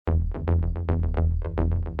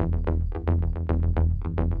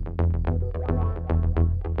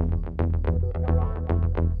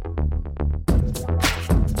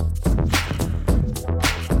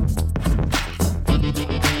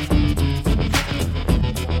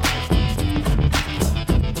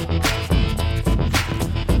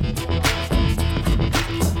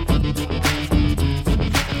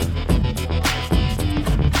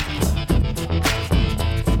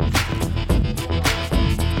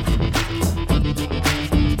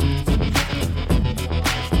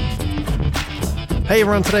Hey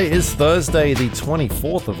everyone, today is Thursday, the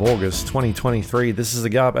 24th of August, 2023. This is the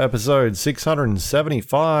GARP episode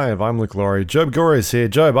 675. I'm Luke Laurie. Job Gore is here.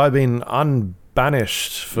 Job, I've been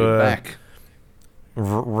unbanished for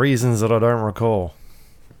reasons that I don't recall.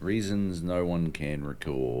 Reasons no one can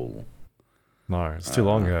recall. No, it's too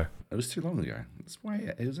long ago. It was too long ago.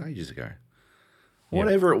 It was ages ago.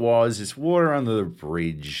 Whatever it was, it's water under the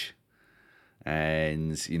bridge.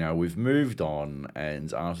 And, you know, we've moved on.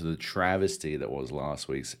 And after the travesty that was last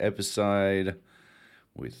week's episode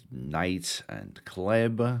with Nate and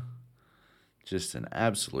Kleb, just an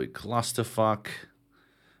absolute clusterfuck.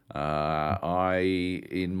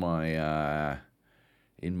 In my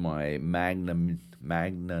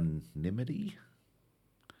magnanimity,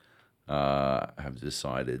 have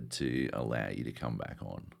decided to allow you to come back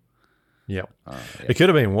on. Yep. It could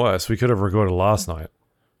have been worse. We could have recorded last night.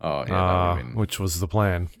 Oh, yeah, that would have been... which was the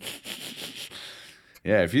plan.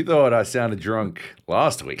 Yeah, if you thought I sounded drunk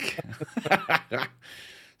last week,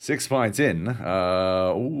 6 pints in,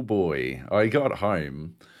 oh boy, I got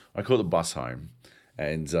home. I caught the bus home,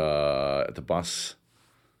 and the bus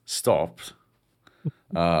stopped. In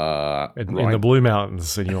the Blue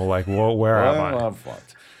Mountains, and you're like, well, where am I? I'm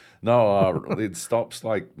fucked. No, it stops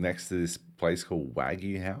like next to this place called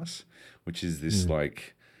Wagyu House, which is this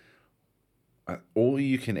like all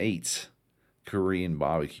you can eat Korean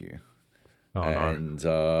barbecue. Oh, and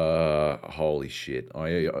holy shit,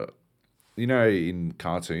 you know, in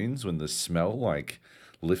cartoons when the smell like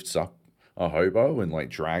lifts up a hobo and like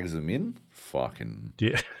drags them in, fucking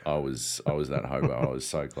yeah. I was that hobo. I was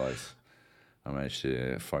so close. I managed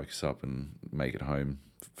to focus up and make it home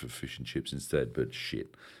for fish and chips instead. But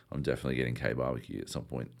shit, I'm definitely getting K barbecue at some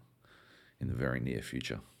point in the very near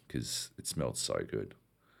future because it smelled so good.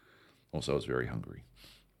 Also, I was very hungry.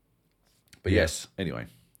 But yes, anyway.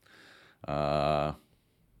 Yeah,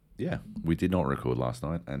 we did not record last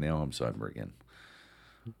night, and now I'm sober again.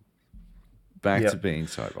 Back to being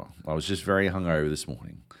sober. I was just very hungover this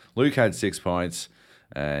morning. Luke had 6 pints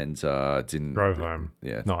and didn't... Drove home.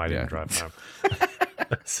 Yeah. No, I didn't drive home.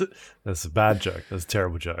 That's a bad joke. That's a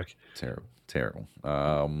terrible joke. Terrible.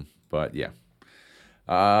 But yeah.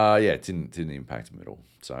 It didn't impact him at all.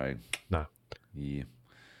 So... No. Yeah.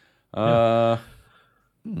 Cool.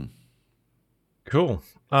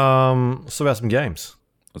 Let's talk about some games.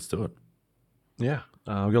 Let's do it. Yeah.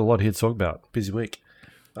 We've got a lot here to talk about. Busy week.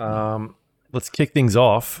 Let's kick things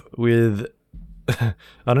off with... I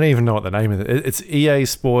don't even know what the name of it is. It's EA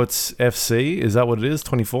Sports FC. Is that what it is?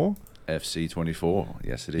 24? FC 24.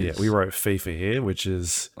 Yes, it is. Yeah, we wrote FIFA here, which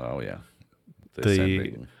is... Oh, yeah.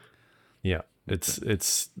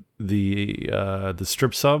 It's the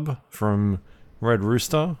strip sub from Red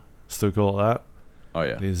Rooster. Still call it that. Oh,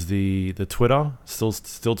 yeah. It is the Twitter. Still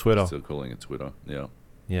Twitter. Still calling it Twitter, yeah.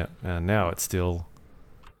 Yeah, and now it's still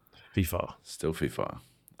FIFA. Still FIFA.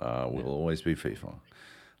 Will always be FIFA.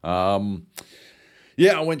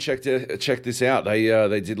 Yeah, I went check this out.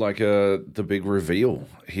 They did like the big reveal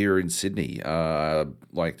here in Sydney.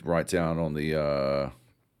 Like right down on the I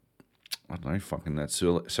don't know, fucking that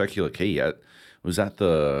circular quay. Was that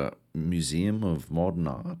the Museum of Modern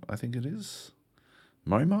Art? I think it is.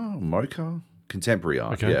 MoCA? Contemporary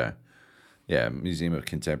Art. Okay. Yeah, Museum of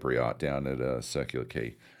Contemporary Art down at Circular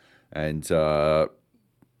Quay, and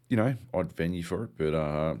you know, odd venue for it, but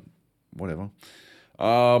whatever.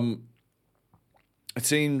 It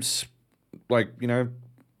seems like, you know,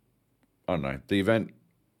 I don't know. The event,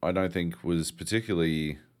 I don't think, was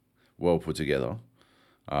particularly well put together,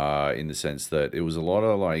 in the sense that it was a lot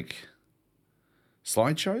of like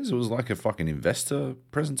slideshows. It was like a fucking investor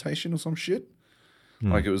presentation or some shit.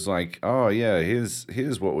 Like it was like, oh yeah, here's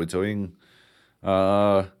what we're doing.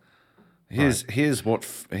 Here's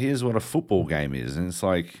what a football game is, and it's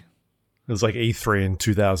like it was like E3 in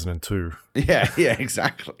 2002. Yeah,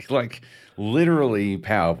 exactly. Like literally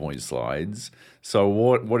PowerPoint slides. So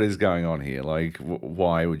what is going on here? Like,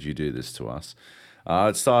 why would you do this to us?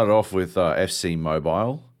 It started off with FC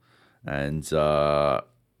Mobile, and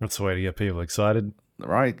that's the way to get people excited,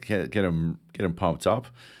 right? Get them pumped up.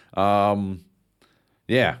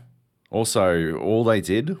 Yeah. Also, all they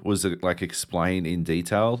did was like explain in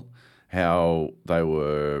detail how they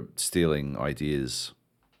were stealing ideas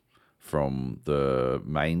from the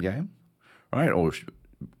main game, right? Or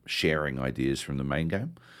sharing ideas from the main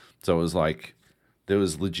game. So it was like there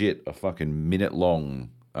was legit a fucking minute-long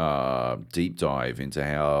deep dive into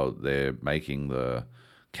how they're making the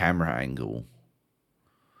camera angle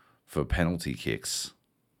for penalty kicks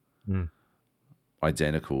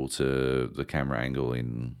identical to the camera angle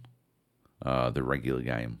in the regular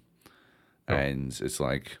game. Oh. And it's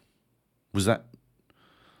like, was that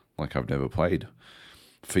Like, I've never played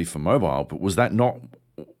FIFA Mobile, but was that not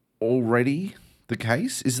already the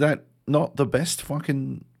case? Is that not the best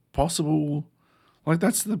fucking possible? Like,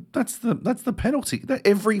 that's the penalty. That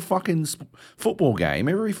every fucking football game,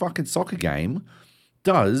 every fucking soccer game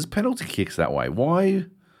does penalty kicks that way. Why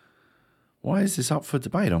is this up for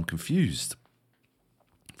debate? I'm confused.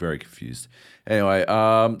 Very confused. Anyway,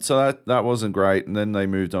 so that wasn't great, and then they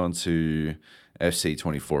moved on to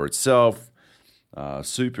FC24 itself.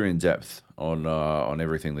 Super in depth on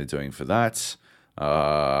everything they're doing for that.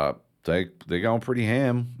 They're going pretty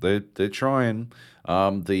ham. They're trying.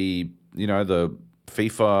 The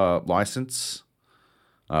FIFA license,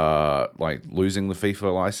 like losing the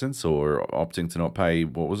FIFA license or opting to not pay,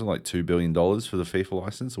 what was it, like $2 billion for the FIFA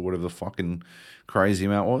license or whatever the fucking crazy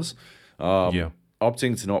amount was.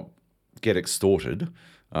 Opting to not get extorted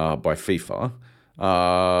by FIFA.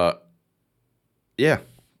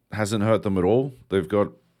 Hasn't hurt them at all. They've got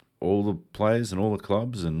all the players and all the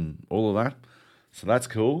clubs and all of that. So that's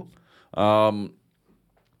cool. All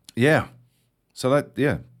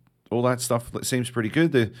that stuff that seems pretty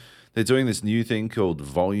good. They're doing this new thing called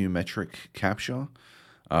volumetric capture.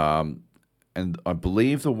 And I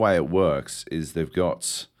believe the way it works is they've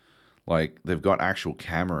got actual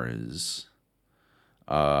cameras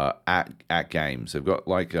at games. They've got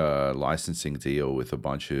like a licensing deal with a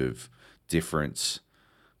bunch of different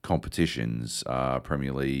competitions,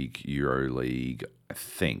 Premier League, Euro League. I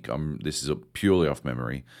think this is purely off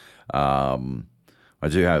memory. I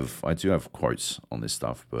do have quotes on this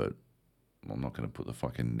stuff, but I'm not going to put the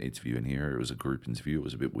fucking interview in here. It was a group interview. It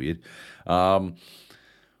was a bit weird.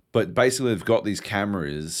 But basically, they've got these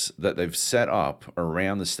cameras that they've set up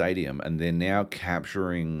around the stadium, and they're now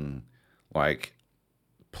capturing like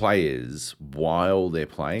players while they're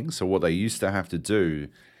playing. So what they used to have to do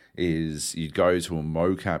is you'd go to a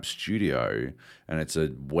mocap studio, and it's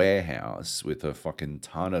a warehouse with a fucking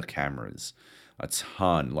ton of cameras. A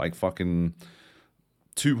ton, like fucking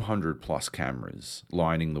 200 plus cameras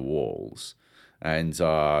lining the walls. And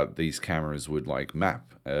these cameras would like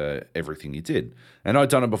map everything you did. And I'd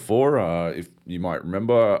done it before. If you might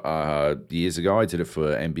remember, years ago, I did it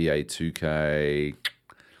for NBA 2K,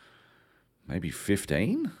 maybe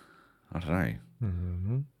 15? I don't know.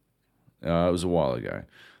 Mm-hmm. It was a while ago.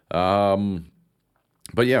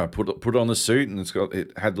 But yeah, I put on the suit, and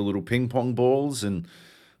it had the little ping pong balls, and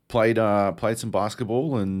played some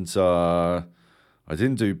basketball, and I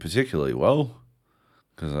didn't do particularly well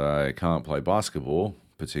because I can't play basketball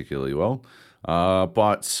particularly well.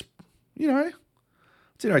 But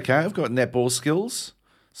did okay. I've got netball skills,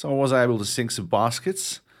 so I was able to sink some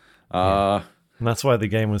baskets. And that's why the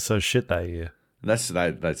game was so shit that year. That's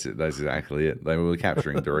it. That's exactly it. They were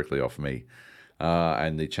capturing directly off me.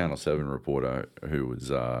 And the Channel 7 reporter who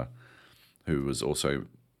was also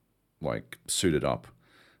like suited up.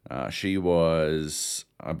 She was,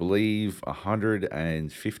 I believe,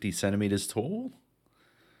 150 centimeters tall.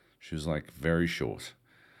 She was like very short.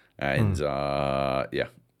 And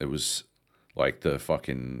it was like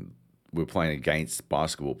we're playing against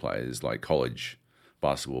basketball players, like college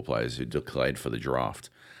basketball players who declared for the draft.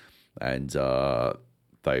 And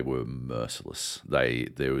they were merciless.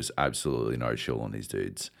 There was absolutely no chill on these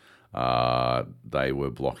dudes. They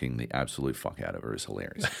were blocking the absolute fuck out of her. It was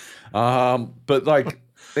hilarious. But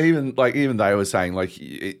even they were saying like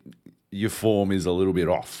your form is a little bit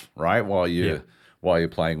off, right? While you're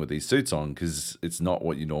playing with these suits on, because it's not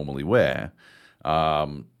what you normally wear,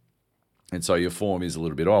 and so your form is a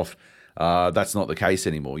little bit off. That's not the case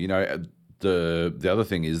anymore. The other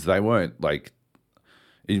thing is they weren't like.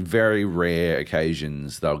 In very rare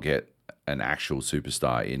occasions, they'll get an actual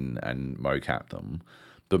superstar in and mocap them.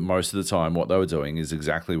 But most of the time, what they were doing is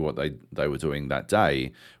exactly what they were doing that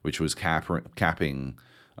day, which was capping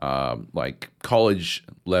like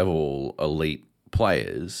college-level elite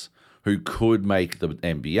players who could make the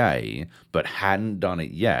NBA but hadn't done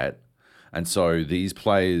it yet. And so these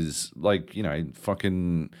players,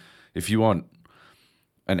 fucking, if you want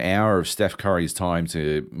an hour of Steph Curry's time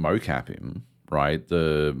to mocap him, right,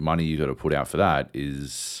 the money you got to put out for that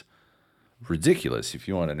is ridiculous. If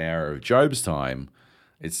you want an hour of Job's time,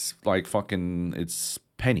 it's like it's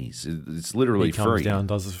pennies. It's literally free. He comes down and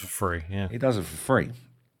does it for free, yeah. He does it for free,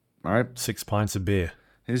 all right? 6 pints of beer.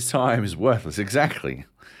 His time is worthless, exactly.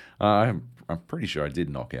 I'm pretty sure I did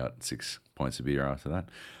knock out 6 pints of beer after that.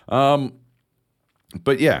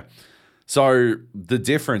 But yeah, so the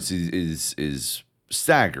difference is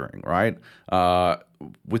staggering, right?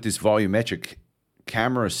 With this volumetric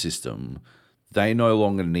camera system, they no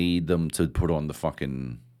longer need them to put on the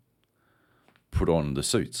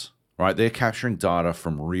suits, right? They're capturing data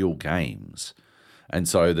from real games, And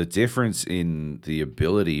so the difference in the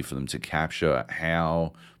ability for them to capture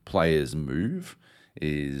how players move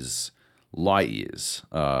is light years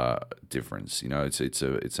difference. You know,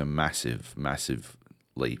 it's a massive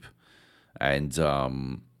leap, and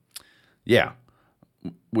yeah,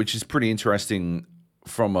 which is pretty interesting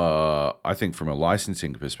from I think from a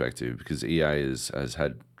licensing perspective, because EA has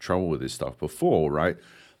had trouble with this stuff before, right?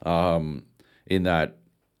 In that,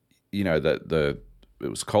 you know, it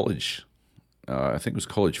was college. I think it was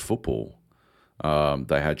college football.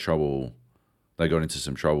 They had trouble. They got into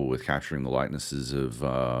some trouble with capturing the likenesses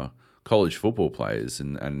of college football players,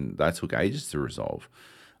 and that took ages to resolve.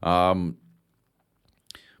 But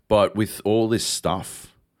with all this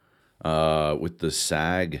stuff, with the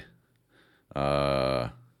SAG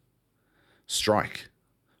strike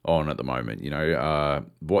on at the moment, you know,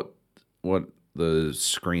 what the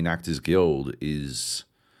Screen Actors Guild is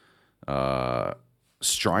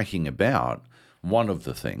striking about, one of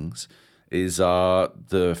the things is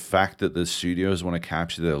the fact that the studios want to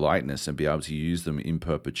capture their likeness and be able to use them in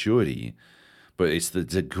perpetuity, but it's the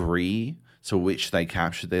degree to which they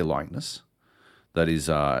capture their likeness that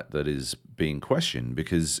is being questioned,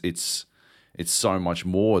 because it's so much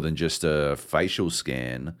more than just a facial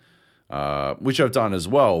scan, which I've done as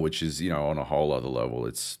well, which is, you know, on a whole other level.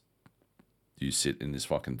 It's you sit in this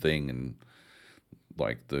fucking thing and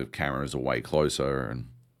like the cameras are way closer, and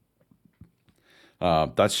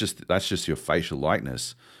that's just your facial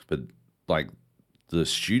likeness. But like the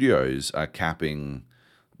studios are capping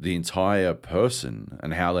the entire person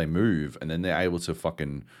and how they move, and then they're able to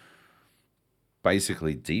fucking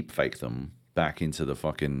basically deep fake them back into the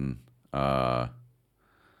fucking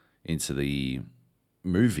into the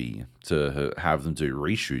movie to have them do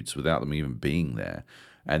reshoots without them even being there.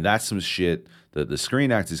 And that's some shit that the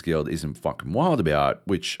Screen Actors Guild isn't fucking wild about,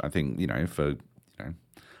 which I think, you know, for, you know,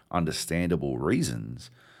 understandable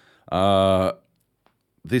reasons.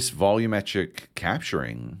 This volumetric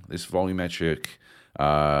capturing, this volumetric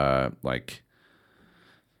like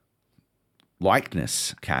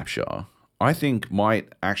likeness capture, I think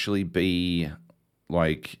might actually be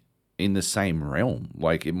like in the same realm.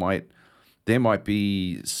 Like there might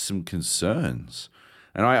be some concerns.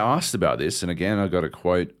 And I asked about this, and again, I got a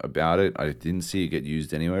quote about it. I didn't see it get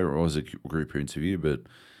used anywhere. It was a group interview, but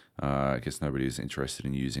I guess nobody was interested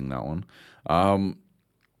in using that one,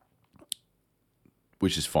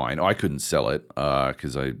 which is fine. I couldn't sell it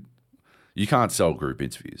because you can't sell group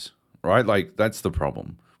interviews, right? Like that's the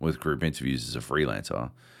problem with group interviews as a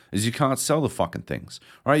freelancer, is you can't sell the fucking things,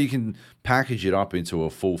 right? You can package it up into a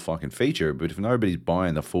full fucking feature, but if nobody's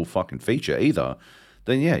buying the full fucking feature either,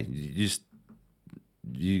 then yeah,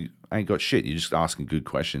 you ain't got shit. You're just asking good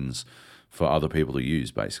questions for other people to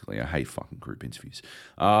use, basically. I hate fucking group interviews.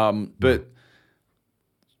 But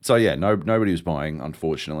so yeah, nobody was buying,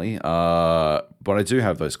 unfortunately. But I do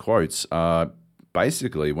have those quotes.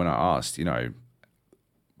 Basically, when I asked, you know,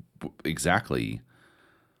 basically,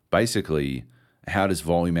 how does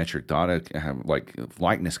volumetric data, like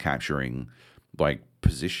likeness capturing, like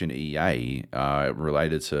position EA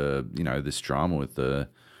related to, you know, this drama with the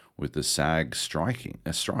SAG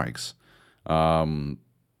strikes?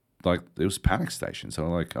 Like it was panic station. So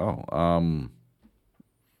I'm like,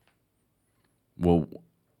 well,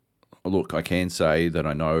 look, I can say that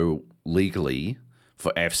I know legally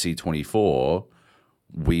for FC24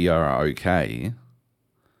 we are okay,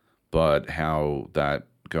 but how that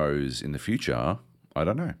goes in the future, I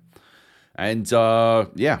don't know. And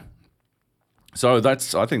yeah, so I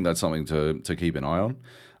think that's something to keep an eye on.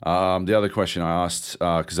 The other question I asked,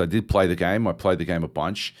 because I did play the game, I played the game a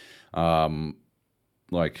bunch,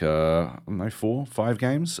 like I don't know, 4, 5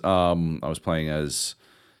 games. I was playing as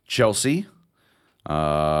Chelsea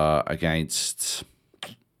against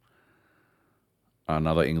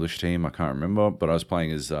another English team. I can't remember, but I was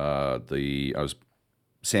playing as I was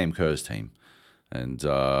Sam Kerr's team, and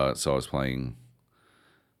so I was playing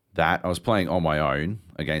that. I was playing on my own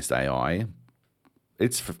against AI.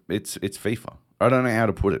 It's FIFA. I don't know how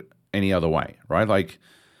to put it any other way, right? Like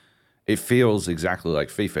it feels exactly like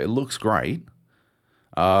FIFA. It looks great.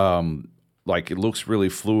 Like it looks really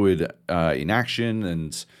fluid in action,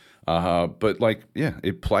 and but like yeah,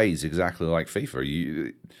 it plays exactly like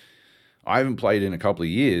FIFA. I haven't played in a couple of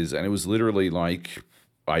years, and it was literally like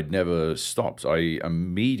I'd never stopped. I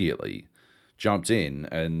immediately jumped in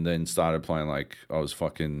and then started playing like I was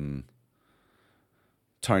fucking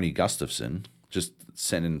Tony Gustafson, just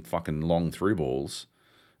sending fucking long through balls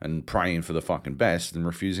and praying for the fucking best and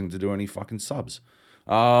refusing to do any fucking subs.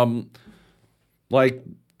 Like,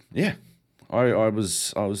 yeah, I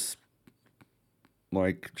was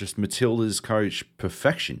like just Matilda's coach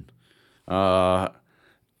perfection.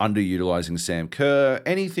 underutilizing Sam Kerr,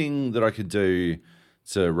 anything that I could do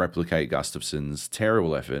to replicate Gustafson's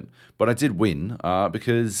terrible effort. But I did win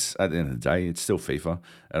because at the end of the day, it's still FIFA,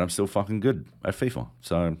 and I'm still fucking good at FIFA.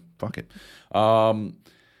 So fuck it.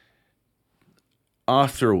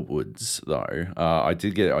 Afterwards, though, I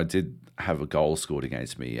did have a goal scored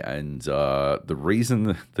against me, and the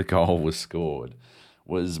reason the goal was scored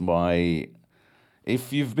was my.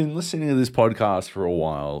 If you've been listening to this podcast for a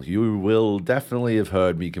while, you will definitely have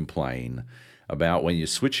heard me complain about when you're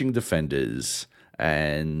switching defenders.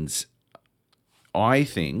 And I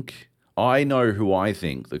know who I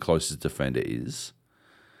think the closest defender is.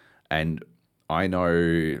 And I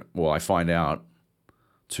find out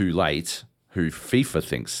too late who FIFA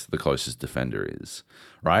thinks the closest defender is,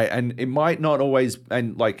 right? And it might not always,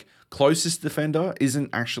 and like closest defender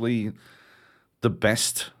isn't actually the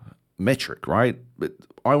best metric, right? But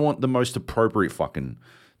I want the most appropriate fucking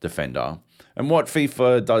defender. And what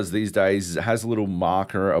FIFA does these days is it has a little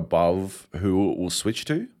marker above who it will switch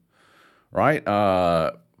to, right?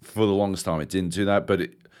 For the longest time, it didn't do that, but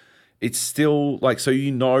it's still like, so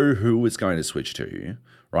you know who it's going to switch to,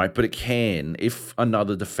 right? But it can, if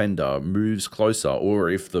another defender moves closer, or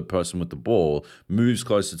if the person with the ball moves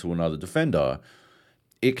closer to another defender,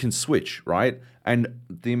 it can switch, right? And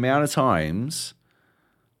the amount of times,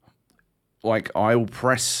 like, I will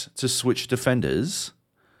press to switch defenders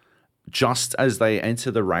just as they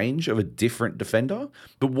enter the range of a different defender.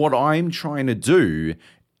 But what I'm trying to do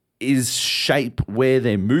is shape where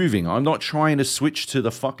they're moving. I'm not trying to switch to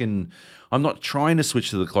the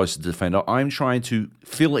closest defender. I'm trying to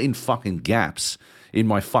fill in fucking gaps in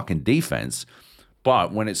my fucking defense.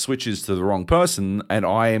 But when it switches to the wrong person and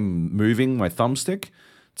I am moving my thumbstick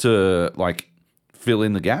to like fill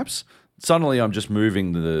in the gaps, suddenly I'm just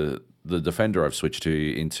moving the defender I've switched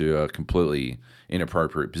to into a completely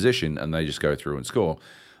inappropriate position, and they just go through and score.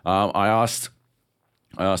 I asked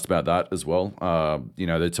about that as well.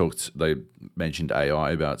 They mentioned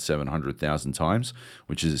AI about 700,000 times,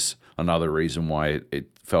 which is another reason why it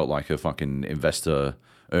felt like a fucking investor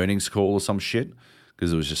earnings call or some shit,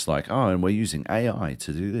 because it was just like, oh, and we're using AI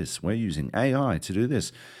to do this. We're using AI to do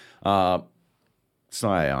this. It's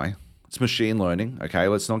not AI. It's machine learning. Okay,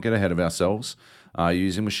 let's not get ahead of ourselves.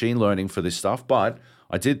 Using machine learning for this stuff, but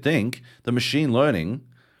I did think the machine learning,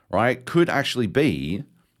 right, could actually be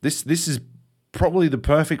this. This is probably the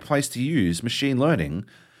perfect place to use machine learning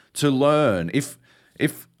to learn if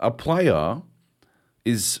a player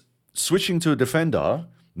is switching to a defender,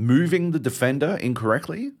 moving the defender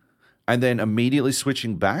incorrectly, and then immediately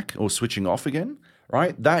switching back or switching off again,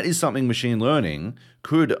 right? That is something machine learning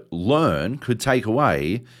could learn, could take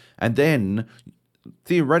away, and then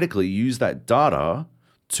theoretically use that data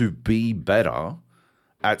to be better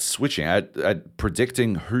at switching, at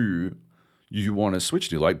predicting who you want to switch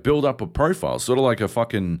to, like build up a profile, sort of like a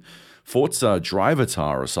fucking Forza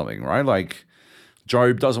Drivatar or something, right? Like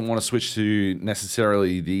Job doesn't want to switch to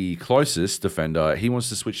necessarily the closest defender. He wants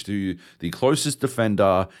to switch to the closest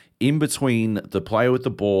defender in between the player with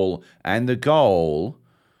the ball and the goal,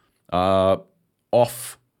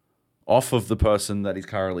 off of the person that he's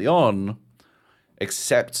currently on,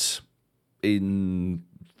 except in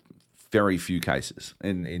very few cases,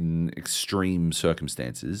 in extreme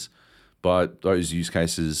circumstances. But those use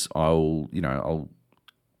cases I'll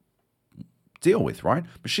deal with, right?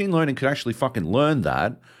 Machine learning could actually fucking learn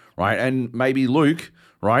that, right? And maybe Luke,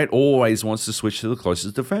 right, always wants to switch to the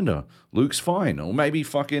closest defender. Luke's fine. Or maybe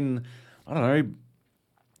fucking, I don't know,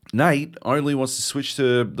 Nate only wants to switch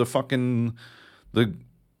to the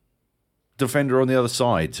defender on the other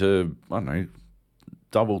side to, I don't know,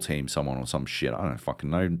 double team someone or some shit. I don't fucking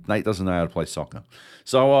know. Nate doesn't know how to play soccer.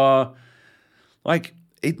 So,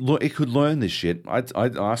 it could learn this shit. I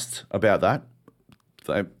asked about that.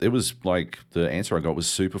 It was like the answer I got was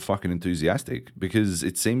super fucking enthusiastic, because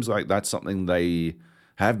it seems like that's something they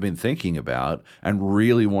have been thinking about and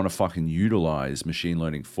really want to fucking utilize machine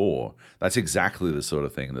learning for. That's exactly the sort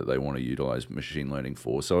of thing that they want to utilize machine learning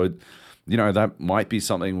for. So, that might be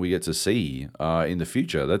something we get to see in the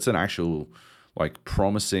future. That's an actual, like,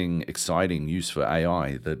 promising, exciting use for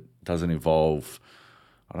AI that doesn't involve,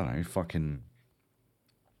 I don't know, fucking,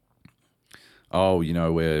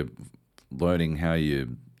 we're learning how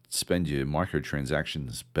you spend your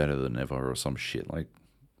microtransactions better than ever or some shit. Like,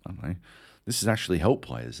 I don't know. This is actually help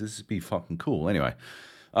players. This would be fucking cool. Anyway,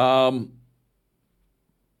 all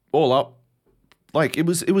up, like, it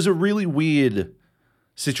was a really weird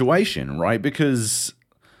situation, right? Because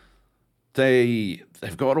they've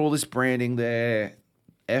got all this branding there.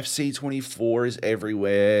 FC24 is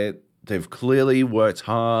everywhere. They've clearly worked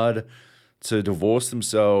hard to divorce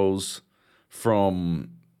themselves from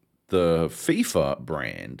the FIFA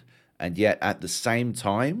brand, and yet at the same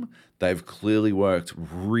time, they've clearly worked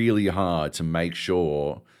really hard to make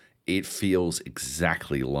sure it feels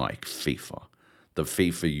exactly like FIFA, the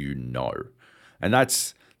FIFA you know. And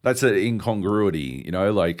that's an incongruity,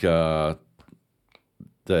 like that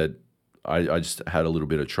I just had a little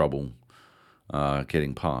bit of trouble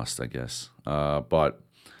getting past, I guess. But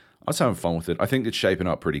I was having fun with it. I think it's shaping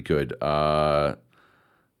up pretty good. Yeah,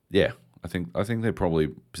 I think they're probably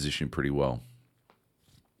positioned pretty well.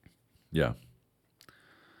 Yeah.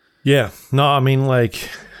 Yeah. No, I mean, like,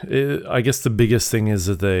 I guess the biggest thing is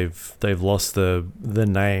that they've lost the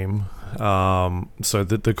name. So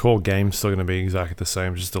the core game's still going to be exactly the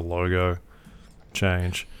same, just a logo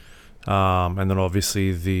change. And then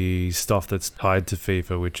obviously the stuff that's tied to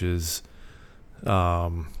FIFA, which is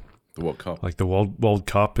the World Cup. Like the World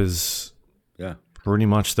Cup is pretty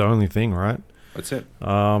much the only thing, right? That's it.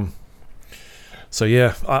 So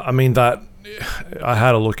yeah, I mean that I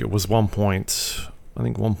had a look. It was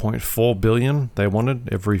 1.4 billion they wanted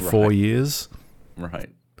every 4 years. Right.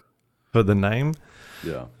 For the name.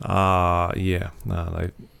 Yeah. No,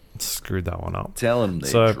 they screwed that one up. Tell them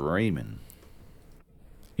they're dreaming.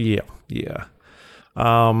 Yeah. Yeah,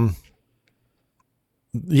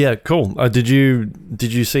 cool. Did you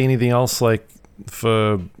see anything else like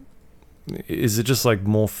for? Is it just like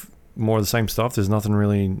more of the same stuff? There's nothing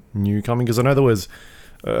really new coming, because I know there was.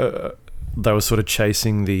 They were sort of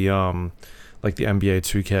chasing the like the NBA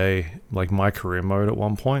 2K like my career mode at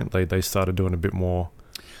one point. They started doing a bit more.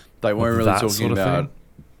 They weren't really talking about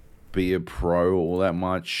be a pro all that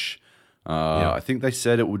much. I think they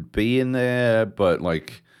said it would be in there, but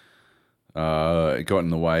like it got in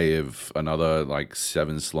the way of another like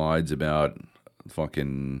 7 slides about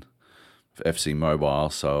fucking FC Mobile,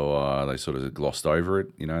 so they sort of glossed over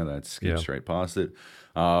it. They skipped straight past it.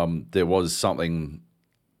 There was something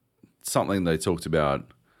they talked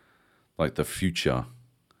about, like the future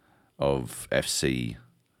of FC.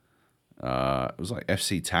 It was like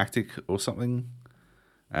FC Tactic or something,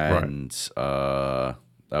 and that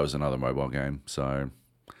was another mobile game. So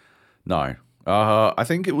no, I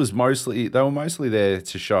think it was they were mostly there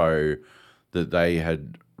to show that they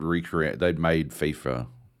had they'd made FIFA.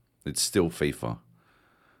 It's still FIFA.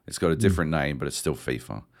 It's got a different name, but it's still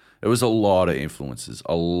FIFA. It was a lot of influences,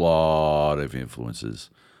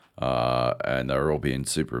 and they were all being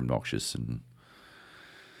super obnoxious, and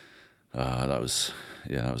that was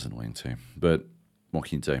annoying too. But what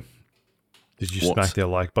can you do? Did you smack their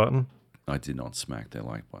like button? I did not smack their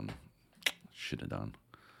like button. Should have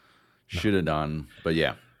done. But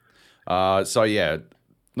yeah. So yeah,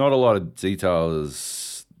 not a lot of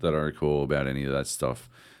details that I recall about any of that stuff.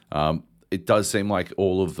 It does seem like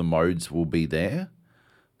all of the modes will be there,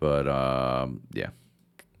 but yeah,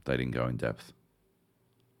 they didn't go in depth.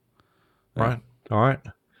 Right. All right.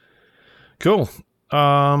 Cool.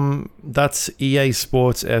 That's EA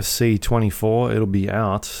Sports FC 24. It'll be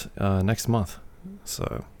out next month,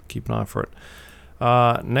 so keep an eye for it.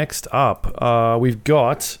 Next up, we've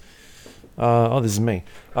got this is me.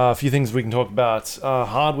 A few things we can talk about.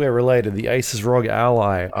 Hardware related, the Asus ROG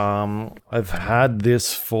Ally. I've had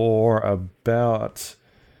this for about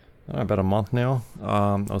a month now.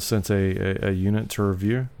 I was sent a unit to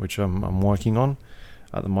review, which I'm working on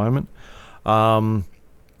at the moment.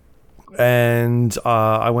 And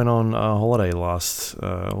I went on a holiday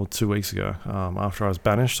 2 weeks ago. After I was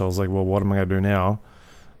banished, I was like, well, what am I going to do now?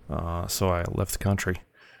 So I left the country.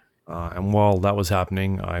 And while that was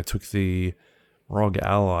happening, I took the ROG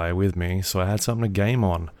Ally with me, so I had something to game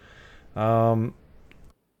on.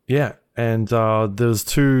 Yeah, and there's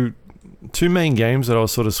two main games that I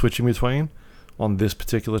was sort of switching between on this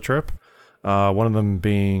particular trip. One of them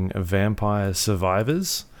being Vampire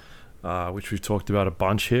Survivors, which we've talked about a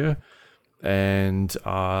bunch here. And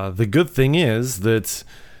the good thing is that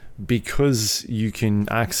because you can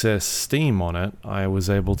access Steam on it, I was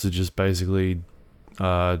able to just basically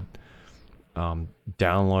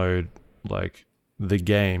download like the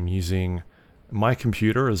game using my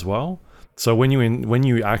computer as well. So when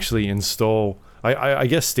you actually install, I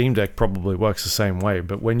guess Steam Deck probably works the same way,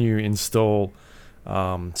 but when you install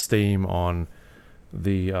Steam on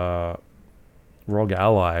the ROG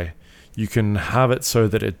Ally, you can have it so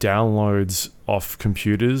that it downloads off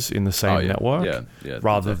computers in the same network,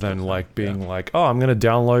 rather than like being like, oh, I'm going to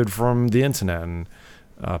download from the internet and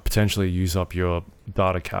potentially use up your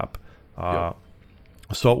data cap.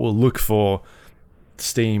 So it will look for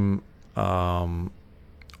Steam on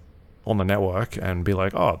the network and be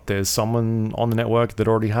like, oh, there's someone on the network that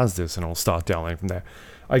already has this, and it'll start downloading from there.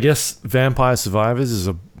 I guess Vampire Survivors is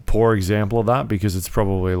a poor example of that, because it's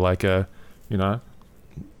probably like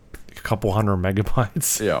a couple hundred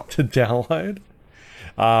megabytes Yeah. to download.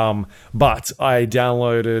 But I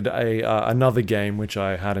downloaded another game which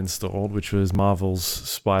I had installed, which was Marvel's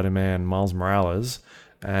Spider-Man Miles Morales,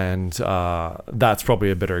 and that's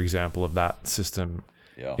probably a better example of that system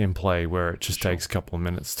in play, where it just takes a couple of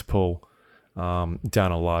minutes to pull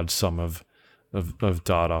down a large sum of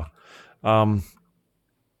data.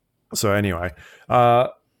 So anyway,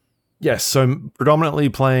 yes, so predominantly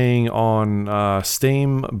playing on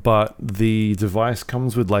Steam, but the device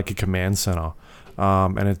comes with like a command center.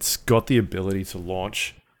 And it's got the ability to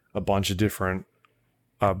launch a bunch of different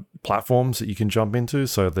platforms that you can jump into.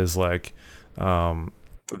 So there's like,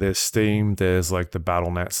 there's Steam, there's like the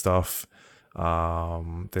BattleNet stuff,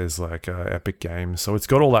 there's like Epic Games. So it's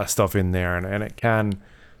got all that stuff in there, and it can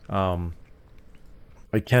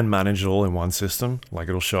manage it all in one system. Like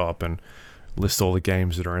it'll show up and list all the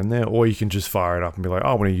games that are in there, or you can just fire it up and be like, oh,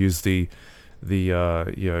 I want to use the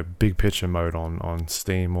big picture mode on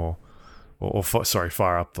Steam, or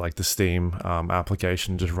fire up like the Steam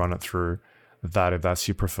application, just run it through that if that's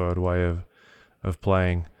your preferred way of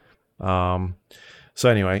playing. So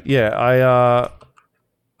anyway, yeah,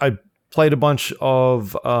 I played a bunch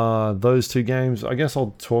of those two games. I guess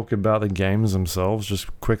I'll talk about the games themselves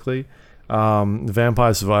just quickly.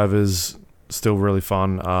 Vampire Survivors, still really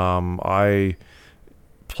fun. I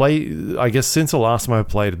guess since the last time I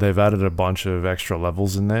played, they've added a bunch of extra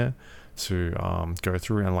levels in there to go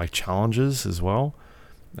through, and like challenges as well,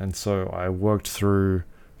 and so I worked through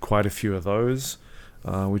quite a few of those,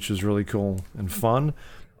 which was really cool and fun.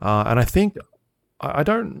 And I think I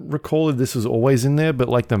don't recall if this was always in there, but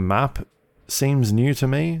like the map seems new to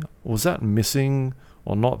me. Was that missing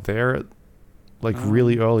or not there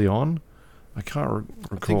really early on? I can't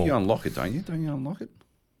recall. I think you unlock it, don't you? Don't you unlock it?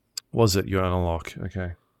 Was it you unlock?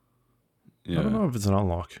 Okay. Yeah. I don't know if it's an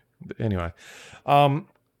unlock. But anyway.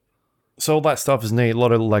 So all that stuff is neat. A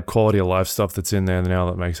lot of like quality of life stuff that's in there now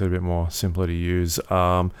that makes it a bit more simpler to use.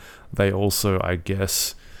 They also, I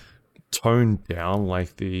guess, toned down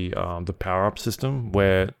like the power up system,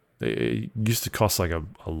 where it used to cost like a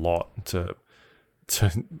lot to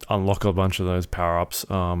unlock a bunch of those power ups.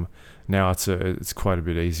 Now it's quite a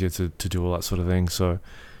bit easier to do all that sort of thing. So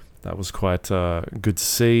that was quite good to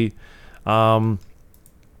see.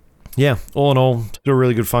 Yeah, all in all, still a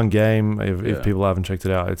really good fun game. If people haven't checked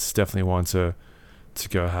it out, it's definitely one to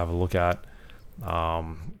go have a look at,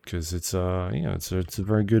 because it's a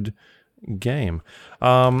very good game.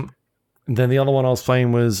 Then the other one I was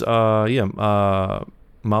playing was Marvel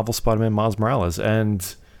Spider-Man Miles Morales,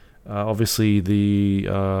 and obviously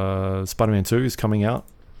the Spider-Man 2 is coming out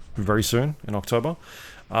very soon in October,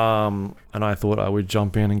 and I thought I would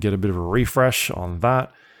jump in and get a bit of a refresh on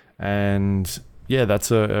that. And yeah,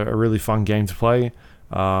 that's a really fun game to play.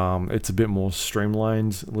 It's a bit more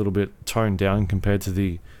streamlined, a little bit toned down compared to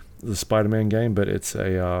the Spider-Man game, but it's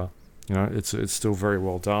it's still very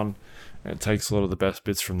well done. It takes a lot of the best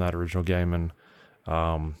bits from that original game, and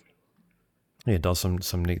it does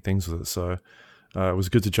some neat things with it. So it was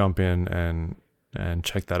good to jump in and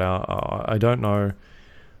check that out. I don't know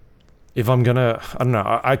if I'm gonna. I don't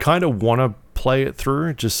know. I kind of want to play it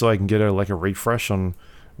through just so I can get a refresh on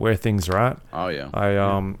where things are at. Oh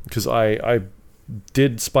yeah. Because I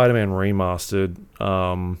did Spider-Man Remastered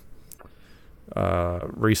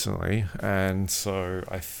recently, and so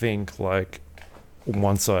I think like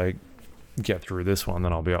once I get through this one,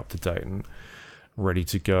 then I'll be up to date and ready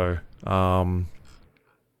to go.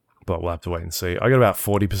 But we'll have to wait and see. I got about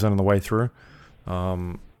 40% of the way through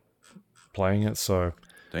playing it, so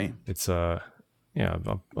damn. It's I'll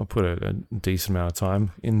put a decent amount of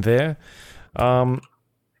time in there.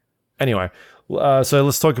 Anyway, so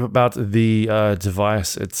let's talk about the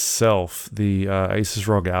device itself, the Asus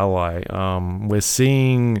ROG Ally. We're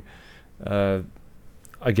seeing, I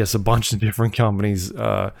guess, a bunch of different companies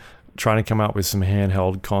trying to come out with some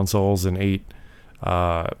handheld consoles and eat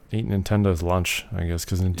Nintendo's lunch, I guess,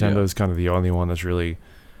 because Nintendo's kind of the only one that's really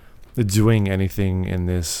doing anything in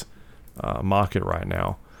this market right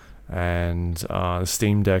now. And the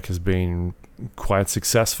Steam Deck has been quite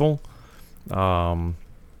successful.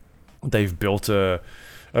 They've built a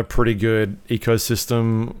pretty good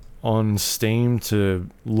ecosystem on Steam to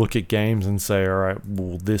look at games and say, all right,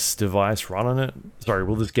 will this device run on it? Sorry,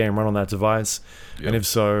 will this game run on that device? Yep. And if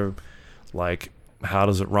so, like, how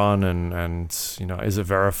does it run? And is it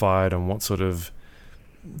verified? And what sort of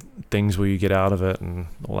things will you get out of it? And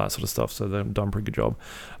all that sort of stuff. So they've done a pretty good job.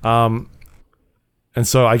 And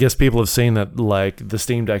so I guess people have seen that, like, the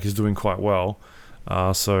Steam Deck is doing quite well.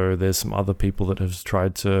 So there's some other people that have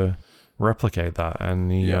tried to replicate that,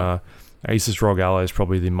 and the Asus ROG Ally is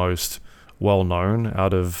probably the most well known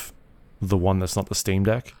out of the one that's not the Steam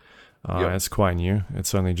Deck. It's quite new.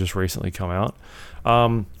 It's only just recently come out.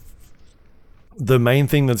 The main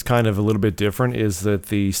thing that's kind of a little bit different is that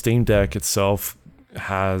the Steam Deck itself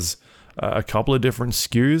has a couple of different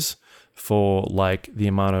SKUs for like the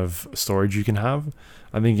amount of storage you can have.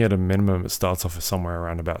 I think at a minimum it starts off at somewhere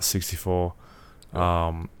around about 64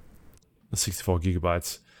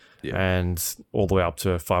 gigabytes, and all the way up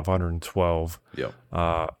to 512.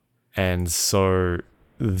 And so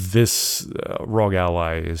this ROG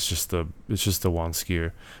Ally is just the one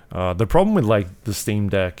SKU. The problem with like the Steam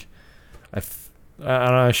Deck, and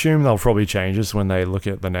I assume they'll probably change this when they look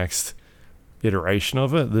at the next iteration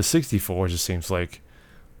of it. The 64 just seems like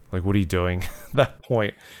what are you doing at that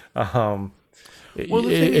point?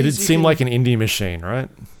 It seemed like an indie machine, right?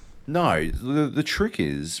 No, the trick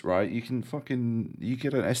is, right, you get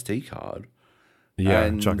an SD card. Yeah,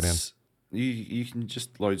 and chuck it in. You can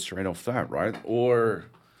just load straight off that, right? Or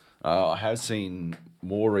I have seen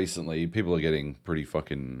more recently, people are getting pretty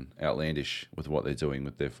fucking outlandish with what they're doing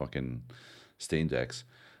with their fucking Steam Decks.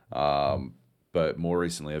 But more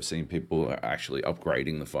recently, I've seen people actually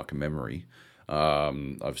upgrading the fucking memory.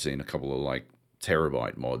 I've seen a couple of like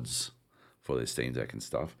terabyte mods for their Steam Deck and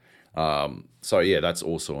stuff. So yeah, that's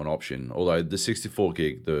also an option. Although the 64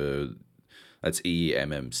 gig, that's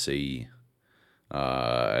eMMC,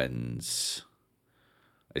 and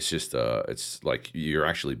it's just it's like you're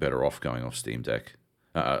actually better off going off Steam Deck,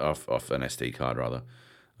 off an SD card rather,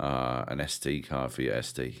 an SD card for your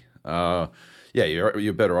SD. Yeah,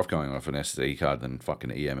 you're better off going off an SD card than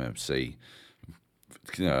fucking eMMC,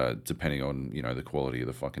 depending on the quality of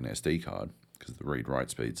the fucking SD card, because the read-write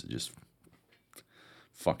speeds are just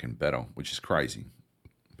fucking better, which is crazy,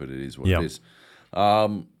 but it is what it is.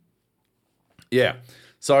 Yeah,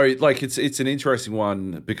 so like it's an interesting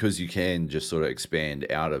one because you can just sort of expand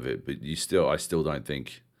out of it, but I still don't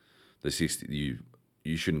think you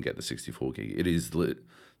shouldn't get the 64 gig. It is the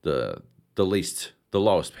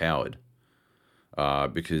lowest powered,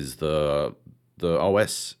 because the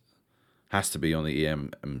OS has to be on the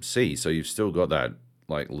eMMC, so you've still got that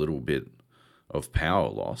like little bit of power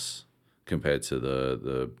loss compared to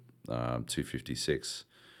the 256,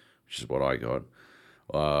 which is what I got.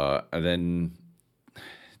 And then,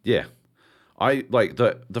 yeah, I like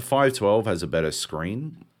the 512 has a better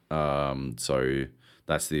screen. So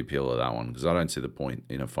that's the appeal of that one, because I don't see the point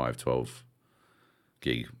in a 512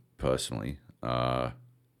 gig personally. Like,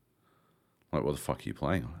 what the fuck are you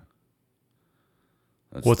playing on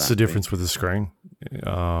it? What's the difference with the screen? It's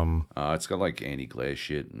got like anti-glare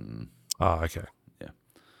shit and. Okay.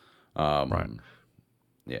 Right.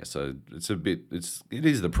 Yeah, so it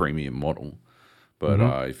is the premium model, but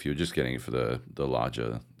if you're just getting it for the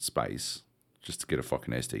larger space, just to get a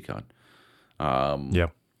fucking SD card.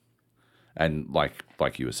 And like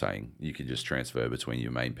you were saying, you can just transfer between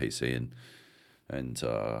your main PC and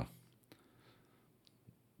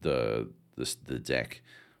the deck.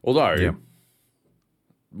 Although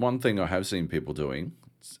one thing I have seen people doing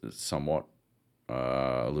somewhat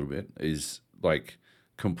a little bit is like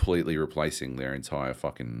completely replacing their entire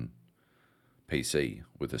fucking PC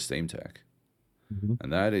with a Steam Deck.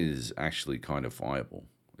 And that is actually kind of viable.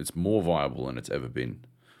 It's more viable than it's ever been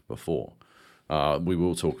before. We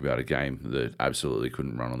will talk about a game that absolutely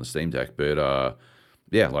couldn't run on the Steam Deck, but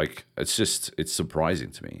yeah, like it's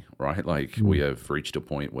surprising to me, right? Like we have reached a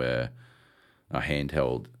point where a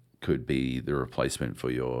handheld could be the replacement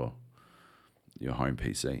for your home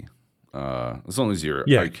PC. As long as you're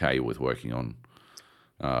okay with working on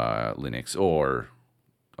Linux or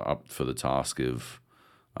up for the task of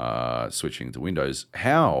switching to Windows.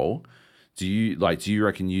 How do you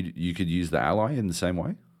reckon you could use the Ally in the same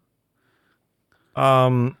way?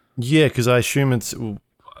 Yeah, because I assume it's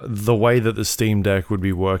the way that the Steam Deck would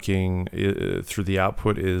be working through the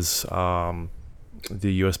output is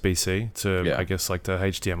the USB-C to I guess like the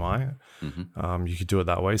HDMI. You could do it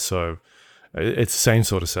that way. So it's the same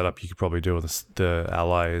sort of setup you could probably do with the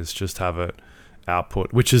Ally, is just have it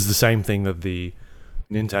output, which is the same thing that the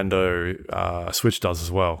Nintendo Switch does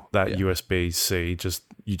as well. That USB-C,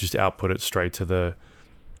 you just output it straight to the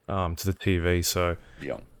TV. So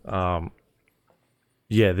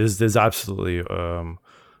there's absolutely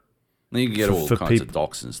you can get all kinds of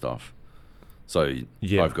docks and stuff. So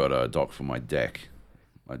I've got a dock for my deck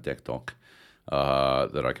dock,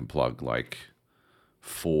 that I can plug like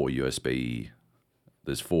 4 USB.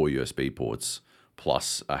 There's 4 USB ports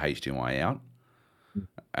plus a HDMI out,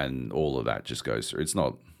 and all of that just goes through. It's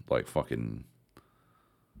not like fucking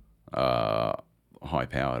high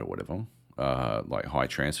powered or whatever, like high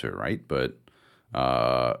transfer rate, but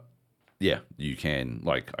yeah, you can,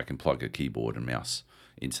 like, I can plug a keyboard and mouse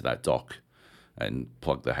into that dock and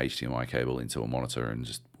plug the HDMI cable into a monitor and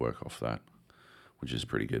just work off that, which is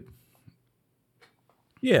pretty good.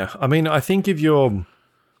 Yeah, I mean, I think if you're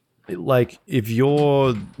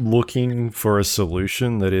looking for a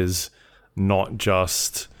solution that is not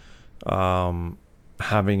just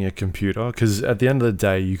having a computer, because at the end of the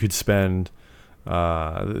day, you could spend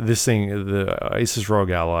this thing, the Asus ROG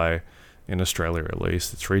Ally in Australia at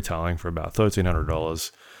least, it's retailing for about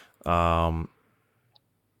 $1,300.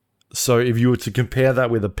 So if you were to compare that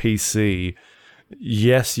with a PC,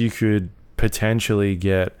 yes, you could potentially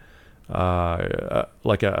get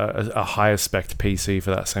like a higher spec PC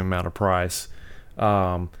for that same amount of price.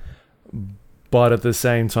 But at the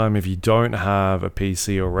same time, if you don't have a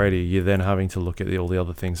PC already, you're then having to look at all the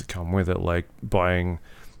other things that come with it, like buying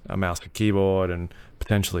a mouse and keyboard and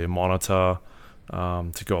potentially a monitor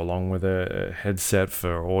to go along with it, a headset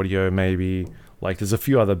for audio maybe. Like there's a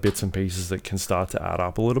few other bits and pieces that can start to add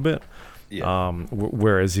up a little bit. Yeah.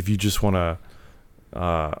 Whereas if you just want to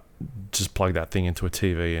just plug that thing into a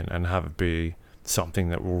TV and have it be something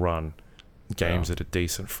that will run games at a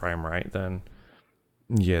decent frame rate, then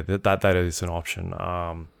yeah, that is an option.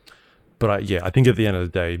 But I think at the end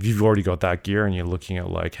of the day, if you've already got that gear and you're looking at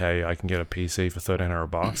like, hey, I can get a PC for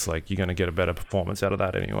 $1,300, like you're going to get a better performance out of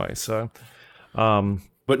that anyway. So,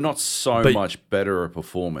 but not so much better a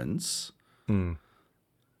performance.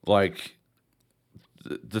 Like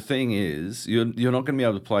the thing is, you're not going to be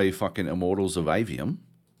able to play fucking Immortals of Avium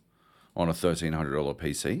on a $1,300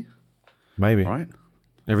 PC. Maybe. Right?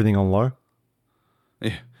 Everything on low?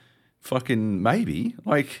 Yeah. Fucking maybe.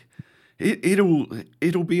 Like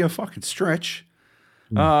it'll be a fucking stretch.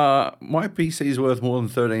 My PC is worth more than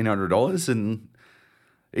 $1,300 and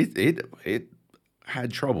it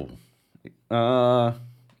had trouble.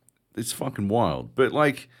 It's fucking wild. But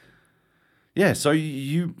like, yeah, so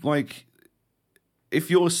you like,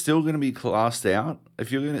 if you're still going to be classed out,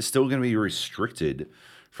 if you're still going to be restricted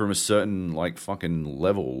from a certain like fucking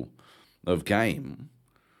level of game,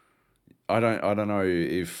 I don't know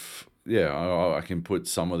if I can put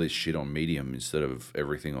some of this shit on medium instead of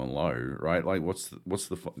everything on low, right? Like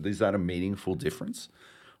is that a meaningful difference?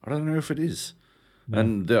 I don't know if it is. Yeah.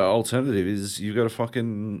 And the alternative is you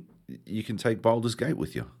can take Baldur's Gate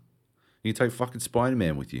with you. You can take fucking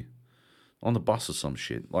Spider-Man with you on the bus or some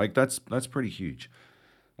shit. Like that's pretty huge.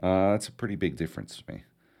 That's a pretty big difference to me.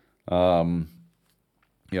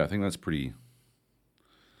 I think that's pretty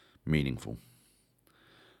meaningful.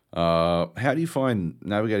 How do you find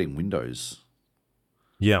navigating Windows?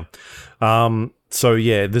 Yeah.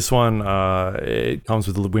 This one, it comes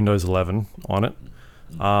with Windows 11 on it.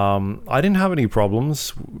 I didn't have any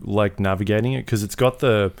problems like navigating it because it's got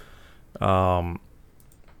the, I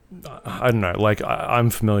don't know, like I'm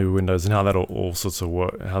familiar with Windows and how that all sorts of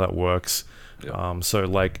how that works. Yeah. So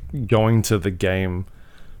like going to the game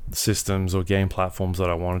systems or game platforms that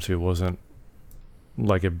I wanted to wasn't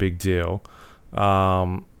like a big deal.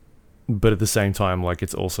 But at the same time, like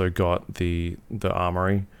it's also got the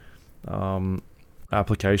Armory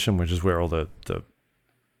application, which is where all the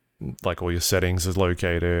like all your settings is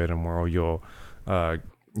located and where all your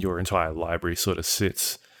entire library sort of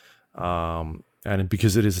sits. And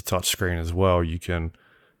because it is a touch screen as well, you can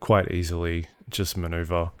quite easily just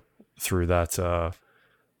maneuver through that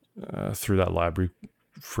library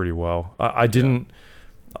pretty well.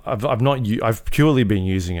 I've purely been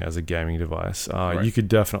using it as a gaming device. Right. You could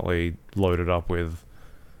definitely load it up with,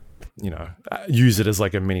 use it as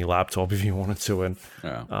like a mini laptop if you wanted to, and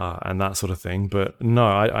that sort of thing. But no,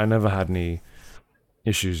 I never had any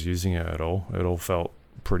issues using it at all. It all felt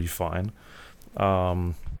pretty fine.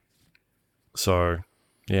 So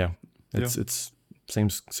yeah, it's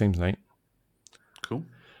seems neat. Cool.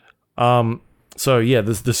 So yeah,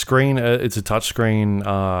 the screen, it's a touch screen.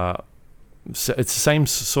 It's the same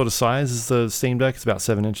sort of size as the Steam Deck. It's about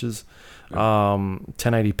 7 inches.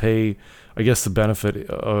 1080p. I guess the benefit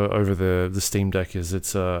over the Steam Deck is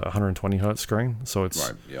it's a 120 hertz screen, so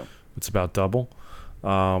it's about double.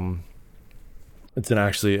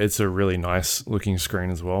 It's a really nice looking screen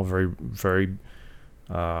as well. Very very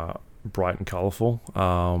bright and colorful,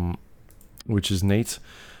 which is neat.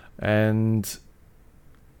 And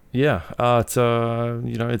yeah,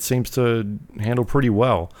 it seems to handle pretty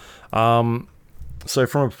well. So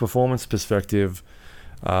from a performance perspective,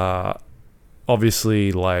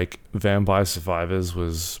 obviously, like Vampire Survivors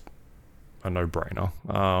was a no-brainer.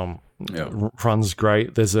 Runs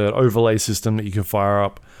great. There's an overlay system that you can fire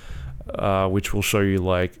up, which will show you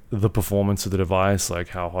like the performance of the device, like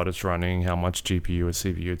how hot it's running, how much GPU or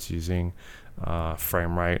CPU it's using,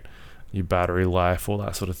 frame rate, your battery life, all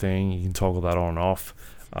that sort of thing. You can toggle that on and off.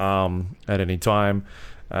 at any time.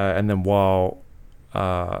 And then while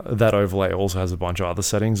that overlay also has a bunch of other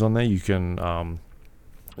settings on there, you can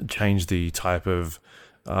change the type of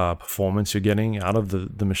performance you're getting out of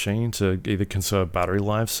the machine to either conserve battery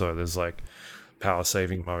life. So there's like power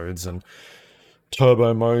saving modes and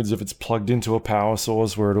turbo modes if it's plugged into a power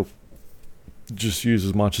source where it'll just use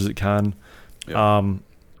as much as it can. Yeah.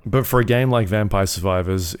 But for a game like Vampire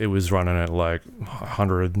Survivors, it was running at like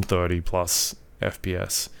 130 plus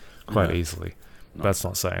FPS quite easily. Nice. That's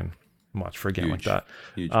not saying much for a game like that.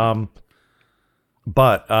 Huge.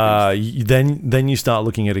 But then you start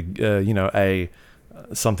looking at a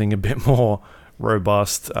something a bit more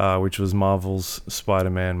robust, which was Marvel's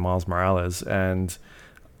Spider-Man Miles Morales, and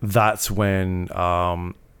that's when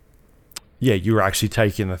you're actually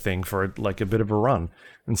taking the thing for like a bit of a run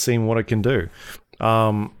and seeing what it can do.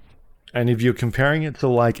 And if you're comparing it to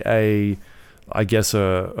like a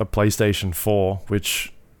PlayStation 4,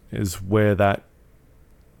 which is where that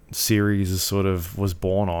series is sort of was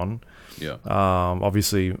born on. Yeah.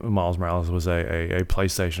 Obviously, Miles Morales was a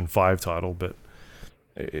PlayStation 5 title, but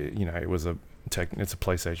it was it's a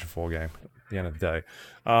PlayStation 4 game at the end of the day.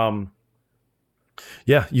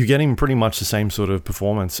 You're getting pretty much the same sort of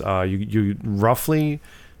performance. You roughly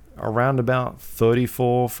around about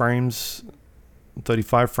 35 frames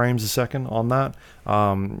a second on that.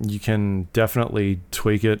 You can definitely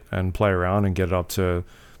tweak it and play around and get it up to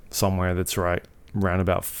somewhere that's right around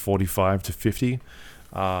about 45 to 50,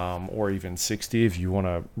 or even 60 if you want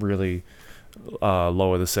to really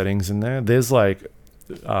lower the settings in there. There's like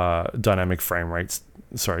dynamic resolution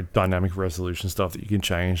stuff that you can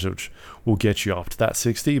change, which will get you up to that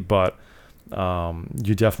 60, but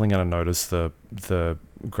you're definitely going to notice the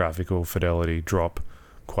graphical fidelity drop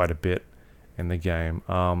quite a bit in the game.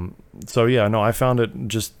 I found it,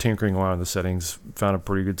 just tinkering around with the settings, found a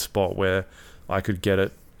pretty good spot where I could get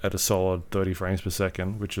it at a solid 30 frames per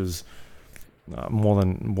second, which is more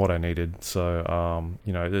than what I needed. So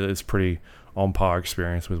it's pretty on par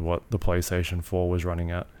experience with what the PlayStation 4 was running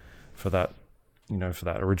at for that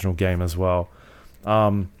original game as well.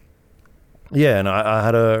 And I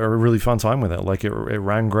had a really fun time with it. Like it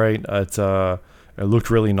ran great. It looked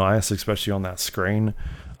really nice, especially on that screen.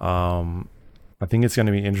 I think it's going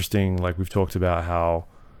to be interesting. Like we've talked about how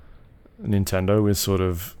Nintendo is sort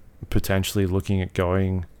of potentially looking at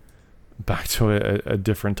going back to a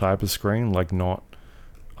different type of screen, like not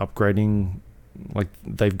upgrading. Like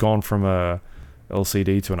they've gone from a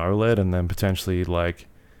LCD to an OLED, and then potentially like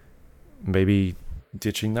maybe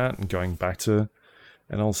ditching that and going back to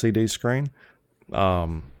an LCD screen.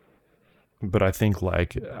 But I think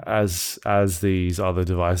like as these other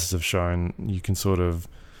devices have shown, you can sort of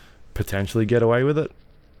potentially get away with it.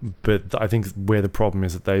 But I think where the problem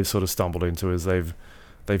is that they've sort of stumbled into is they've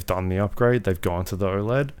done the upgrade, they've gone to the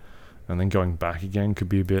OLED, and then going back again could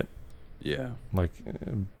be a bit like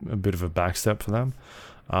a bit of a backstep for them.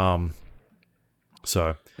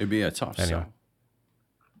 So it'd be a tough sell.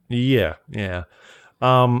 Yeah.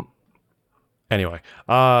 The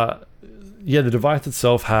device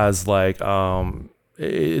itself has like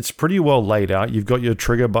it's pretty well laid out. You've got your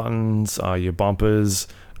trigger buttons, your bumpers.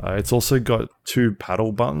 It's also got 2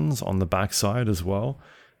 paddle buttons on the back side as well.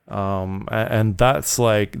 And that's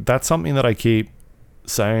something that I keep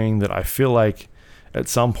saying that I feel like at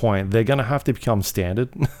some point they're going to have to become standard.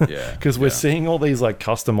 Yeah. Because we're seeing all these like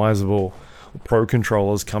customizable Pro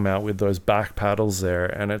controllers come out with those back paddles there,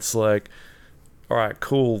 and it's like, all right,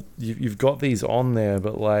 cool, you've got these on there,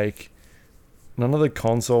 but like none of the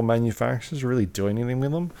console manufacturers really do anything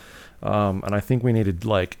with them. And I think we need to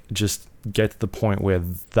like just get to the point where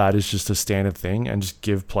that is just a standard thing, and just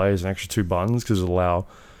give players an extra 2 buttons, because it'll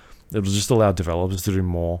just allow developers to do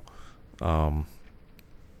more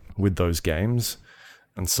with those games.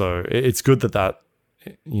 And so it's good that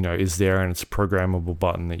is there, and it's a programmable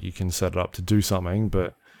button that you can set it up to do something.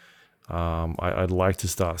 But I'd like to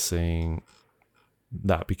start seeing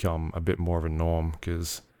that become a bit more of a norm,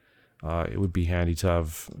 because it would be handy to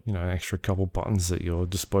have an extra couple buttons at your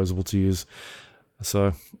disposal to use.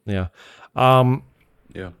 So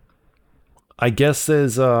I guess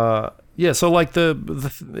there's so like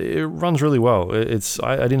it runs really well.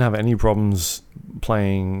 I didn't have any problems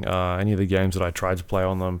playing any of the games that I tried to play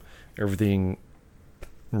on them. Everything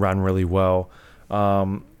ran really well.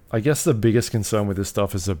 I guess the biggest concern with this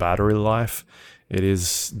stuff is the battery life. It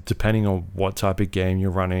is, depending on what type of game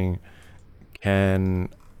you're running, can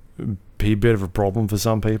be a bit of a problem for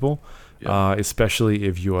some people, especially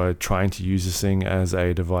if you are trying to use this thing as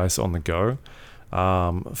a device on the go.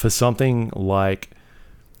 For something like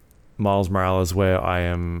Miles Morales, where I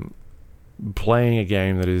am playing a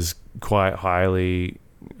game that is quite highly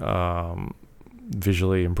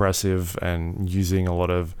visually impressive and using a lot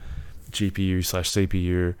of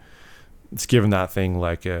GPU/CPU, it's given that thing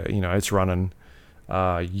like it's running.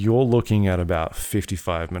 You're looking at about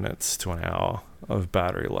 55 minutes to an hour of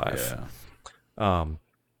battery life,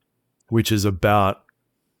 which is about.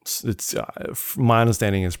 It's my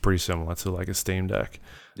understanding is pretty similar to like a Steam Deck.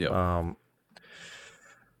 Yeah.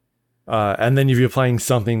 And then if you're playing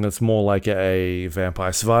something that's more like a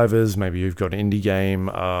Vampire Survivors, maybe you've got an indie game,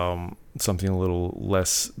 something a little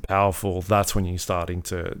less powerful, that's when you're starting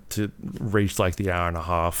to reach like the hour and a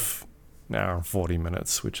half, hour and 40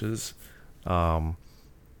 minutes, which is,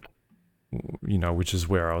 which is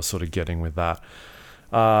where I was sort of getting with that.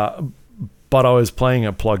 But I was playing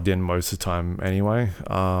it plugged in most of the time anyway.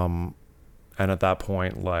 And at that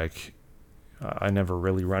point, like, I never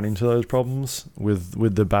really run into those problems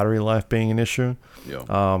with the battery life being an issue.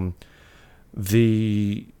 Yeah.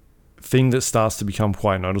 The thing that starts to become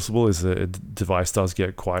quite noticeable is that a device does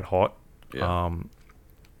get quite hot. Yeah.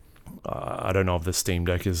 I don't know if the Steam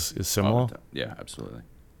Deck is similar. Yeah, absolutely.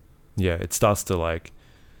 Yeah, it starts to like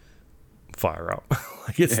fire up.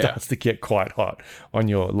 Like it starts to get quite hot on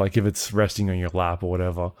your, like if it's resting on your lap or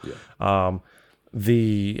whatever. Yeah.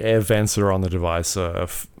 The air vents that are on the device are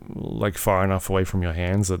like far enough away from your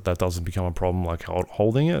hands that doesn't become a problem like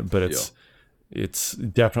holding it, but it's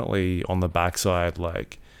definitely on the backside,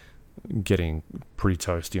 like getting pretty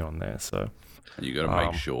toasty on there. So and you got to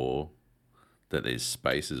make sure that there's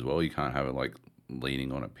space as well. You can't have it like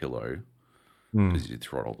leaning on a pillow because you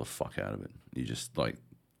throttle the fuck out of it. You just like,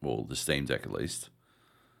 well, the Steam Deck at least.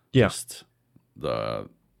 Yeah. Just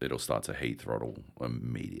it'll start to heat throttle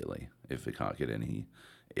immediately if it can't get any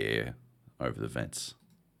air over the vents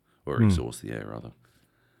or exhaust the air rather.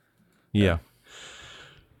 Yeah.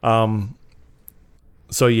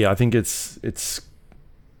 So yeah, I think it's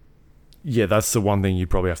that's the one thing you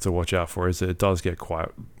probably have to watch out for is that it does get quite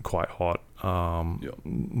hot.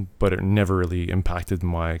 But it never really impacted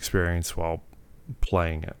my experience while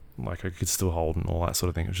playing it. Like I could still hold and all that sort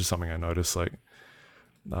of thing. It was just something I noticed like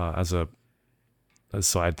as a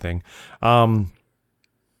side thing.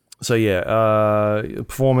 So yeah,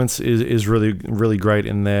 performance is really, really great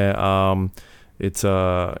in there. It's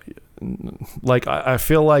like I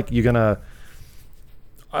feel like you're gonna.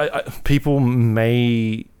 People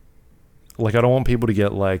may like. I don't want people to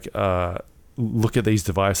get like look at these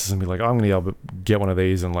devices and be like, I'm gonna be able to get one of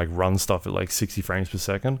these and like run stuff at like 60 frames per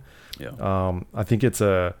second. Yeah. I think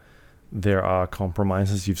there are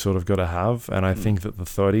compromises you've sort of got to have, and I think that the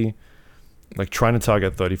 30. Like trying to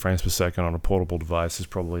target 30 frames per second on a portable device is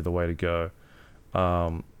probably the way to go.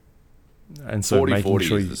 And so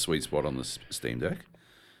 40 is the sweet spot on the Steam Deck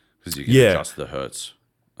because you can adjust the hertz,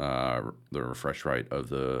 the refresh rate of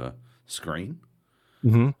the screen.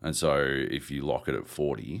 Mm-hmm. And so if you lock it at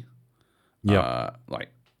 40,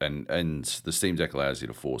 and the Steam Deck allows you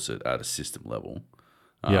to force it at a system level.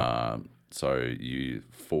 So you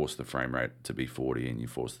force the frame rate to be 40 and you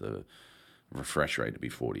force the refresh rate to be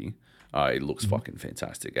 40. It looks fucking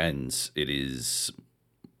fantastic, and it is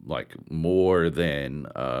like more than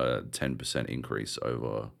a 10% increase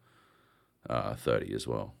over 30 as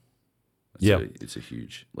well. It's a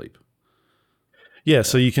huge leap. Yeah,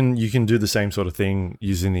 so you can do the same sort of thing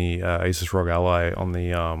using the Asus ROG Ally on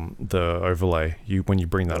the overlay. When you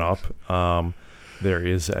bring that up, there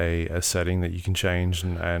is a setting that you can change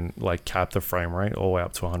and like cap the frame rate all the way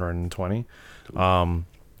up to 120. Cool.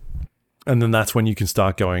 And then that's when you can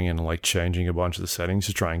start going in and like changing a bunch of the settings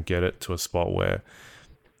to try and get it to a spot where,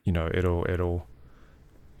 it'll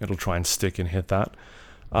try and stick and hit that.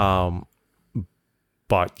 But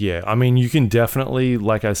yeah, I mean, you can definitely,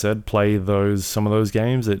 like I said, play some of those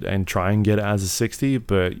games and try and get it as a 60,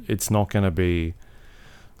 but it's not going to be,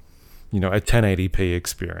 a 1080p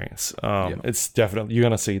experience. It's definitely, you're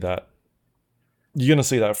going to see that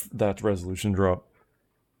resolution drop.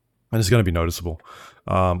 And it's going to be noticeable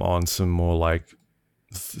on some more like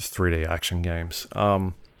 3D action games.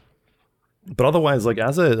 But otherwise, like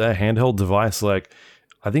as a handheld device, like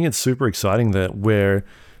I think it's super exciting that we're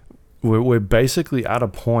basically at a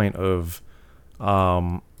point of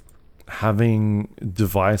having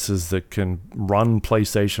devices that can run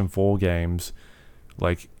PlayStation 4 games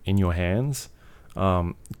like in your hands.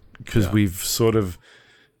 Because we've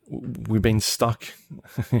been stuck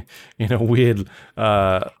in a weird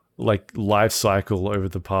like life cycle over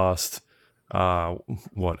the past how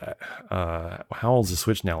old's the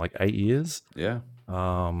Switch now? Like 8 years? Yeah.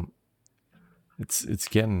 It's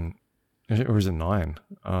getting, or is it 9?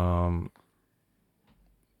 I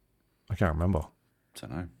can't remember. I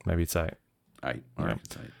don't know. Maybe it's 8. 8. I reckon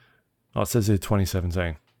it's 8. Oh, it says here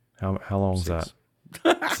 2017. How long is that?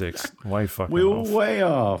 6. Way fucking We were off. way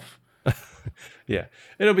off. Yeah,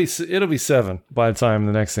 it'll be 7 by the time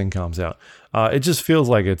the next thing comes out. It just feels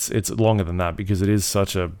like it's longer than that because it is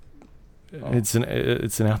such a it's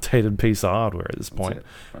an outdated piece of hardware at this point.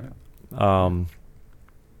 Right.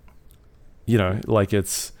 You know, like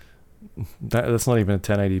that's not even a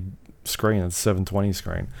 1080 screen; it's a 720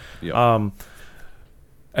 screen. Yeah.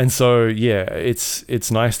 And so yeah,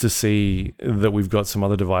 it's nice to see that we've got some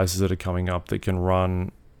other devices that are coming up that can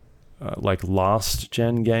run like last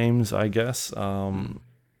gen games, I guess, that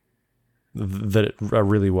are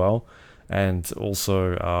really well, and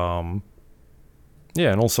also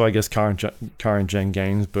and also I guess current gen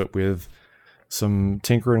games, but with some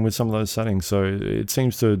tinkering with some of those settings. So it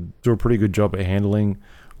seems to do a pretty good job at handling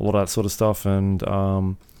a lot of that sort of stuff, and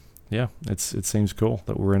it seems cool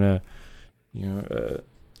that we're in a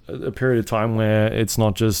period of time where it's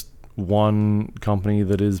not just one company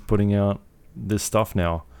that is putting out this stuff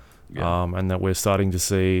now, and that we're starting to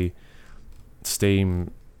see Steam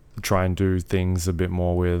try and do things a bit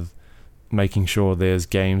more with making sure there's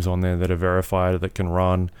games on there that are verified that can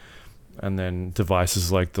run, and then devices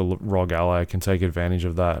like the ROG Ally can take advantage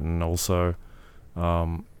of that and also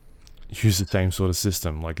use the same sort of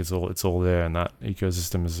system. Like it's all there, and that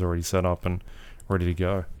ecosystem is already set up and ready to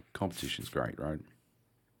go. Competition's great, right?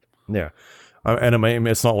 Yeah, and I mean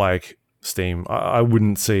it's not like Steam. I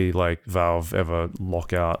wouldn't see like Valve ever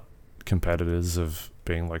lock out competitors of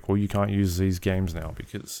being like, well, you can't use these games now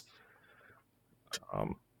because,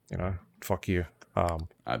 fuck you.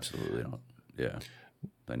 Absolutely not. Yeah,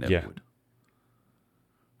 they never would.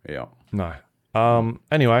 Yeah. No.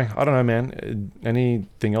 Anyway, I don't know, man.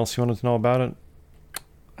 Anything else you wanted to know about it?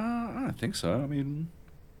 I don't think so. I mean,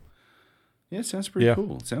 yeah, it sounds pretty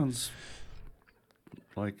cool. It sounds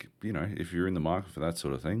like, if you're in the market for that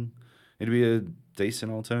sort of thing, it'd be a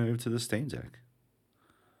decent alternative to the Steam Deck.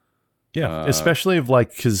 Yeah, especially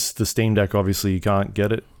because the Steam Deck, obviously, you can't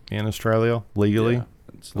get it in Australia legally. Yeah,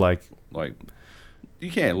 it's not, like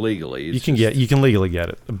you can't legally. You can legally get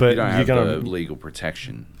it, but you don't have the legal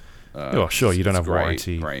protection. Sure, you don't have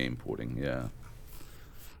warranty. Grey importing, yeah.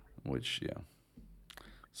 Which,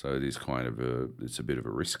 so it is kind of it's a bit of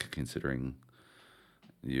a risk considering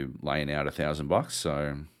you're laying out $1,000.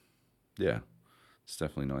 So, yeah, it's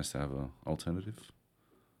definitely nice to have an alternative.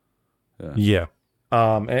 Yeah.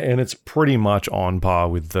 And it's pretty much on par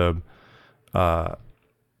with the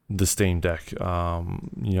Steam Deck.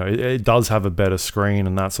 It does have a better screen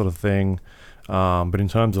and that sort of thing. But in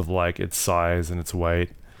terms of like its size and its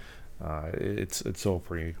weight, it's all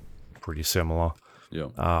pretty similar. Yeah.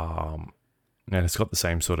 And it's got the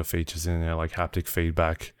same sort of features in there, like haptic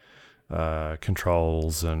feedback,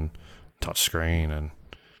 controls, and touchscreen, and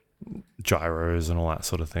gyros, and all that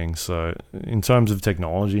sort of thing. So, in terms of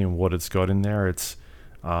technology and what it's got in there, it's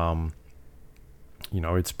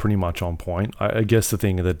it's pretty much on point. I guess the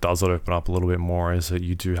thing that does it open up a little bit more is that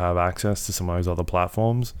you do have access to some of those other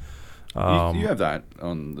platforms. You have that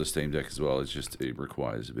on the Steam Deck as well. It's just it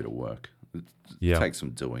requires a bit of work. It takes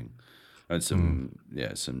some doing and some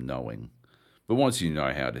knowing. But once you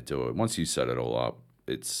know how to do it, once you set it all up,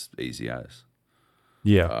 it's easy as.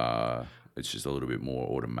 Yeah. It's just a little bit more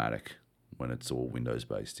automatic when it's all Windows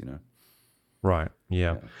based, Right.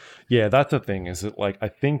 Yeah. Yeah, that's the thing, is that like I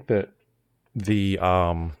think that the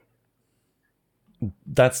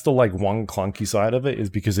that's the like one clunky side of it, is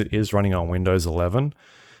because it is running on Windows 11.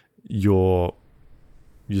 You're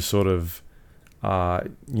sort of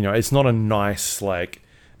it's not a nice like,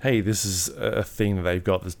 hey, this is a thing that they've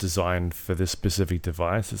got that's designed for this specific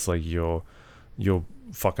device. It's like you're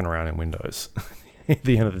fucking around in Windows at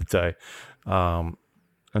the end of the day.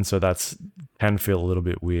 And so can feel a little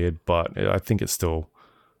bit weird, but I think it still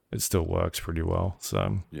works pretty well.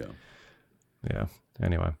 So yeah.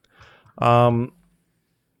 Anyway, I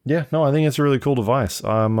think it's a really cool device.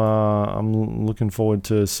 I'm looking forward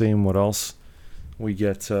to seeing what else we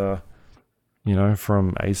get, from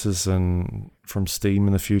Asus and from Steam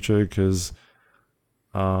in the future, because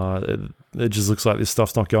it just looks like this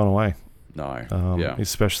stuff's not going away. No.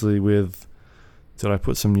 Especially with, did I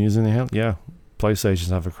put some news in there? Yeah. PlayStation's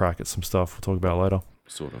have a crack at some stuff. We'll talk about it later.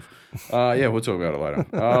 Sort of. We'll talk about it later.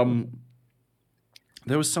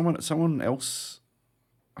 There was someone else.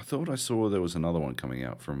 I thought I saw there was another one coming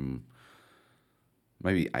out from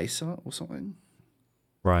maybe Acer or something.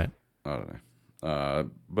 Right. I don't know.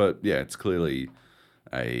 But yeah, it's clearly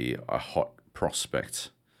a hot prospect,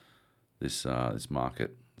 this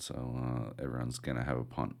market. So everyone's gonna have a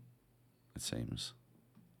punt, it seems.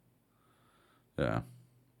 Yeah.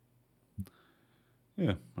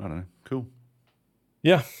 Yeah, I don't know. Cool.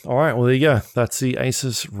 Yeah. All right. Well, there you go. That's the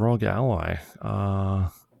Asus ROG Ally.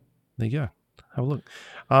 There you go. Have a look.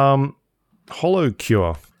 Hollow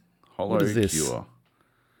Cure. What is Hollow this? Cure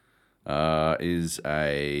is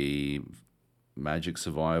a magic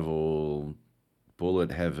survival,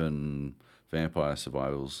 bullet heaven, vampire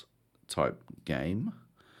survivals type game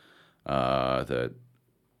that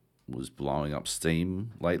was blowing up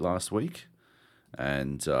Steam late last week.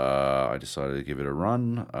 And I decided to give it a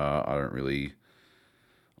run. I don't really,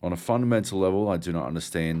 on a fundamental level, I do not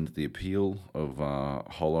understand the appeal of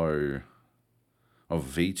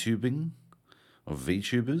VTubing, of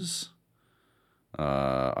VTubers.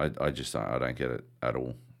 I don't get it at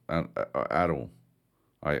all. At all.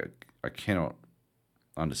 I cannot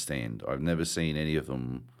understand. I've never seen any of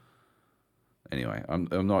them. Anyway,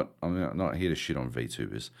 I'm not here to shit on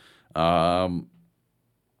VTubers.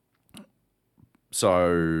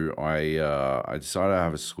 So I decided to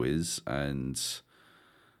have a squiz, and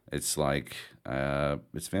it's like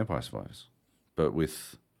it's Vampire Survivors, but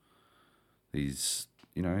with these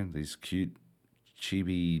these cute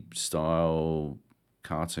chibi style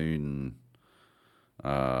cartoon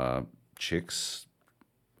chicks,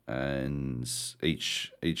 and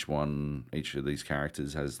each of these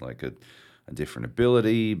characters has like a different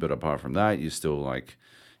ability, but apart from that, you're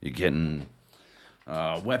getting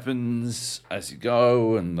weapons as you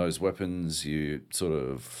go, and those weapons you sort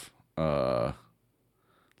of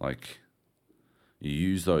you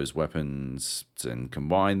use those weapons and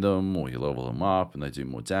combine them, or you level them up and they do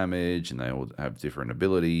more damage, and they all have different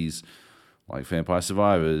abilities like Vampire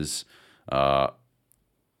Survivors. They're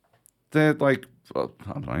like, I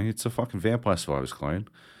don't know, it's a fucking Vampire Survivors clone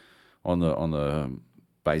on the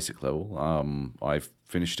basic level. I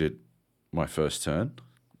finished it my first turn,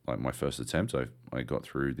 like my first attempt. I got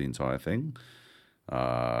through the entire thing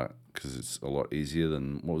because it's a lot easier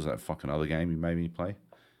than, what was that fucking other game you made me play?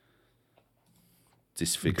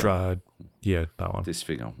 Disfigure. Yeah, that one.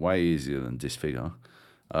 Disfigure. Way easier than Disfigure.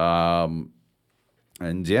 And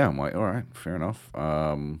yeah, I'm like, all right, fair enough.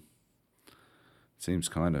 Seems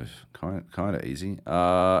kind of easy.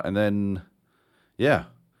 And then, yeah,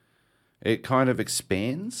 it kind of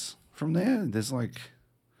expands from there. There's like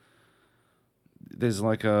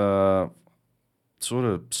a sort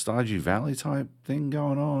of Stardew Valley type thing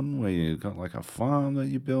going on where you've got like a farm that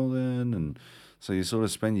you build in, and so you sort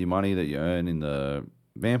of spend your money that you earn in the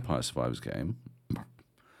Vampire Survivors game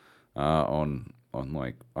on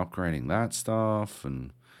like upgrading that stuff,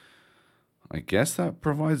 and I guess that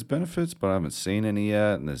provides benefits, but I haven't seen any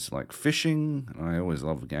yet. And there's like fishing, and I always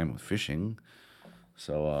love a game with fishing,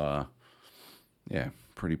 so yeah,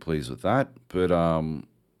 pretty pleased with that. But I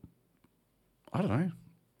don't know.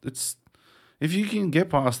 It's, if you can get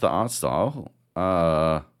past the art style,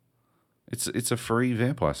 it's a free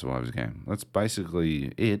Vampire Survivors game. That's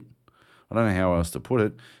basically it. I don't know how else to put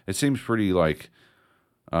it. It seems pretty like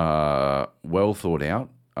well thought out.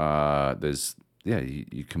 There's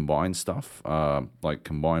you combine stuff, like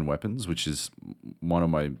combine weapons, which is one of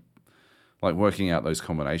my, like, working out those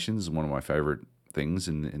combinations is one of my favorite things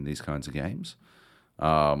in these kinds of games.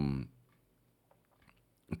 But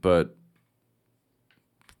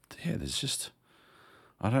yeah, there's just,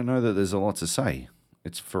 I don't know that there's a lot to say.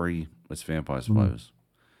 It's free. It's Vampire Survivors.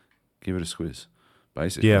 Give it a squiz,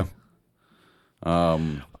 basically. Yeah.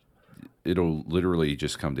 It'll literally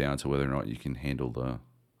just come down to whether or not you can handle the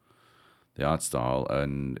art style,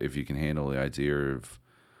 and if you can handle the idea of,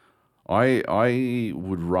 I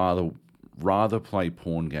would rather play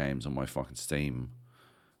porn games on my fucking Steam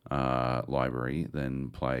library than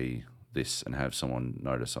play this and have someone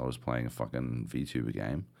notice I was playing a fucking VTuber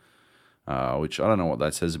game. Which I don't know what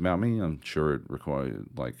that says about me. I'm sure it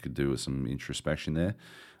could do with some introspection there.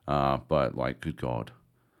 But like, good God.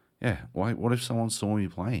 Yeah, what if someone saw me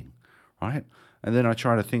playing, right? And then I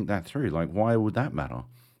try to think that through. Like, why would that matter?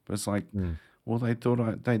 But it's like, well, they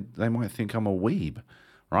thought they might think I'm a weeb,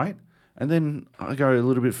 right? And then I go a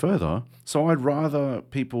little bit further. So I'd rather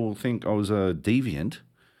people think I was a deviant,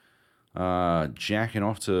 jacking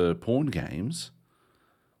off to porn games,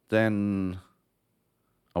 than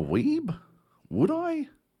a weeb? Would I?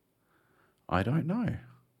 I don't know.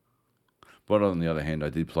 But on the other hand, I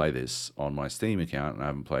did play this on my Steam account, and I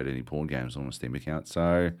haven't played any porn games on my Steam account.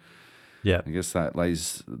 So yeah, I guess that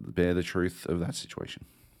lays bare the truth of that situation.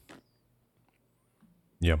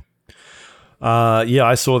 Yeah. Yeah,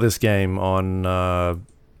 I saw this game on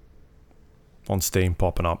Steam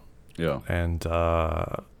popping up. Yeah. And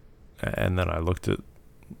then I looked at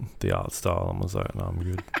the art style and was like, no, I'm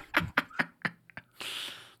good.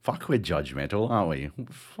 Fuck, we're judgmental, aren't we? We're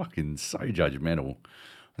fucking so judgmental.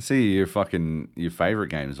 I see your favorite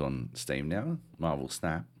games on Steam now. Marvel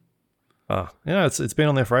Snap. Yeah, it's been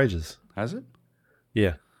on there for ages. Has it?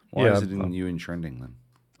 Yeah. Why is it new in trending then?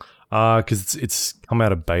 Because it's come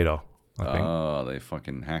out of beta, I think. Oh, they're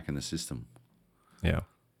fucking hacking the system. Yeah.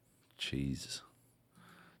 Cheese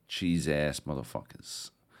ass motherfuckers.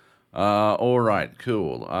 All right,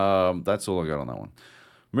 cool. That's all I got on that one.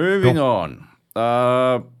 Moving on.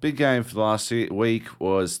 Big game for the last week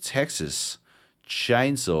was Texas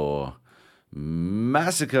Chainsaw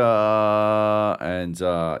Massacre, and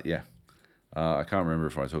I can't remember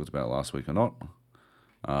if I talked about it last week or not,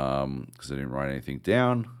 because I didn't write anything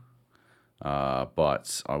down.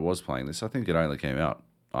 But I was playing this. I think it only came out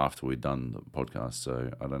after we'd done the podcast, so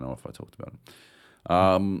I don't know if I talked about it.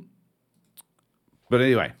 But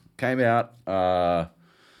anyway, came out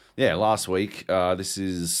last week. This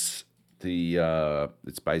is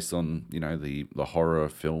it's based on the horror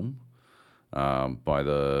film by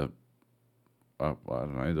the I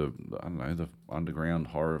don't know the underground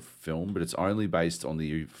horror film, but it's only based on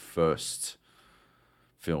the first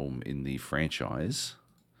film in the franchise.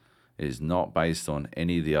 It is not based on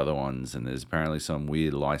any of the other ones, and there's apparently some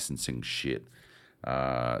weird licensing shit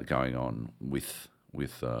going on with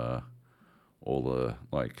all the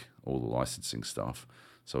licensing stuff.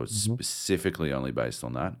 So it's specifically only based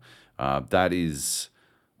on that. That is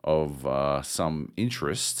of some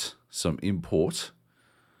interest, some import,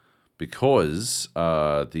 because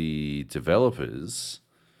the developers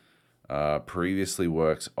previously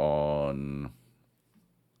worked on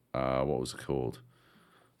what was it called?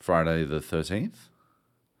 Friday the 13th.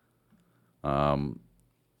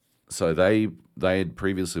 So they had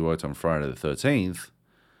previously worked on Friday the 13th,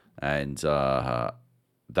 and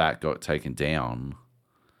that got taken down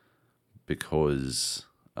because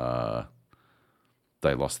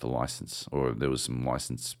they lost the license, or there was some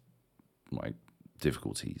license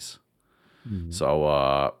difficulties.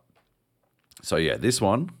 So yeah, this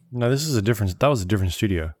one. No, this is a different. That was a different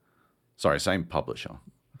studio. Sorry, same publisher.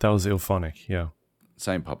 That was Ilphonic. Yeah.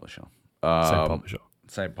 Same publisher.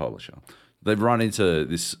 Same publisher. They've run into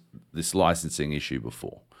this licensing issue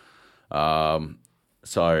before.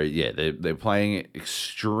 So yeah, they're playing it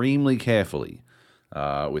extremely carefully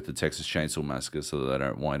with the Texas Chainsaw Massacre, so that they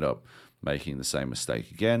don't wind up making the same mistake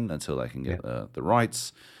again until they can get the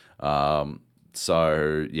rights.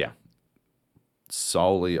 So yeah,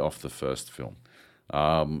 solely off the first film.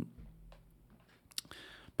 But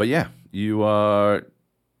yeah,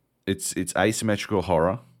 it's asymmetrical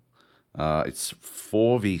horror. It's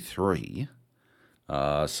 4v3.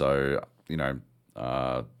 So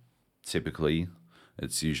typically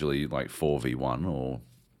it's usually like 4v1 or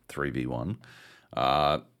 3v1.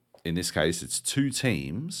 In this case, it's two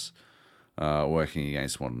teams working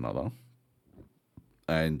against one another.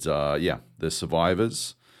 And the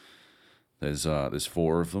survivors. There's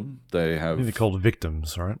four of them. They have. I think they're called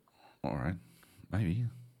victims, right? All right, maybe.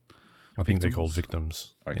 I think they're called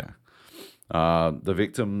victims. Okay. Yeah. The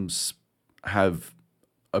victims have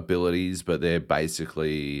abilities, but they're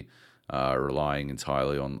basically relying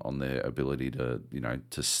entirely on their ability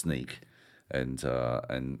to sneak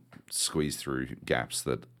and squeeze through gaps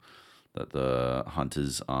that the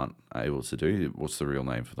hunters aren't able to do. What's the real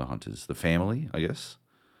name for the hunters? The family, I guess.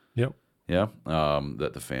 Yep. Yeah.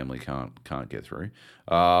 That the family can't get through.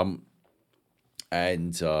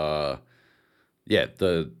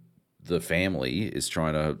 The family is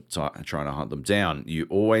trying to hunt them down. You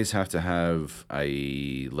always have to have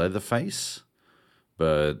a Leatherface,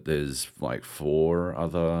 but there's like four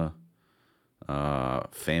other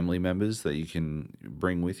family members that you can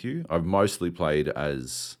bring with you. I've mostly played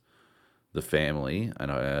as the family,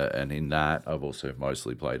 and in that I've also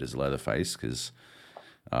mostly played as Leatherface, because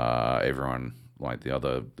everyone, like the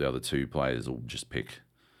other two players, will just pick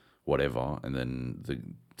whatever, and then the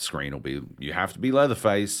screen will be, you have to be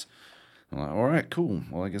Leatherface. I'm like, all right, cool.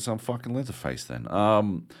 Well, I guess I'm fucking Leatherface then.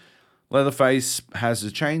 Leatherface has a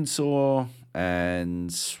chainsaw,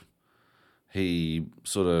 and he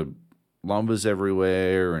sort of lumbers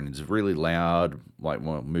everywhere, and it's really loud, like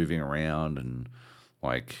moving around, and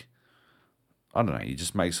like, I don't know, he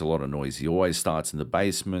just makes a lot of noise. He always starts in the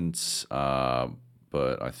basement,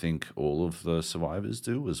 but I think all of the survivors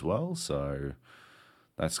do as well. So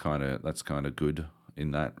that's kind of good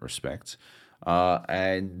in that respect.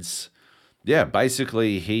 And yeah,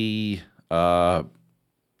 basically he is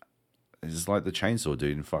like the chainsaw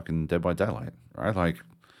dude in fucking Dead by Daylight, right? Like,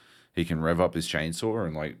 he can rev up his chainsaw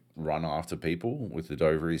and like run after people with it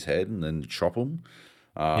over his head and then chop them.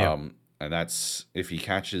 And that's, if he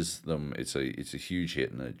catches them, it's a huge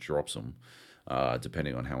hit and it drops them,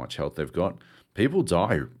 depending on how much health they've got. People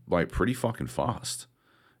die like pretty fucking fast.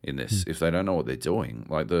 in this if they don't know what they're doing.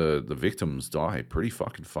 Like the victims die pretty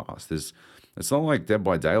fucking fast. It's not like Dead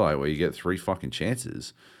by Daylight where you get 3 fucking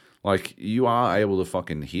chances. Like you are able to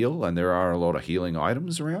fucking heal, and there are a lot of healing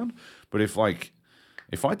items around. But if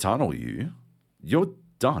I tunnel you, you're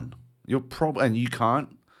done. And you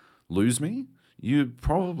can't lose me. You're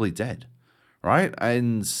probably dead, right?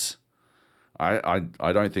 And I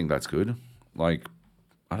don't think that's good. Like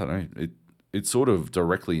I don't know. It sort of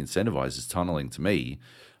directly incentivizes tunneling to me,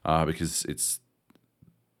 because it's.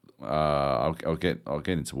 I'll get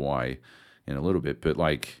into why in a little bit, but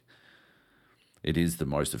like, it is the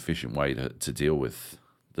most efficient way to deal with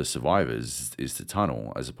the survivors is to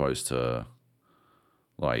tunnel, as opposed to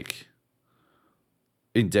like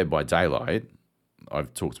in Dead by Daylight.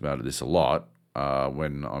 I've talked about this a lot.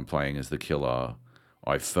 When I'm playing as the killer,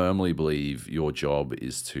 I firmly believe your job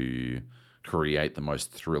is to create the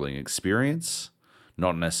most thrilling experience,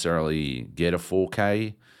 not necessarily get a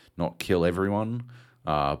 4K, not kill everyone,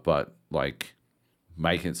 but like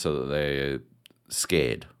make it so that they're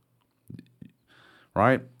scared.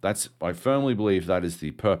 Right? I firmly believe that is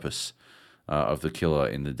the purpose of the killer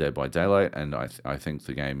in the Dead by Daylight, and I think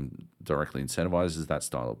the game directly incentivizes that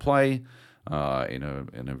style of play in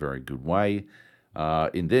a very good way.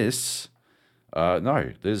 In this,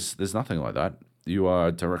 no, there's nothing like that. You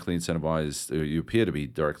are directly incentivized. You appear to be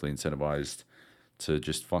directly incentivized to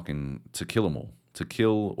just to kill them all, to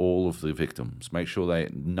kill all of the victims. Make sure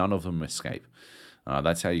none of them escape.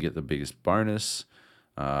 That's how you get the biggest bonus.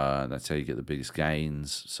 That's how you get the biggest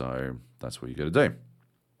gains. So that's what you got to do.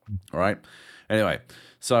 All right. Anyway,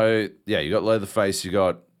 so yeah, you got Leatherface. You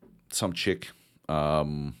got some chick.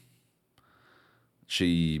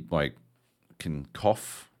 She like can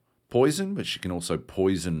cough poison, but she can also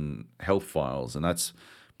poison health files, and that's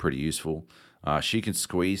pretty useful. She can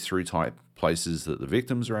squeeze through tight places that the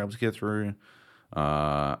victims are able to get through, and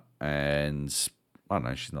I don't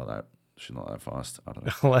know. She's not that fast. I don't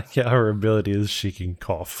know. I like how her ability is she can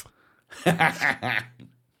cough.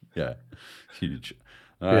 Yeah, huge.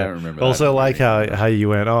 I don't remember. Also, like how you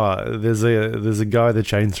went. Oh, there's a guy with a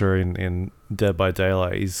chainsaw in Dead by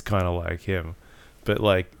Daylight. He's kind of like him, but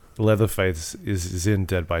like Leatherface is in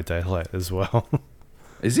Dead by Daylight as well.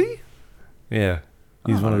 Is he? Yeah,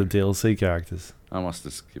 he's one of the DLC characters. I must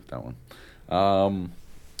have skipped that one.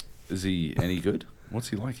 Is he any good? What's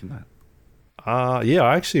he like in that? Yeah,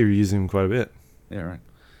 I actually use him quite a bit. Yeah, right.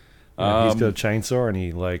 Yeah, he's got a chainsaw, and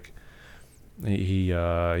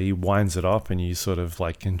he winds it up, and you sort of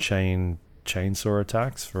like can chain chainsaw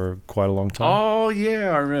attacks for quite a long time. Oh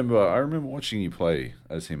yeah, I remember watching you play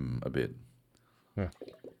as him a bit. Yeah.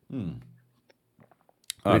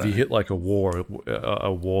 If you hit like a wall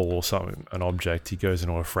or something, an object, he goes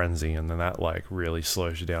into a frenzy, and then that like really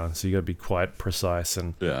slows you down. So you got to be quite precise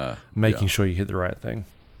and making sure you hit the right thing.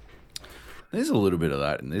 There's a little bit of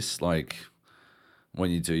that in this, like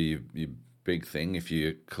when you do your big thing. If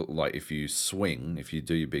you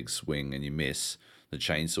do your big swing and you miss, the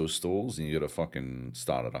chainsaw stalls, and you got to fucking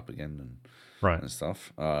start it up again and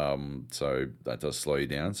stuff. So that does slow you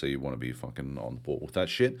down. So you want to be fucking on the ball with that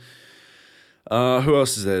shit. Who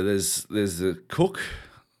else is there? There's the cook.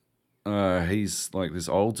 He's like this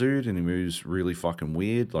old dude, and he moves really fucking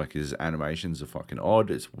weird. Like his animations are fucking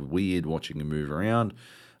odd. It's weird watching him move around.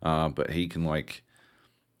 But he can like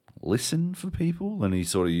listen for people, and he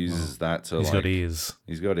sort of uses that to He's got ears.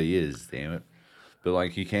 He's got ears, damn it. But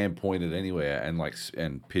like he can point it anywhere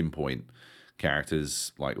and pinpoint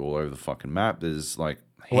characters like all over the fucking map. There's like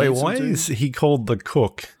wait, why is he called the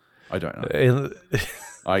cook? I don't know.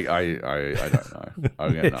 I don't know. I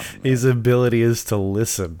got nothing. His ability is to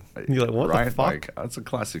listen. You're like, what the fuck? Like, that's a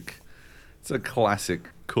classic. It's a classic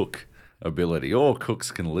cook ability. All cooks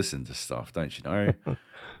can listen to stuff, don't you know?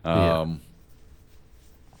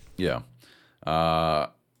 Yeah.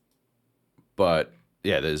 But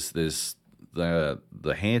yeah, there's the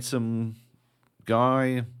handsome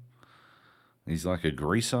guy. He's like a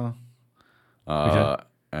greaser.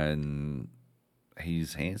 And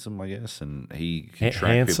he's handsome, I guess, and he can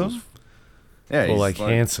track handsome? people's... Yeah, or like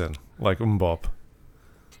Hanson, like Mbop.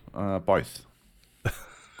 Both.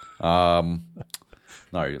 No,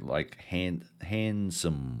 like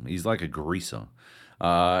handsome. He's like a greaser.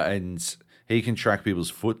 And he can track people's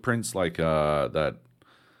footprints, like that...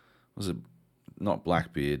 Was it not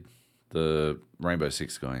Blackbeard? The Rainbow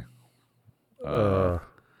Six guy.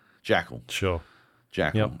 Jackal. Sure.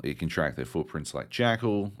 Jackal. Yep. He can track their footprints like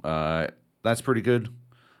Jackal. That's pretty good.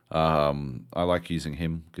 I like using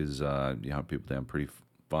him because you hunt people down pretty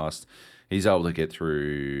fast. He's able to get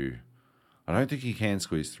through... I don't think he can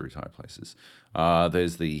squeeze through tight places.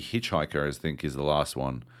 There's the hitchhiker, I think, is the last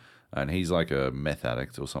one. and he's like a meth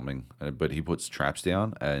addict or something. But he puts traps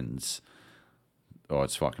down, and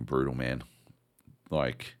it's fucking brutal, man.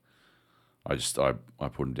 Like, I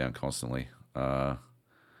put him down constantly. And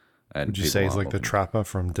would you say he's like the trapper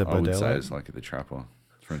from Dead by Daylight? I would say it's like the trapper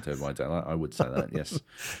from Dead by Daylight. I would say that, yes.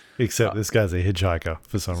 Except this guy's a hitchhiker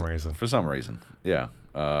for some reason. For some reason, yeah.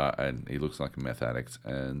 And he looks like a meth addict,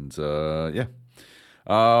 and yeah.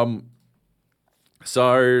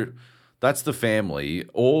 So that's the family.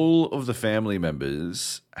 All of the family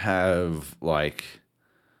members have like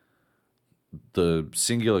the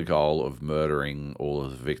singular goal of murdering all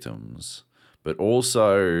of the victims, but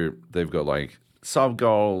also they've got like sub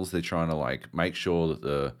goals. They're trying to like make sure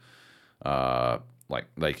that like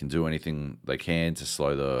they can do anything they can to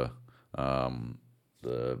slow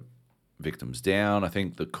the victims down. I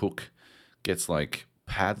think the cook gets like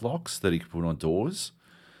padlocks that he can put on doors,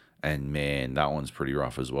 and man, that one's pretty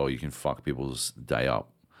rough as well. You can fuck people's day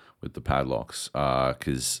up with the padlocks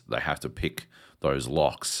because they have to pick those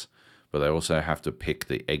locks, but they also have to pick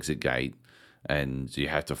the exit gate, and you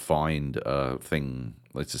have to find a thing.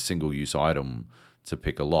 It's a single-use item to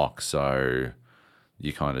pick a lock, so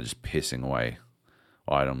you're kind of just pissing away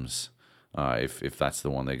items if that's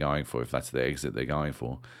the one they're going for, if that's the exit they're going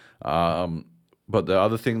for. But the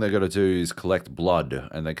other thing they got to do is collect blood,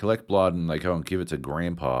 and they collect blood and they go and give it to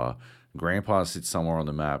Grandpa. Grandpa sits somewhere on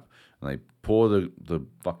the map, and they pour the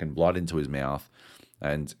fucking blood into his mouth,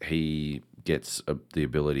 and he gets the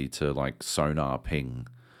ability to like sonar ping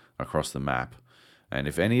across the map. And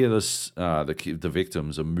if any of the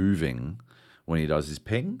victims are moving when he does his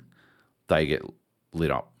ping, they get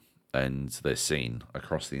lit up and they're seen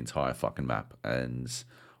across the entire fucking map, and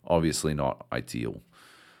obviously not ideal.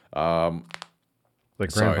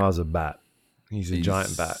 Like Grandpa's a bat. He's a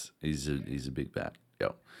giant bat. He's a big bat.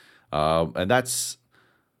 Yeah. And that's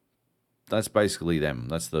basically them.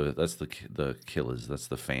 That's the killers. That's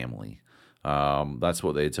the family. That's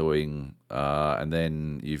what they're doing. And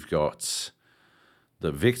then you've got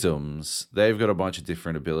the victims. They've got a bunch of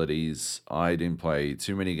different abilities. I didn't play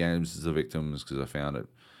too many games as the victims because I found it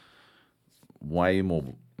way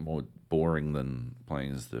more boring than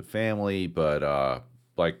playing as the family. But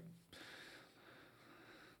like,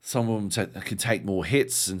 some of them can take more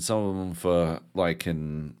hits, and some of them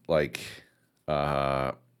can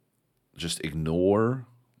just ignore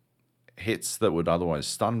hits that would otherwise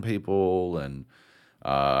stun people, and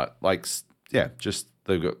just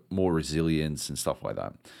they've got more resilience and stuff like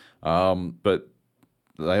that. But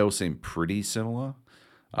they all seem pretty similar.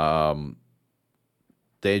 Their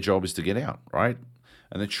job is to get out, right?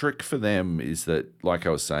 And the trick for them is that, like I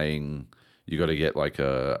was saying, you got to get like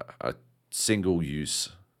a single use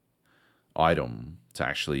item to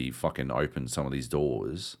actually fucking open some of these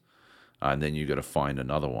doors, and then you got to find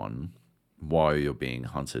another one while you're being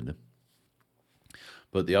hunted.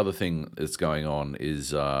 But the other thing that's going on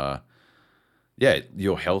is your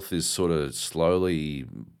health is sort of slowly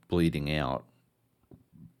bleeding out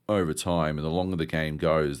over time, and the longer the game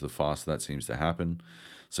goes, the faster that seems to happen.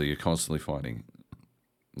 So you're constantly finding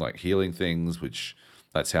like healing things, which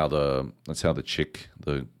that's how the chick,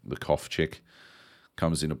 the cough chick,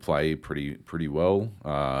 comes into play pretty well,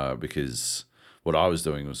 because what I was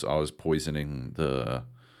doing was I was poisoning the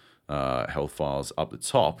health files up the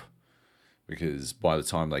top, because by the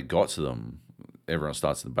time they got to them, everyone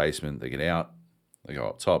starts in the basement, they get out, they go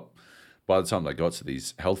up top. By the time they got to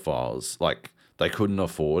these health files, like, they couldn't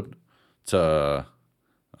afford to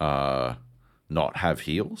not have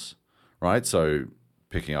heals, right? So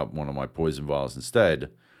picking up one of my poison vials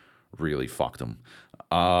instead really fucked them.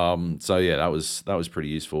 So yeah, that was pretty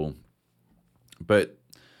useful. But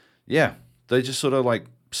yeah, they just sort of like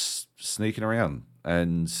sneaking around,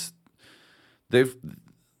 and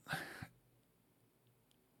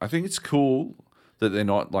I think it's cool that they're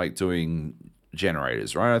not like doing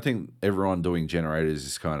generators, right? I think everyone doing generators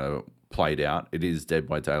is kind of played out. It is Dead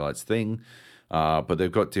by Daylight's thing, but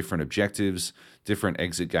they've got different objectives, different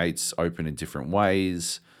exit gates open in different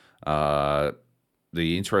ways. The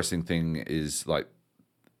interesting thing is like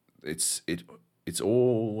it's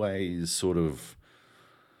always sort of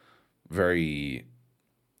very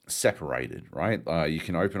separated, right? You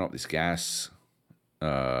can open up this gas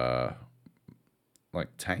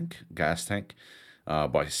tank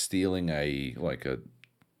by stealing a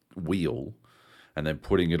wheel and then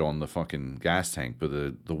putting it on the fucking gas tank. But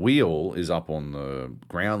the wheel is up on the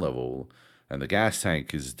ground level and the gas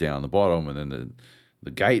tank is down the bottom, and then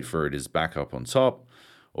the gate for it is back up on top.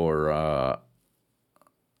 Or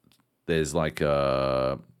there's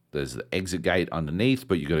there's the exit gate underneath,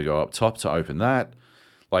 but you got to go up top to open that.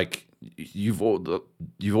 Like, you've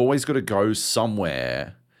always got to go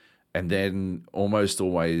somewhere and then almost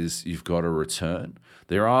always you've got to return.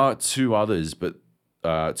 There are two others, but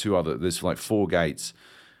there's like 4 gates.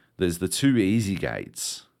 There's the 2 easy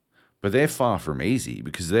gates, but they're far from easy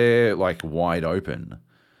because they're like wide open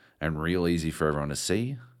and real easy for everyone to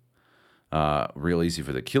see. Real easy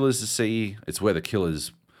for the killers to see. It's where the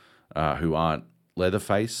killers who aren't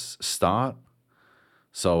Leatherface start.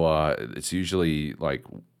 So it's usually like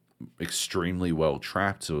extremely well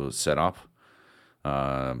trapped or set up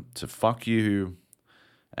to fuck you.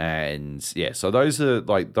 And yeah, so those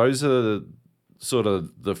are sort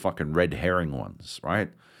of the fucking red herring ones,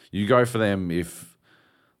 right? You go for them if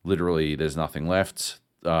literally there's nothing left.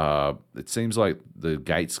 It seems like the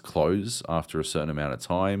gates close after a certain amount of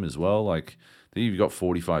time as well. Like I think you've got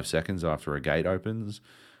 45 seconds after a gate opens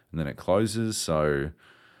and then it closes. So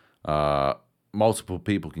multiple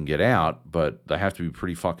people can get out, but they have to be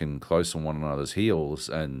pretty fucking close on one another's heels,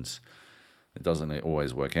 and it doesn't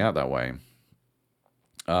always work out that way.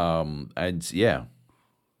 And yeah,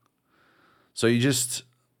 so you just,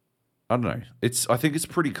 I don't know. I think it's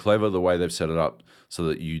pretty clever the way they've set it up so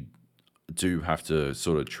that you do have to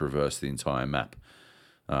sort of traverse the entire map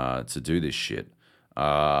to do this shit.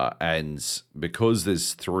 And because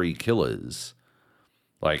there's 3 killers,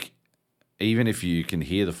 like, even if you can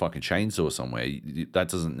hear the fucking chainsaw somewhere, that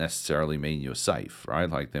doesn't necessarily mean you're safe, right?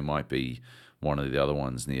 Like, there might be one of the other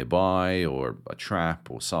ones nearby or a trap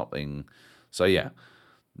or something. So, yeah,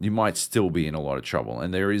 you might still be in a lot of trouble.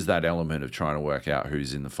 And there is that element of trying to work out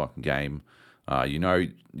who's in the fucking game. You know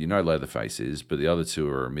Leatherface is, but the other 2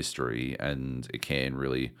 are a mystery, and it can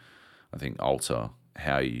really, I think, alter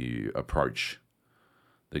how you approach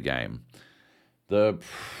the game. The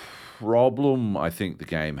problem I think the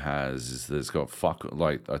game has is that it's got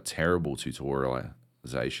a terrible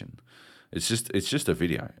tutorialization. It's just a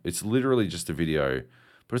video. It's literally just a video,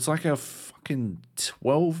 but it's like a fucking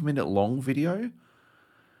 12-minute long video.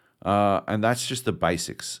 And that's just the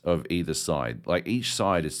basics of either side. Like, each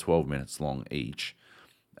side is 12 minutes long each.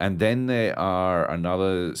 And then there are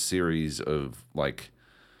another series of like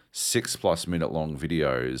 6+ minute long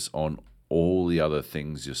videos on all the other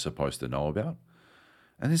things you're supposed to know about.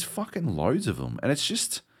 And there's fucking loads of them. And it's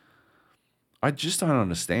just, I just don't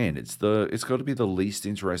understand. It's got to be the least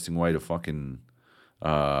interesting way to fucking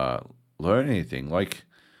learn anything. Like,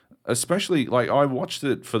 especially, like, I watched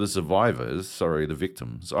it for the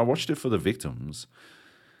victims. I watched it for the victims.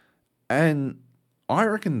 And I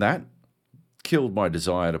reckon that killed my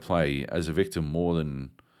desire to play as a victim more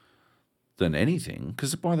than anything.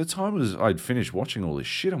 Because by the time I'd finished watching all this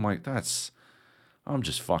shit, I'm like, I'm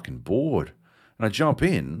just fucking bored. And I jump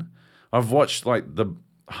in. I've watched like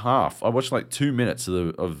I watched like 2 minutes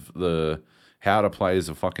of the how to play as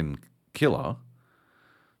a fucking killer.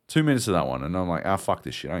 2 minutes of that one, and I'm like, fuck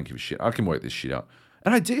this shit. I don't give a shit. I can work this shit out.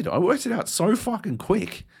 And I did. I worked it out so fucking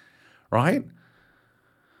quick, right?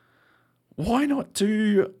 Why not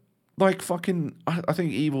do like fucking? I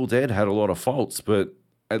think Evil Dead had a lot of faults, but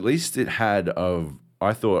at least it had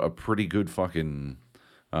I thought a pretty good fucking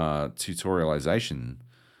tutorialization.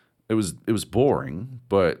 It was boring,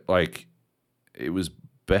 but like it was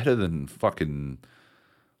better than fucking,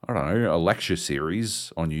 I don't know, a lecture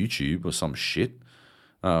series on YouTube or some shit.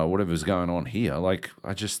 Whatever's going on here. Like,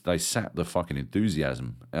 they sap the fucking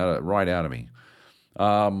enthusiasm right out of me.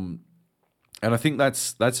 And I think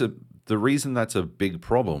the reason that's a big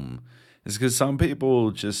problem is because some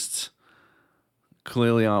people just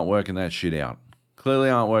clearly aren't working that shit out. Clearly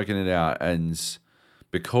aren't working it out. And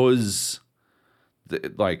because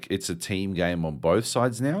it's a team game on both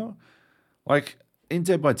sides now, like in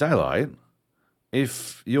Dead by Daylight,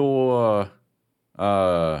 if you're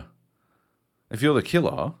the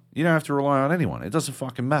killer, you don't have to rely on anyone. It doesn't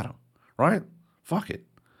fucking matter, right? Fuck it.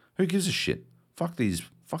 Who gives a shit? Fuck these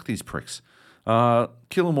pricks.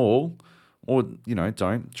 Kill them all, or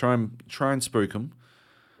don't try and spook them.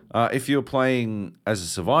 If you're playing as a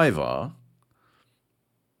survivor,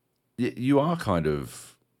 you are kind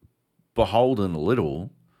of beholden a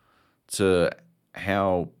little to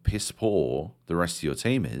how piss poor the rest of your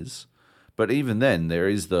team is. But even then, there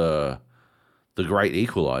is the great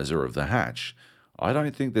equalizer of the hatch. I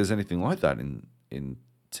don't think there's anything like that in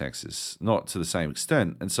Texas, not to the same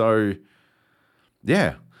extent. And so,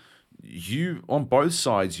 yeah, you on both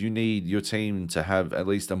sides, you need your team to have at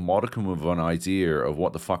least a modicum of an idea of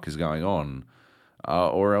what the fuck is going on,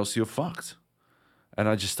 or else you're fucked. And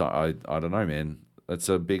I don't know, man. That's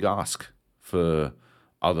a big ask for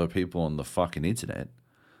other people on the fucking internet,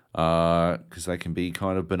 because they can be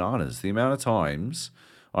kind of bananas. The amount of times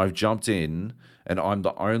I've jumped in and I'm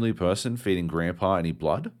the only person feeding Grandpa any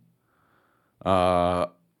blood.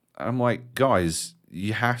 I'm like, guys,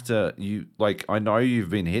 you have to, I know you've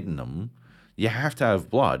been hitting them. You have to have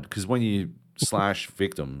blood because when you slash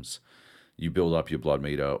victims, you build up your blood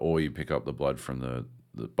meter or you pick up the blood from the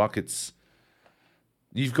buckets.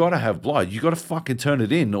 You've got to have blood. You've got to fucking turn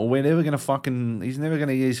it in or we're never going to he's never going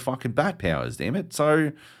to use fucking bat powers, damn it.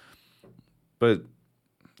 So, but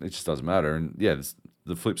it just doesn't matter. And yeah,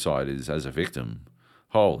 the flip side is as a victim,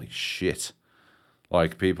 holy shit.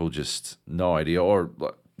 Like people just no idea. Or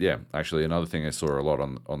yeah, actually another thing I saw a lot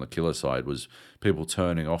on the killer side was people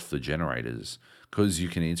turning off the generators because you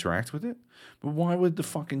can interact with it. But why would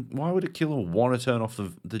a killer want to turn off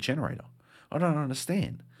the generator? I don't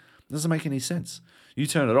understand. It doesn't make any sense. You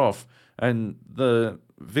turn it off and the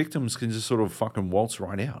victims can just sort of fucking waltz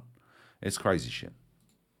right out. It's crazy shit.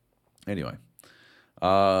 Anyway,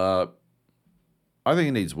 I think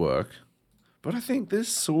it needs work, but I think there's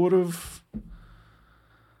something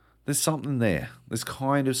there. There's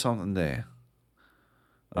kind of something there.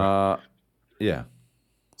 Yeah.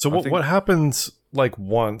 So what happens like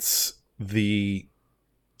once the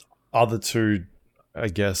other two, I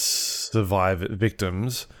guess, survive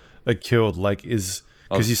victims are killed? Like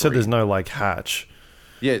because you said there's no like hatch.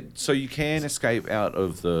 Yeah, so you can escape out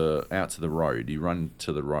to the road. You run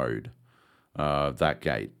to the road, that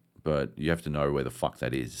gate, but you have to know where the fuck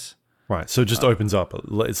that is. Right. So it just opens up.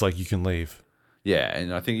 It's like you can leave. Yeah,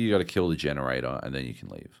 and I think you got to kill the generator and then you can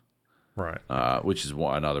leave. Right. Which is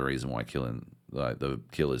another reason why the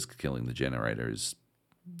killers killing the generator is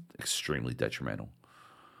extremely detrimental.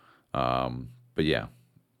 But yeah,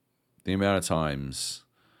 the amount of times,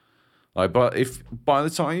 but if by the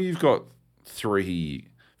time you've got 3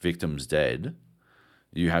 victims dead,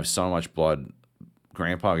 you have so much blood.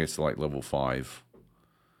 Grandpa gets to like level 5,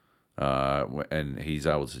 and he's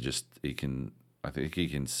able to I think he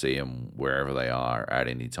can see them wherever they are at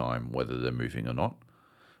any time, whether they're moving or not.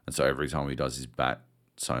 And so every time he does his bat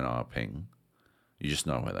sonar ping, you just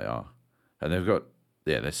know where they are. And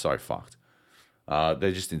they're so fucked.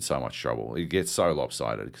 They're just in so much trouble. It gets so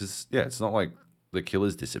lopsided because, yeah, it's not like the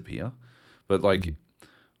killers disappear. But, like,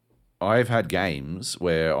 I've had games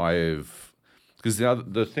where because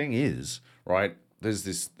the thing is, right,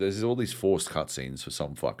 there's all these forced cutscenes for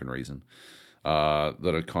some fucking reason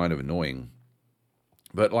that are kind of annoying.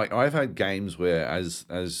 But, like, I've had games where as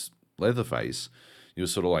Leatherface, you're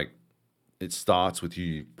sort of like, it starts with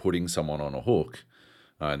you putting someone on a hook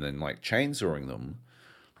and then, like, chainsawing them.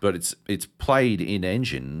 But it's played in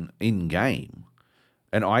engine, in game.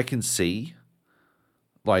 And I can see,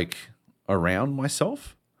 like, around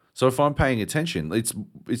myself. So if I'm paying attention, it's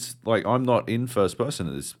like I'm not in first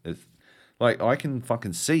person. It's like I can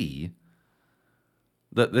fucking see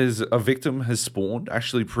that there's a victim has spawned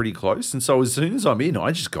actually pretty close. And so as soon as I'm in,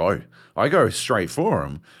 I go straight for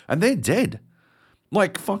them and they're dead.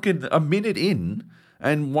 Like fucking a minute in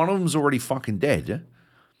and one of them's already fucking dead.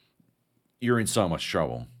 You're in so much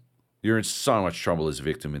trouble. You're in so much trouble as a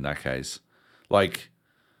victim in that case. Like,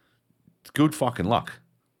 good fucking luck.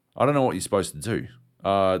 I don't know what you're supposed to do.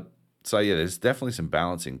 So yeah, there's definitely some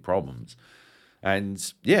balancing problems.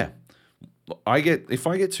 And yeah, if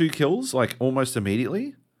I get 2 kills like almost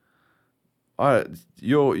immediately,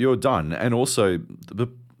 you're done. And also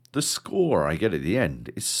the score I get at the end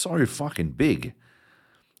is so fucking big.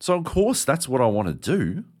 So of course that's what I want to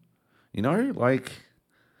do. You know, like,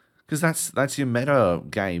 because that's your meta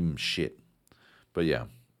game shit. But yeah.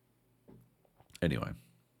 Anyway.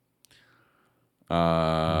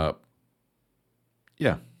 Yeah.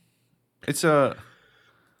 It's an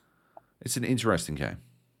interesting game.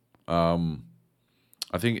 I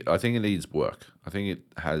think it needs work. I think it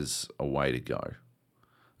has a way to go.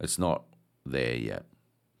 It's not there yet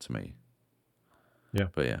to me. Yeah.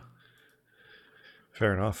 But yeah.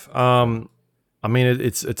 Fair enough. I mean,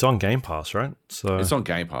 it's on Game Pass, right? So it's on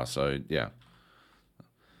Game Pass. So yeah,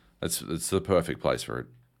 it's the perfect place for it.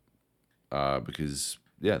 Because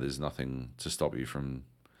yeah, there's nothing to stop you from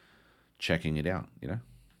checking it out. You know.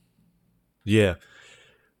 Yeah.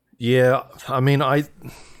 I mean, I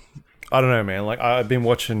don't know, man. Like I've been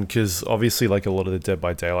watching because obviously, like a lot of the Dead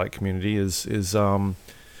by Daylight community is all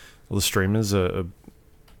the streamers are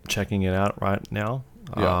checking it out right now.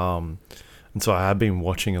 Yeah. And so I have been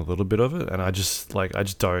watching a little bit of it, and I just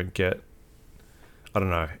don't get. I don't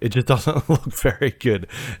know. It just doesn't look very good.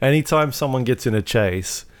 Anytime someone gets in a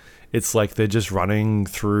chase, it's like they're just running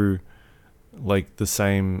through like the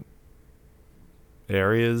same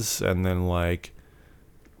areas and then like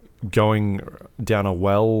going down a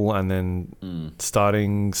well and then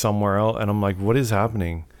starting somewhere else. And I'm like, what is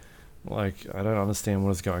happening? Like, I don't understand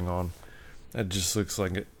what is going on. It just looks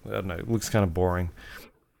like I don't know. It looks kind of boring.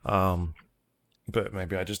 but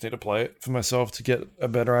maybe I just need to play it for myself to get a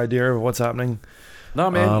better idea of what's happening.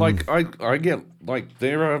 No, man, like I get like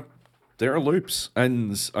there are loops,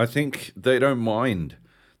 and I think they don't mind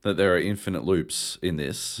that there are infinite loops in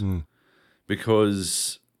this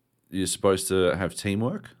because you're supposed to have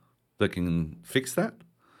teamwork that can fix that.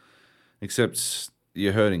 Except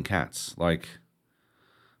you're herding cats. Like,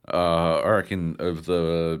 I reckon of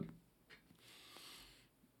the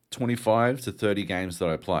 25 to 30 games that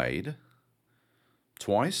I played,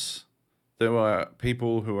 twice there were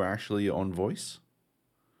people who were actually on voice.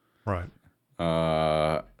 Right.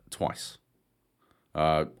 Twice.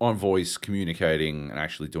 On voice, communicating, and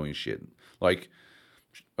actually doing shit. Like,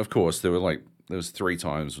 of course, there was 3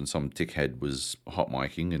 times when some dickhead was hot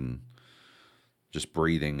micing and just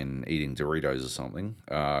breathing and eating Doritos or something.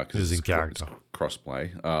 Because He's in character.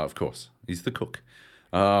 Crossplay. Of course, he's the cook.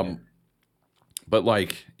 But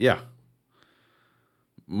like, yeah,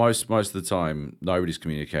 most of the time nobody's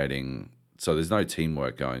communicating, so there's no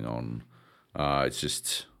teamwork going on. It's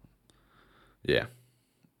just, yeah,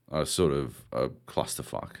 a sort of a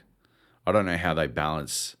clusterfuck. I don't know how they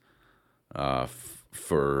balance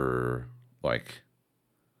for like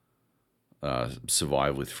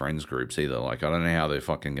survive with friends groups either. Like, I don't know how they're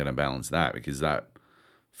fucking going to balance that, because that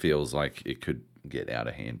feels like it could get out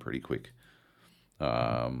of hand pretty quick.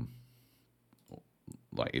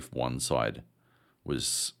 Like if one side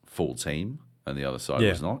was full team and the other side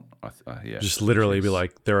was not. Just literally be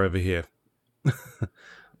like, they're over here.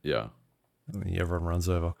 Yeah. Everyone runs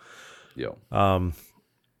over. Yeah. All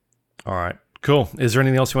right. Cool. Is there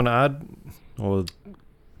anything else you want to add? Or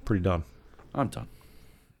pretty done? I'm done.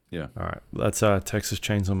 Yeah. All right. That's Texas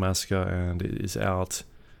Chainsaw Massacre, and it is out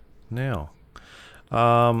now.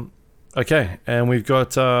 Okay. And we've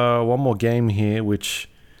got one more game here, which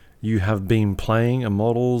you have been playing,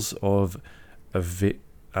 Immortals of Avium?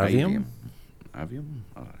 Avium? I don't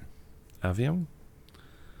know. Avium?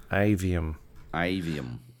 Avium.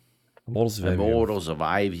 Avium. Immortals of Avium. Immortals of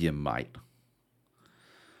Avium, mate.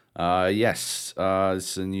 Yes.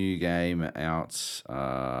 It's a new game out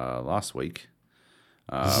last week.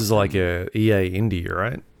 This is like a EA indie,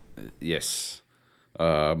 right? Yes.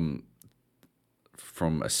 From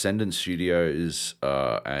Ascendant Studios,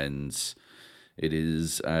 and it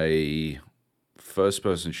is a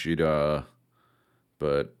first-person shooter,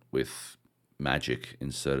 but with magic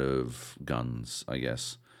instead of guns, I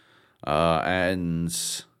guess. And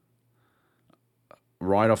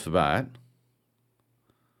right off the bat,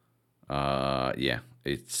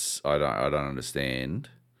 it's I don't understand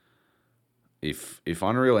if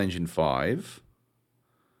Unreal Engine 5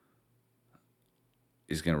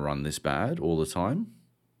 is going to run this bad all the time.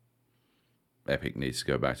 Epic needs to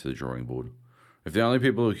go back to the drawing board. If the only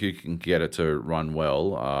people who can get it to run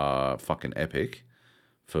well are fucking Epic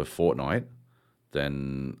for Fortnite,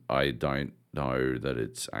 then I don't know that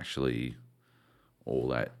it's actually all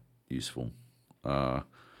that useful. Because,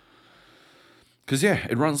 yeah,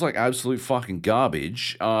 it runs like absolute fucking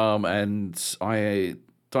garbage, and I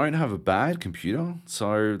don't have a bad computer,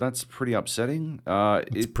 so that's pretty upsetting.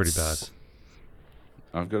 It's pretty bad.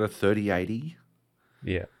 I've got a 3080.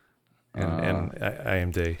 Yeah. And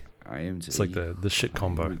AMD. AMD. It's like the shit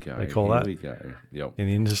combo. Here we go. They call Here that we go. Yep. in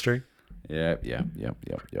the industry. Yep.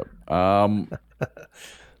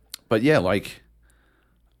 But yeah, like,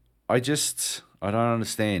 I don't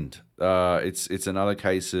understand. It's another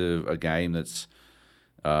case of a game that's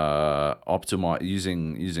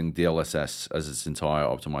using DLSS as its entire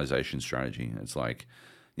optimization strategy. It's like,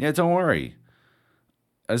 yeah, don't worry.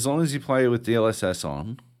 As long as you play with DLSS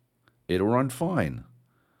on, it'll run fine.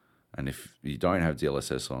 And if you don't have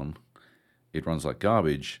DLSS on, it runs like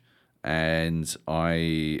garbage. And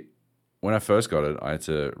when I first got it, I had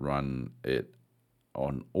to run it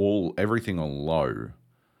on everything on low,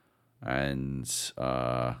 and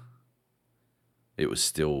it was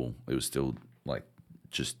still like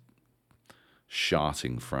just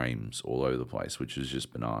sharting frames all over the place, which was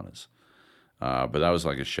just bananas. But that was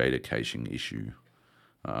like a shader caching issue.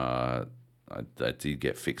 That did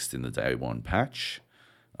get fixed in the day one patch.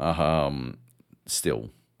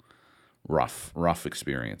 Still rough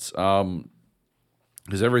experience.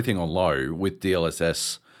 Because everything on low with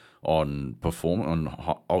DLSS on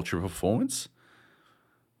ultra performance,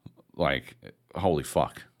 like, holy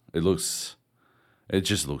fuck, it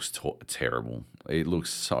just looks terrible. It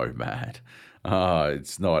looks so bad.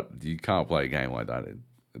 You can't play a game like that.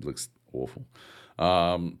 It looks awful.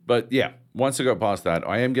 But yeah, once I got past that,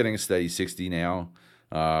 I am getting a steady 60 now,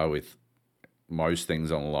 with most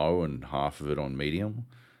things on low and half of it on medium.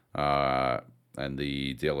 And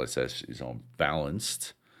the DLSS is on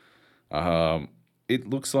balanced. It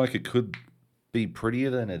looks like it could be prettier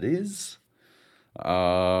than it is.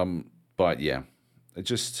 But yeah, it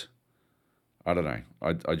just, I don't know.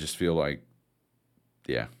 I just feel like,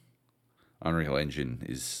 yeah, Unreal Engine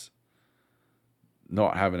is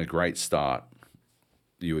not having a great start,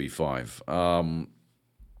 UE5.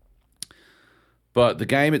 But the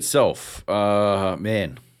game itself,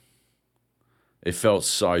 man, it felt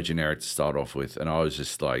so generic to start off with, and I was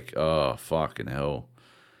just like, oh, fucking hell.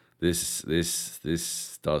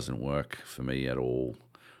 This doesn't work for me at all.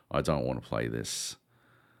 I don't want to play this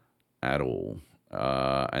at all.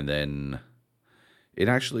 And then it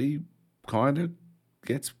actually kind of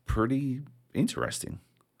gets pretty interesting.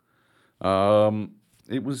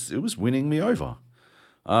 It was winning me over,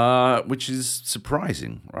 which is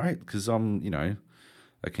surprising, right? Because I'm,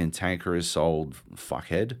 a cantankerous old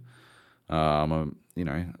fuckhead. I'm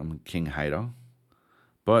a king hater.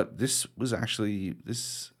 But this has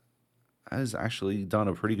actually done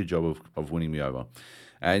a pretty good job of winning me over.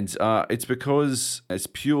 And it's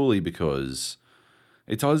purely because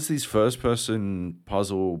it does these first-person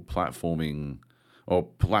platforming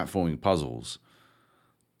puzzles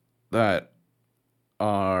that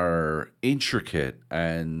are intricate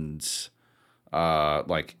and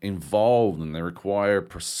like involved, and they require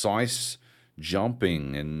precise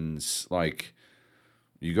jumping, and like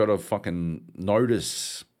you got to fucking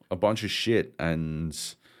notice a bunch of shit,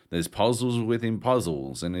 and there's puzzles within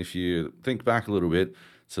puzzles. And if you think back a little bit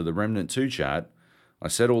to the Remnant 2 chat, I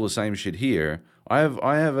said all the same shit here. I have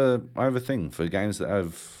a thing for games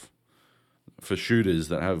for shooters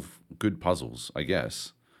that have good puzzles, I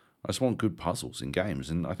guess. I just want good puzzles in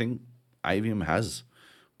games, and I think Avium has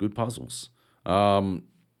good puzzles. The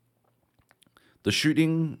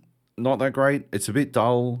shooting, not that great. It's a bit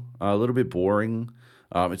dull, a little bit boring.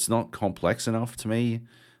 It's not complex enough to me.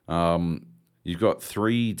 You've got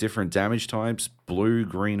 3 different damage types, blue,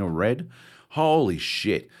 green, or red. Holy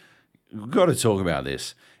shit. We've got to talk about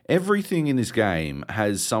this. Everything in this game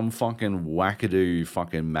has some fucking wackadoo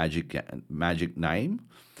fucking magic name.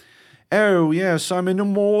 Oh, yes, I'm an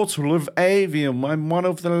immortal of Avium. I'm one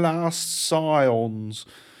of the last scions.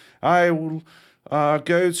 I will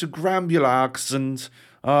go to Grambulax and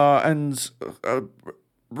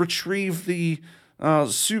retrieve the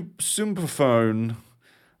Superphone.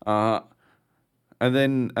 And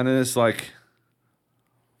then it's like,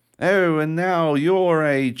 oh, and now you're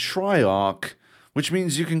a Triarch, which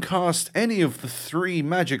means you can cast any of the 3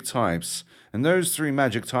 magic types. And those 3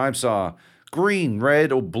 magic types are green,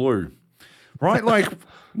 red, or blue. Right? Like,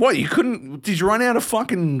 what, did you run out of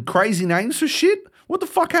fucking crazy names for shit? What the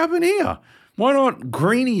fuck happened here? Why not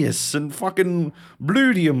Greenius and fucking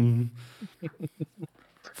Bludium?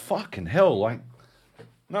 Fucking hell, like,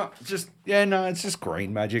 it's just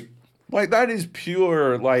green magic. Like, that is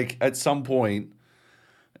pure, like, at some point,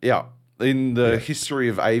 yeah, in the history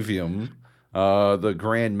of Avium, the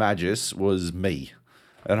Grand Magus was me.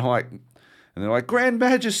 And they're like, Grand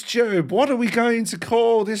Magus Job, what are we going to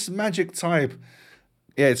call this magic type?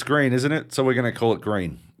 Yeah, it's green, isn't it? So we're going to call it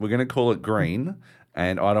green. We're going to call it green,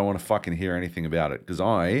 and I don't want to fucking hear anything about it, because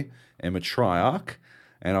I am a Triarch,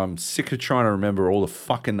 and I'm sick of trying to remember all the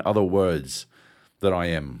fucking other words that I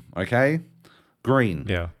am, okay? Green.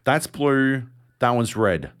 Yeah. That's blue. That one's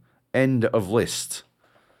red. End of list.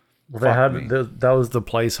 They that was the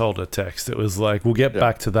placeholder text. It was like, we'll get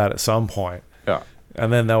back to that at some point. Yeah.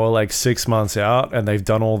 And then they were like 6 months out, and they've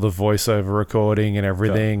done all the voiceover recording and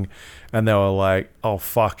everything. Yeah. And they were like, oh,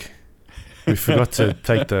 fuck. We forgot to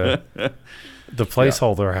take the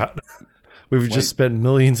placeholder out. We've just spent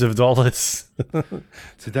millions of dollars.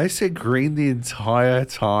 Did they say green the entire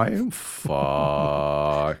time?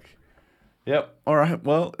 Fuck. Yep. All right.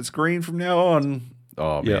 Well, it's green from now on.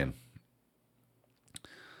 Oh, man.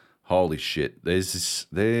 Holy shit.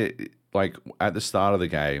 Like, at the start of the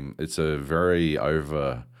game, it's a very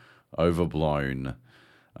overblown,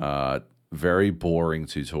 very boring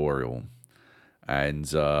tutorial.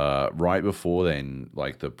 And right before then,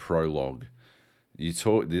 like the prologue,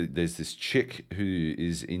 there's this chick who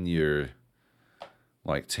is in your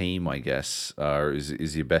like team, I guess,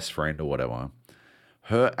 is your best friend or whatever.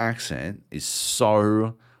 Her accent is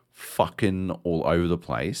so fucking all over the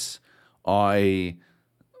place. I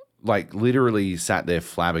like literally sat there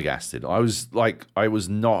flabbergasted. I was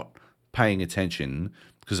not paying attention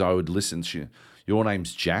because I would listen to, your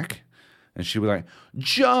name's Jack? And she was like,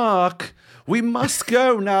 Jack, we must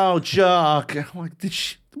go now, Jack. I'm like,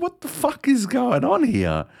 what the fuck is going on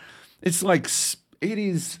here? It's like, it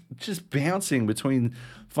is just bouncing between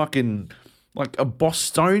fucking like a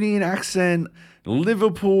Bostonian accent,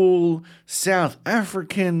 Liverpool, South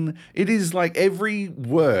African. It is like every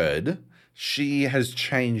word she has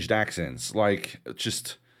changed accents. Like,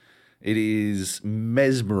 just, it is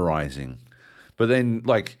mesmerizing. But then,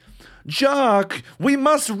 like, Jack, we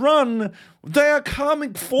must run. They are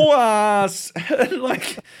coming for us.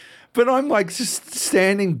 Like, but I'm like just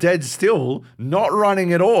standing dead still, not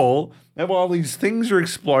running at all. And while these things are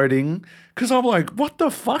exploding, because I'm like, what the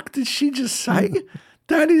fuck did she just say?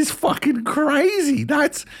 That is fucking crazy.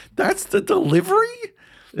 That's the delivery.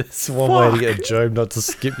 It's one way to get Job not to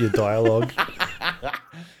skip your dialogue.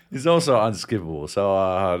 It's also unskippable. So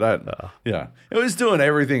yeah, it was doing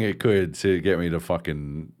everything it could to get me to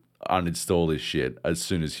fucking uninstall this shit as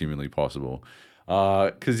soon as humanly possible.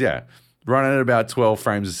 Because yeah, running at about 12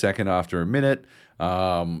 frames a second after a minute.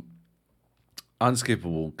 Unskippable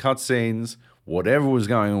cutscenes. Whatever was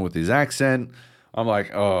going on with his accent, I'm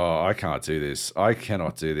like, oh, I can't do this. I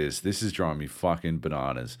cannot do this. This is driving me fucking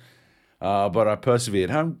bananas. But I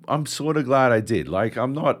persevered. I'm sort of glad I did. Like,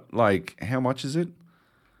 I'm not like, how much is it?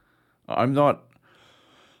 I'm not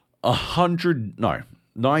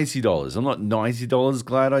 $90. I'm not $90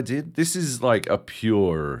 glad I did. This is like a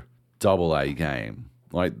pure AA game.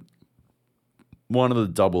 Like, one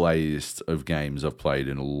of the AA-est of games I've played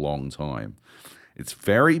in a long time. It's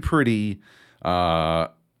very pretty.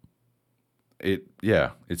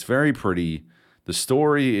 It's very pretty. The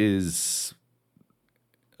story is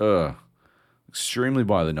extremely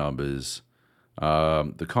by the numbers.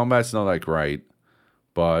 The combat's not that great,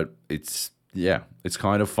 but it's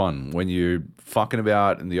kind of fun. When you're fucking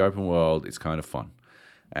about in the open world, it's kind of fun.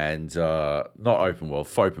 And not open world,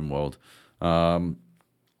 Fopen world.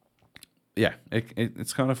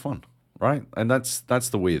 It's kind of fun, right? And that's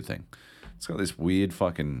the weird thing. It's got this weird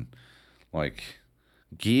fucking like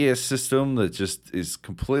gear system that just is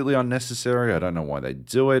completely unnecessary. I don't know why they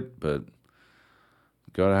do it, but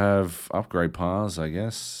gotta have upgrade paths, I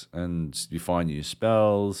guess, and you find new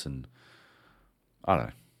spells, and I don't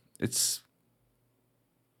know. It's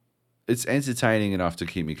entertaining enough to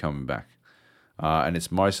keep me coming back, and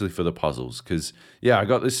it's mostly for the puzzles. Because I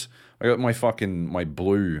got this blue fucking,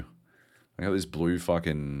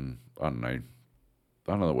 I don't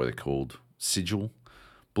know what they're called,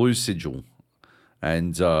 blue sigil,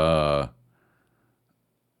 and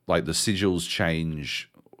like the sigils change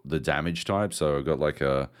the damage type. So I got like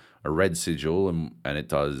a red sigil, and it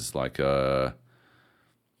does like a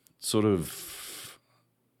sort of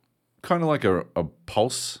kind of like a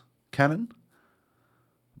pulse cannon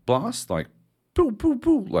blast, like boo boo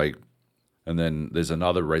boo, like. And then there's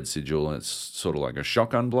another red sigil, and it's sort of like a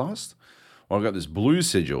shotgun blast. Well, I've got this blue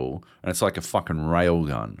sigil, and it's like a fucking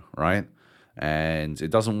railgun, right? And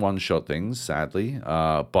it doesn't one-shot things, sadly,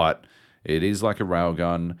 but it is like a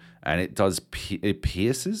railgun, and it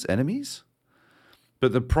pierces enemies.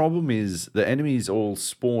 But the problem is the enemies all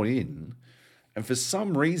spawn in, and for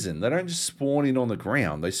some reason, they don't just spawn in on the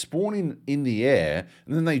ground. They spawn in the air,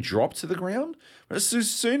 and then they drop to the ground. But as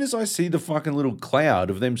soon as I see the fucking little cloud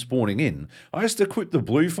of them spawning in, I just equip the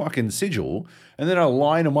blue fucking sigil, and then I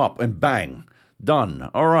line them up, and bang, done.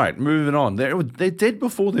 All right, moving on. They're dead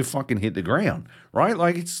before they fucking hit the ground, right?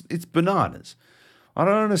 Like, it's bananas. I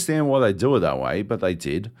don't understand why they do it that way, but they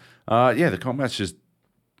did. The combat's just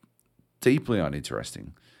deeply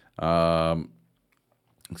uninteresting. Like,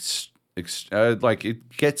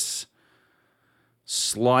 it gets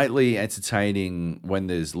slightly entertaining when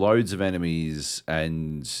there's loads of enemies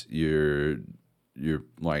and you're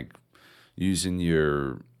like using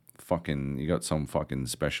your fucking, you got some fucking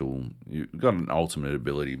special, you got an ultimate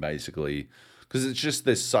ability basically, because it's just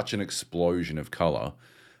there's such an explosion of color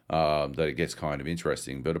that it gets kind of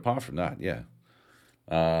interesting. But apart from that,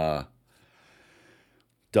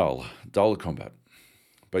 dull combat.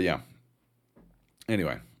 But yeah,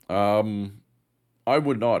 anyway, I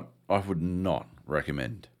would not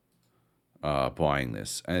recommend buying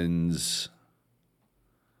this, and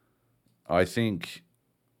I think,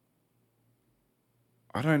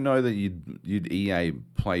 I don't know that you'd EA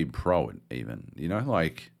Play Pro it even, you know,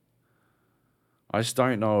 like, I just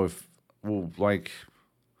don't know if, well, like,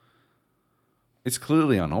 it's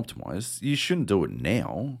clearly unoptimized. You shouldn't do it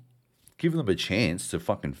now. Give them a chance to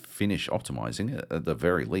fucking finish optimizing it at the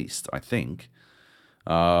very least, I think,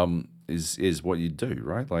 is what you do,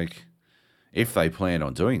 right? Like, if they plan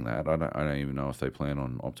on doing that, I don't even know if they plan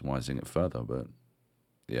on optimizing it further, but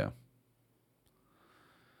yeah.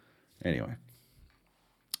 Anyway,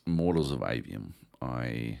 Mortals of Avium.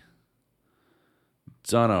 I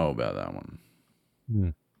don't know about that one.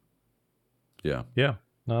 Yeah. Yeah.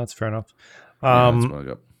 No, that's fair enough. That's what I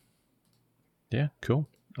got. Yeah, cool.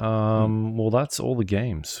 Well, that's all the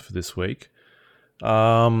games for this week. We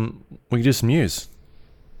can do some news.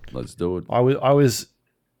 Let's do it. I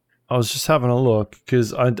I was just having a look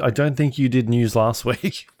because I don't think you did news last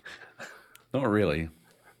week. Not really.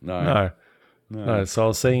 No. So I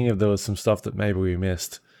was seeing if there was some stuff that maybe we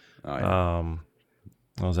missed. Oh, yeah.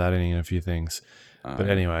 I was adding in a few things, but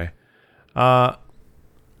Yeah. anyway, I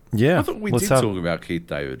yeah. thought we Let's did talk about Keith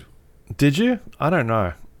David. Did you? I don't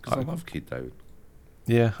know. Because I love Keith David.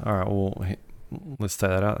 Yeah. All right. Well, let's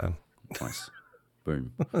take that out then. Nice.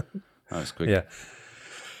 Boom. That was quick. Yeah.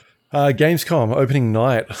 Gamescom opening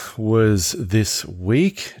night was this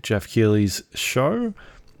week. Jeff Keighley's show.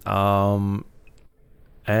 They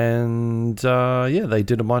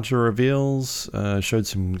did a bunch of reveals, showed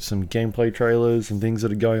some gameplay trailers and things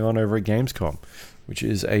that are going on over at Gamescom, which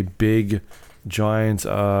is a big, giant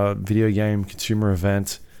video game consumer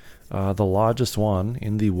event, the largest one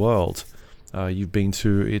in the world. You've been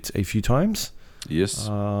to it a few times. Yes.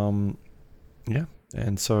 Yeah,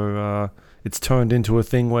 and so it's turned into a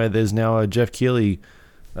thing where there's now a Jeff Keighley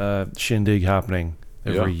shindig happening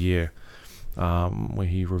every year, where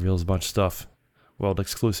he reveals a bunch of stuff. World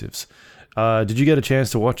exclusives. Did you get a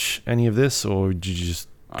chance to watch any of this, or did you just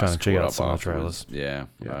kind of check out some of the trailers? Yeah.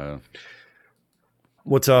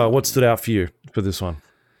 What stood out for you for this one?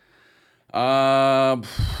 I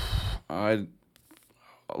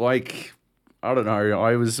don't know.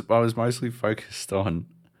 I was mostly focused on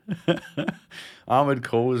Armored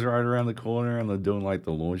Core was right around the corner, and they're doing like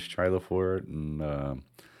the launch trailer for it, and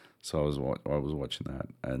so I was watching that,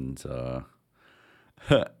 and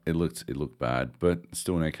it looked bad, but it's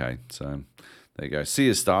doing okay. So there you go. Sea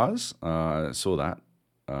of Stars. Saw that.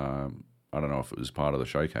 I don't know if it was part of the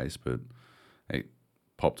showcase, but it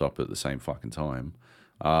popped up at the same fucking time.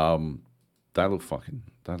 That looked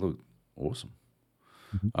awesome.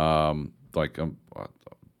 Mm-hmm. I'm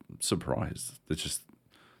surprised. It's just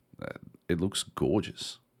it looks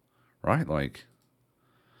gorgeous, right? Like,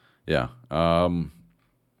 yeah.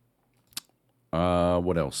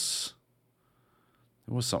 What else?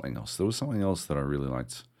 There was something else. That I really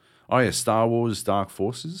liked. Oh yeah, Star Wars Dark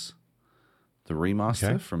Forces, the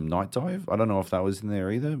remaster from Night Dive. I don't know if that was in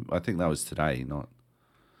there either. I think that was today, not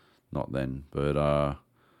then. But I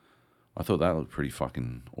thought that looked pretty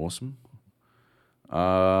fucking awesome.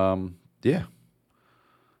 Yeah.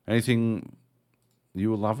 Anything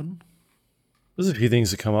you were loving? There's a few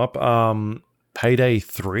things that come up. Payday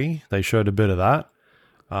 3, they showed a bit of that,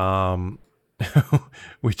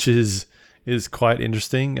 which is quite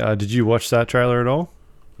interesting. Did you watch that trailer at all?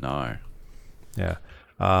 No. Yeah.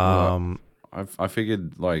 I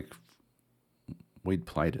figured like we'd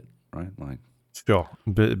played it, right? Like, sure,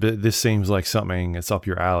 but this seems like something that's up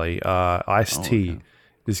your alley. Ice-T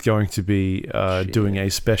is going to be doing a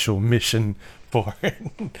special mission for it.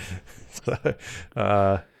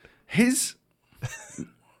 His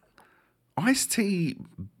Ice-T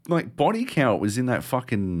like body count was in that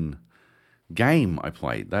fucking game I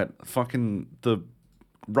played. That fucking the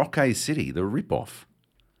Rock A City, the ripoff.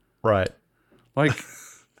 Right. Like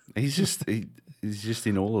he's just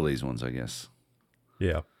in all of these ones, I guess.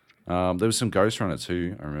 Yeah. There was some Ghost Runner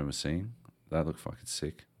too, I remember seeing. That looked fucking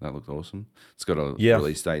sick. That looked awesome. It's got a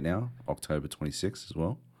release date now, October 26th as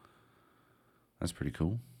well. That's pretty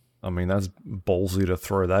cool. I mean, that's ballsy to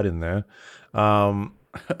throw that in there.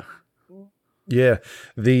 Yeah.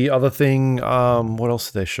 The other thing, what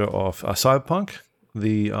else did they show off? Cyberpunk,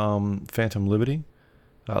 the Phantom Liberty.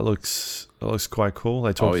 That looks quite cool.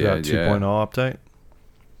 They talked about 2.0 update.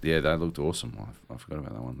 Yeah, that looked awesome. I forgot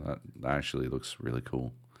about that one. That actually looks really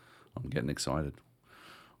cool. I'm getting excited.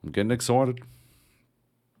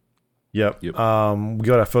 Yep. We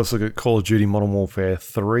got our first look at Call of Duty Modern Warfare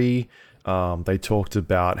 3. They talked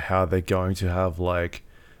about how they're going to have like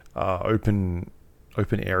open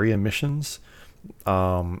area missions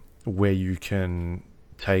where you can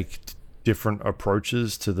take different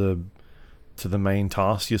approaches to the main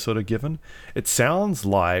task you're sort of given. It sounds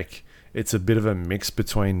like it's a bit of a mix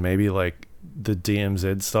between maybe like the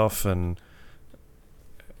DMZ stuff and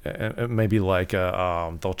maybe like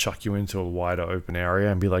they'll chuck you into a wider open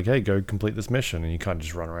area and be like, hey, go complete this mission, and you kind of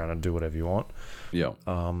just run around and do whatever you want. Yeah.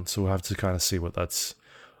 So we'll have to kind of see what that's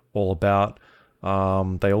all about.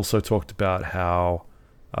 They also talked about how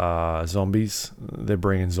zombies, they're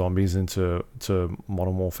bringing zombies into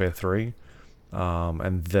Modern Warfare 3,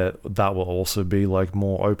 and that will also be like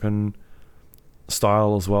more open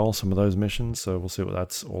style as well, some of those missions. So we'll see what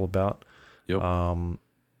that's all about. Yep.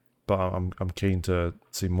 But I'm keen to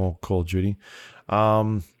see more Call of Duty.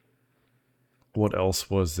 What else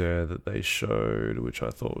was there that they showed, which I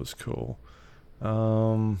thought was cool?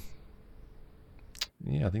 Yeah,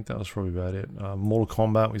 I think that was probably about it. Mortal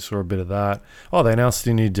Kombat, we saw a bit of that. Oh, they announced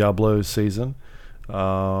the new Diablo season.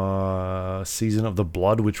 Season of the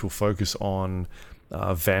Blood, which will focus on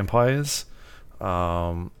vampires.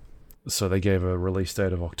 So they gave a release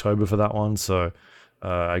date of October for that one. So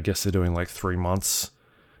I guess they're doing like 3 months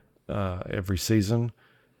every season.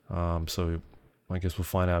 So I guess we'll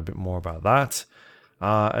find out a bit more about that.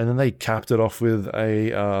 And then they capped it off with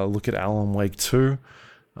a look at Alan Wake 2.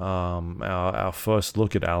 Our first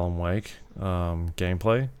look at Alan Wake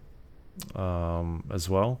gameplay as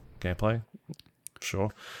well. Gameplay, sure.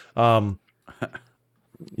 Yeah,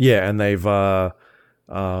 and they've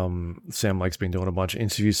Sam Lake's been doing a bunch of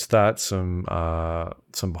interviews for that, some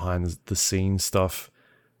behind the scenes stuff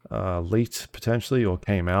leaked potentially or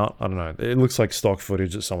came out. I don't know. It looks like stock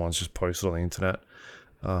footage that someone's just posted on the internet.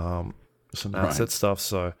 Some asset stuff.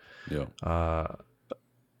 So Yeah.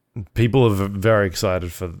 People are very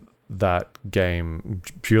excited for that game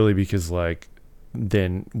purely because like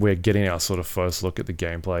then we're getting our sort of first look at the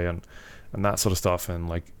gameplay and that sort of stuff, and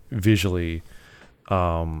like visually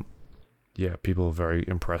people are very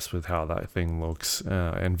impressed with how that thing looks.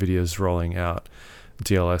 Nvidia's rolling out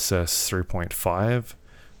DLSS 3.5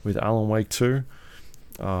 with Alan Wake 2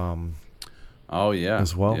 oh yeah,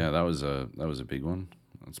 as well. Yeah, that was a big one.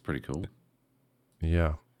 That's pretty cool.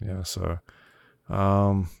 So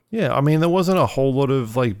I mean, there wasn't a whole lot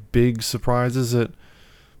of like big surprises at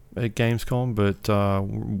Gamescom, but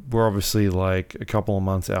we're obviously like a couple of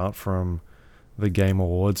months out from the Game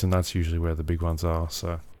Awards, and that's usually where the big ones are.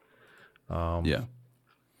 So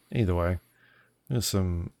either way, there's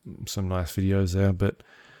some nice videos there, but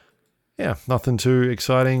yeah, nothing too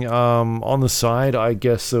exciting. On the side, I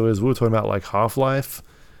guess we were talking about like Half-Life,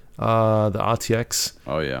 the RTX.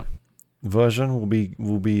 Oh yeah. Version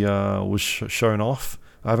was shown off.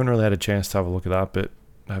 I haven't really had a chance to have a look at that, but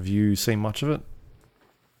have you seen much of it?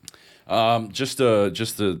 Just I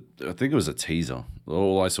think it was a teaser.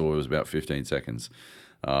 All I saw was about 15 seconds.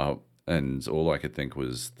 And all I could think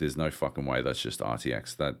was, there's no fucking way that's just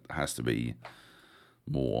RTX. That has to be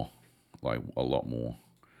more, like a lot more.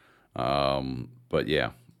 But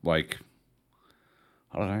yeah, like,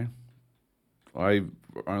 I don't know. I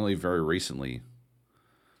only very recently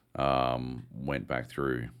went back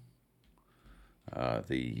through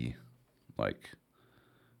the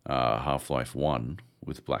Half-Life 1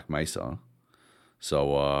 with Black Mesa.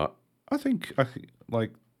 So I think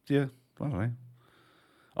like, yeah, I don't know.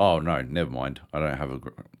 Oh no, never mind. I don't have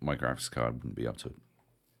my graphics card wouldn't be up to it.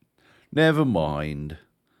 Never mind.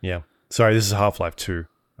 Yeah. Sorry, this is Half-Life 2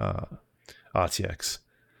 RTX.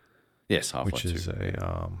 Yes, Half-Life 2. Which is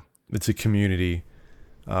it's a community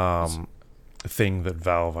thing that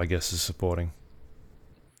Valve, I guess, is supporting.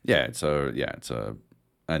 Yeah, and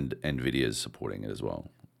Nvidia's supporting it as well.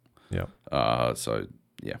 Yeah. So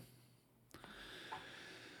yeah.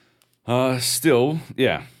 Still,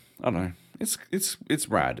 yeah, I don't know. It's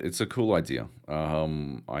rad. It's a cool idea.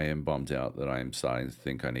 I am bummed out that I am starting to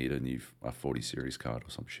think I need a 40 series card or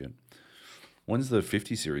some shit. When's the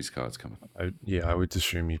 50 series cards coming? I would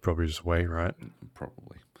assume you probably just wait, right?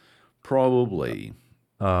 Probably.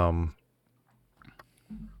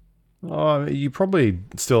 You're probably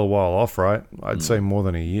still a while off, right? I'd say more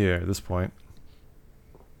than a year at this point.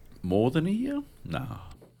 More than a year? Nah.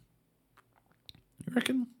 You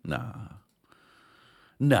reckon? Nah.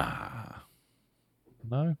 No?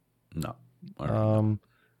 No.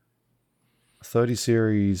 30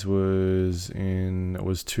 series was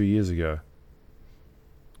 2 years ago.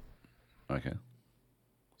 Okay.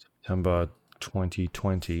 September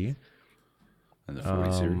 2020. And the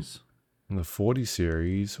 40 series? And the 40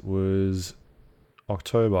 series was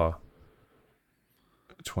October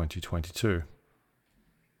 2022.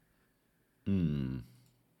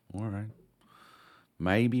 All right.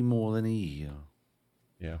 Maybe more than a year.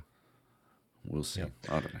 Yeah. We'll see. Yep.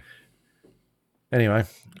 I don't know. Anyway,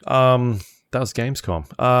 that was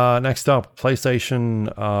Gamescom. Next up,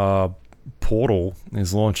 PlayStation Portal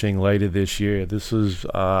is launching later this year. This was,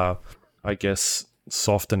 I guess,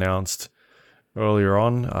 soft announced earlier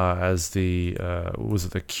on as the, was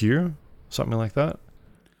it the Q? Something like that?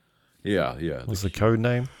 Yeah. Was the code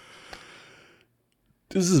name?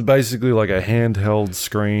 This is basically like a handheld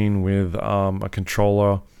screen with a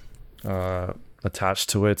controller attached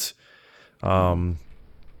to it. And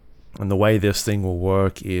the way this thing will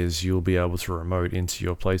work is you'll be able to remote into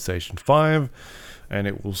your PlayStation 5 and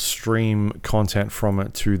it will stream content from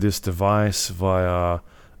it to this device via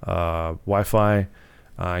Wi-Fi,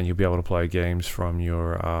 and you'll be able to play games from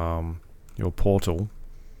your Portal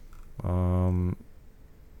running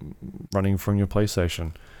from your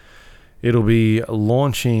PlayStation. It'll be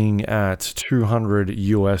launching at $200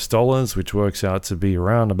 US, which works out to be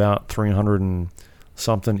around about 300 and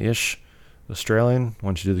something ish Australian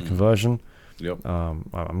once you do the conversion. Yep. I'm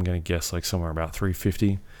going to guess like somewhere about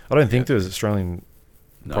 350. I don't think there's Australian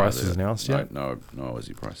prices announced yet. No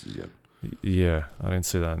Aussie prices yet. Yeah, I didn't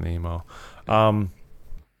see that in the email. But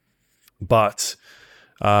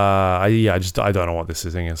I don't know what this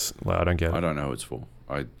thing is. Like, I don't get it. I don't know who it's for.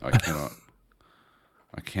 I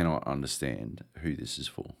cannot understand who this is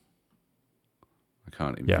for. I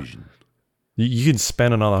can't envision. You can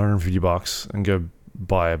spend another $150 and go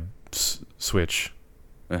buy a Switch.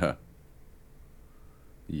 Yeah.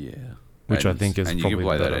 Which I think is and probably you can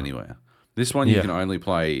play better. that anywhere. This one you can only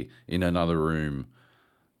play in another room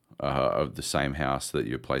of the same house that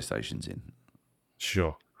your PlayStation's in.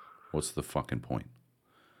 Sure. What's the fucking point?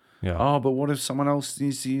 Yeah. Oh, but what if someone else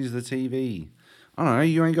needs to use the TV? I don't know.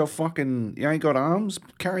 You ain't got arms?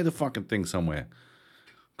 Carry the fucking thing somewhere.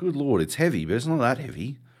 Good Lord, it's heavy, but it's not that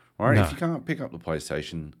heavy. All right, if you can't pick up the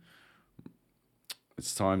PlayStation,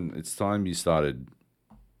 it's time you started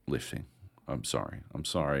lifting. I'm sorry,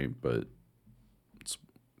 but it's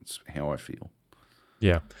how I feel.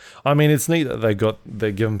 Yeah. I mean, it's neat that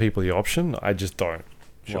they're giving people the option. I just don't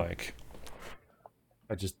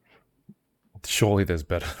surely there's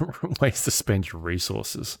better ways to spend your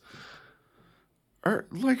resources. Or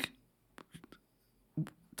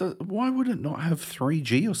why would it not have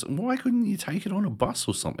 3G or something? Why couldn't you take it on a bus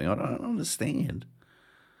or something? I don't understand.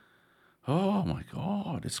 Oh my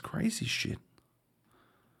God, it's crazy shit.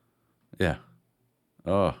 Yeah.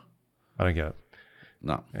 Oh. I don't get it.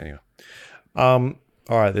 No. Anyway. All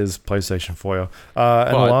right, there's PlayStation for you.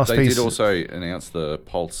 And the last they piece... did also announce the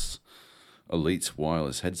Pulse Elite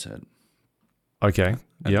wireless headset. Okay,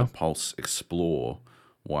 and the Pulse Explore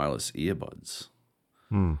wireless earbuds.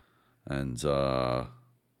 And I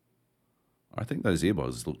think those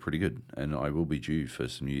earbuds look pretty good, and I will be due for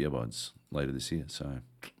some new earbuds later this year, so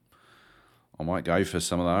I might go for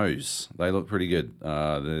some of those. They look pretty good.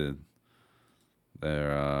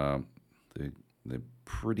 They're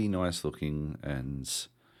pretty nice looking, and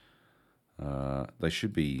they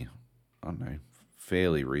should be, I don't know,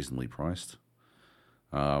 fairly reasonably priced.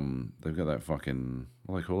 They've got that fucking,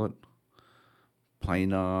 what do they call it?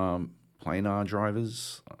 Planar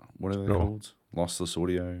drivers. What are they called? Lossless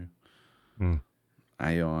audio.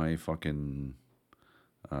 AI fucking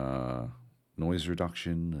noise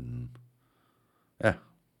reduction, and yeah,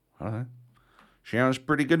 I don't know. Sounds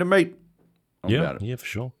pretty good to me. Yeah, for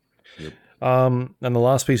sure. Yep. And the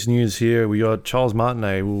last piece of news here, we got Charles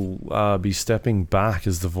Martinet will be stepping back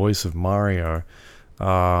as the voice of Mario.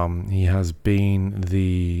 He has been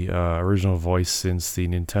the original voice since the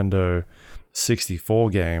Nintendo 64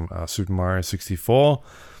 game, Super Mario 64.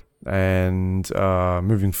 And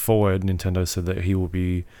moving forward, Nintendo said that he will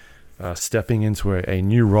be stepping into a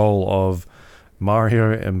new role of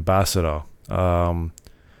Mario Ambassador. I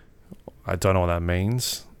don't know what that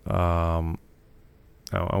means. We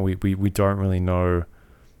don't really know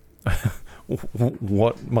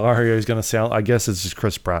what Mario is going to sound. I guess it's just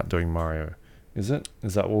Chris Pratt doing Mario. Is it?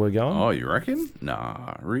 Is that where we're going? Oh, you reckon?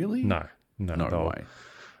 Nah, really? No No way.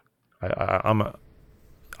 I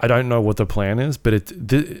don't know what the plan is, but I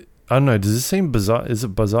don't know. Does this seem bizarre? Is it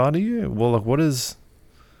bizarre to you? Well, like, what is?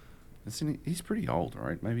 He's pretty old,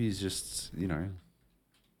 right? Maybe he's just,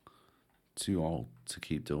 too old to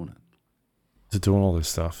keep doing it. To doing all this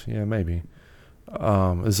stuff, yeah, maybe.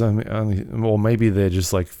 Is only, or maybe they're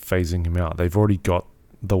just like phasing him out. They've already got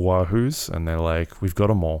the Wahoos, and they're like, we've got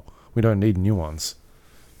them all. We don't need new ones.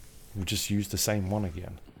 We'll just use the same one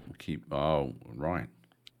again. Oh, right.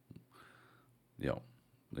 Yep.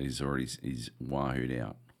 He's wahooed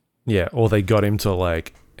out. Yeah, or they got him to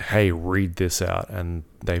like, hey, read this out, and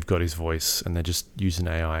they've got his voice, and they're just using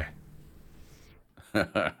AI.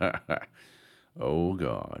 Oh,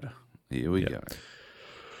 God. Here we go.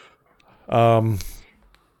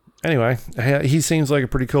 Anyway, he seems like a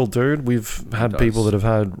pretty cool dude. We've had people that have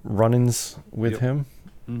had run-ins with him.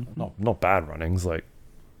 Mm-hmm. Not bad run-ins, like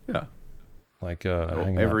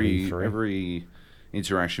every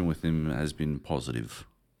interaction with him has been positive.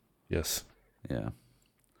 Yes. Yeah.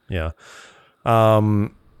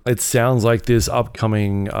 It sounds like this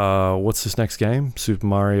upcoming what's this next game? Super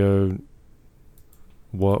Mario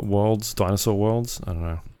Worlds, Dinosaur Worlds? I don't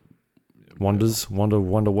know. Wonder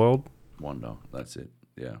World? Wonder, that's it.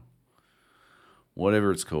 Yeah.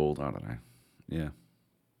 Whatever it's called, I don't know. Yeah.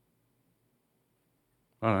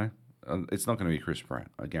 I don't know. It's not going to be Chris Pratt,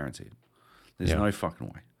 I guarantee it. There's no fucking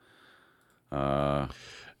way.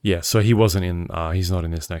 Yeah, so he wasn't in. He's not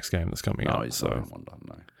in this next game that's coming up. No, he's not in Wonder.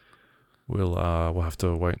 No. We'll have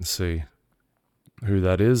to wait and see who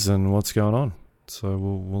that is and what's going on. So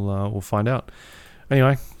we'll find out.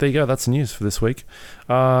 Anyway, there you go. That's the news for this week.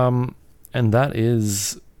 And that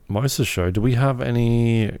is most of the show. Do we have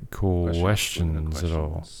any questions at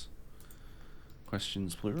all?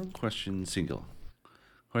 Questions plural, questions singular.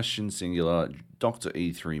 Question singular. Dr.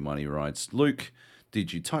 E3 Money writes, Luke,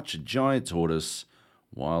 did you touch a giant tortoise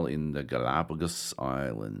while in the Galapagos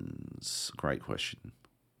Islands? Great question.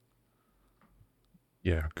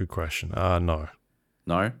 Yeah, good question. No.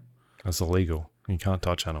 No? That's illegal. You can't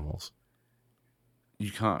touch animals.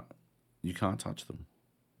 You can't touch them.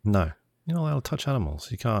 No. You're not allowed to touch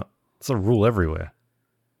animals. You can't. It's a rule everywhere.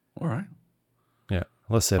 All right. Yeah,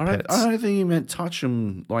 unless they're pets. I don't think you meant touch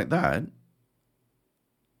them like that.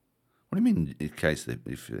 What do you mean in case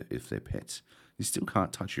if they're pets? You still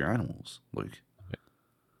can't touch your animals, Luke. What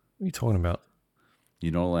are you talking about?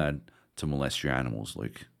 You're not allowed to molest your animals,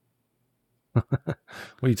 Luke. What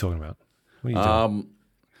are you talking about? What are you doing?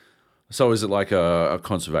 So is it like a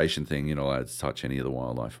conservation thing? You're not allowed to touch any of the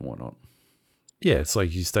wildlife and whatnot? Yeah, it's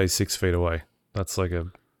like you stay 6 feet away. That's like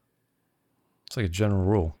it's like a general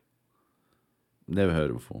rule. Never heard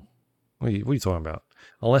it before. What are you talking about?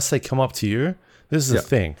 Unless they come up to you. This is the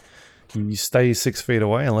thing. You stay 6 feet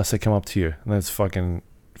away unless they come up to you. And that's fucking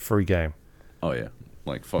free game. Oh, yeah.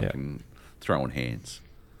 Like fucking throwing hands.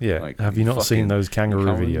 Yeah. Like, have you not seen those kangaroo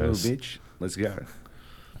videos? Little bitch. Let's go.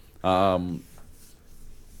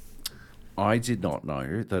 I did not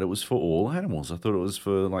know that it was for all animals. I thought it was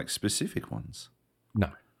for like specific ones. No.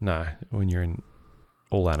 When you're in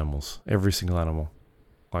all animals, every single animal,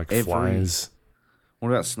 like flies. What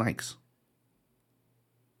about snakes?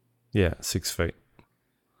 Yeah, 6 feet.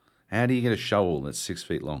 How do you get a shovel that's 6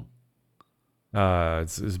 feet long?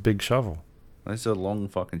 It's a big shovel. That's a long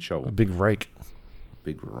fucking A shovel. big rake.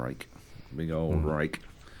 Big rake. Big old rake.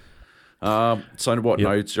 So what? Yep.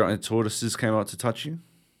 No giant tortoises came out to touch you?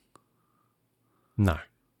 No.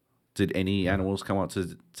 Did any animals come up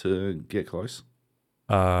to get close?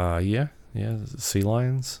 Yeah. Sea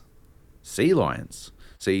lions. Sea lions.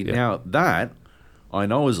 See, now that I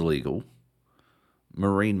know is illegal.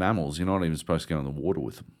 Marine mammals, you're not even supposed to go in the water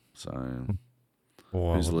with them. So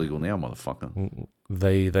who's illegal now, motherfucker?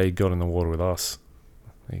 They got in the water with us.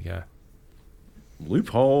 There you go.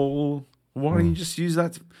 Loophole. Why don't you just use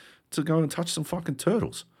that to go and touch some fucking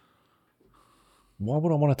turtles? Why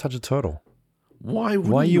would I want to touch a turtle? Why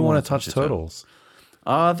you want to touch turtles?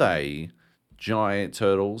 Are they giant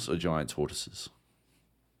turtles or giant tortoises?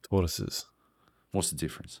 Tortoises. What's the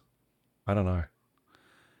difference? I don't know.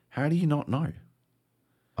 How do you not know?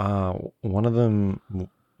 One of them.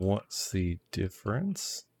 What's the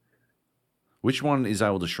difference? Which one is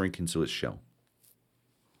able to shrink into its shell?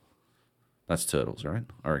 That's turtles, right?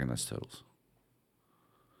 I reckon that's turtles.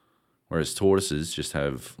 Whereas tortoises just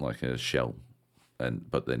have like a shell,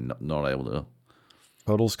 but they're not able to.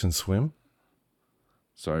 Turtles can swim.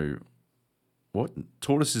 So, what?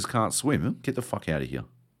 Tortoises can't swim? Get the fuck out of here.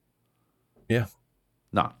 Yeah.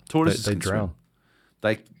 Nah, tortoises they can drown.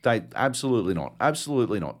 Swim. They absolutely not.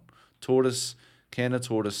 Absolutely not. Can a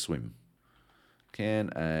tortoise swim?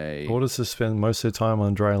 Tortoises spend most of their time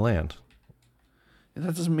on dry land.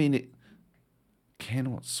 That doesn't mean it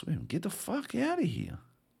cannot swim. Get the fuck out of here.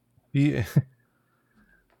 Yeah.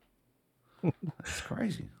 That's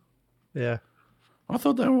crazy. Yeah. I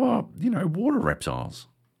thought they were, water reptiles.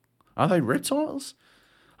 Are they reptiles?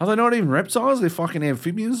 Are they not even reptiles? They're fucking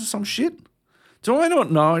amphibians or some shit? Do I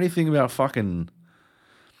not know anything about fucking...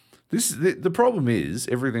 The problem is,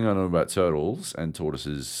 everything I know about turtles and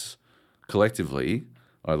tortoises collectively,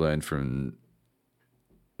 I learned from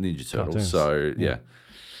Ninja Turtles. Cartoons. So, yeah.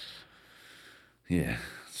 Yeah,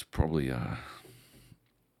 it's probably...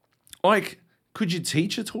 could you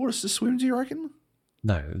teach a tortoise to swim, do you reckon?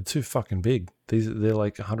 No, they're too fucking big. They're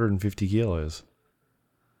like 150 kilos.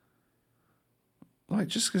 Like,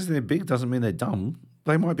 just because they're big doesn't mean they're dumb.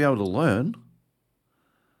 They might be able to learn.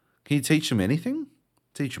 Can you teach them anything?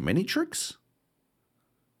 Teach them any tricks?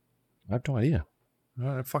 I have no idea. I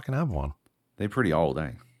don't fucking have one. They're pretty old,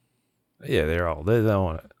 eh? Yeah, they're old. They don't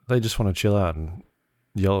want it. They just want to chill out and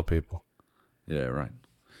yell at people. Yeah, right.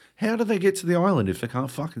 How do they get to the island if they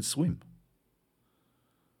can't fucking swim?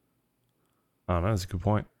 I don't know. That's a good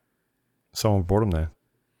point. Someone brought them there.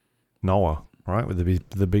 Noah, right? With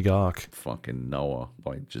the big ark. Fucking Noah.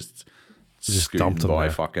 Like, just dumped scooting by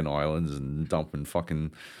there. fucking islands and dumping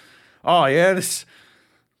fucking... Oh, yeah, this...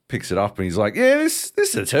 Picks it up and he's like, yeah, this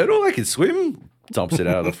is a turtle. I can swim. Dumps it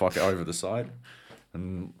out of the fucking over the side.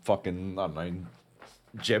 And fucking, I don't know,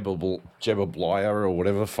 Jebediah or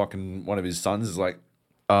whatever, fucking one of his sons is like,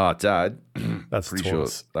 Dad, That's pretty a sure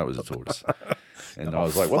tortoise. that was a tortoise. And I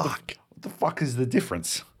was like, what the fuck is the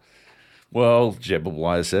difference? Well,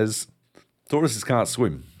 Jebediah says, tortoises can't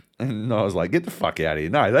swim. And I was like, get the fuck out of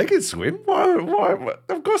here. No, they can swim. Why?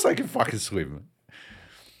 Of course they can fucking swim.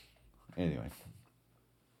 Anyway.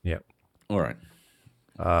 Yep. All right.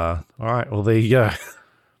 All right. Well, there you go.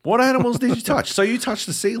 What animals did you touch? So you touched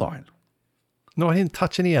the sea lion. No, I didn't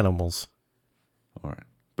touch any animals. All right.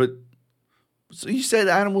 But so you said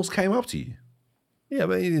animals came up to you. Yeah,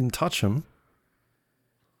 but you didn't touch them.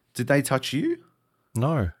 Did they touch you?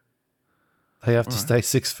 No. They have to stay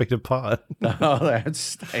 6 feet apart. Oh, they have to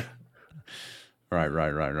stay. Right.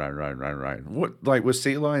 What, like, were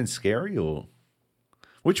sea lions scary or?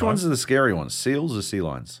 Which ones are the scary ones? Seals or sea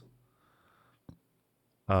lions?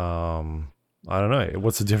 I don't know.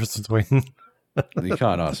 What's the difference between? You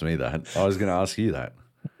can't ask me that. I was going to ask you that.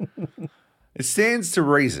 It stands to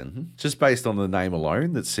reason, just based on the name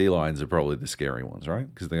alone, that sea lions are probably the scary ones,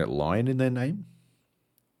 right? Because they got lion in their name.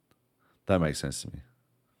 That makes sense to me.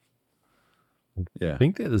 Yeah. I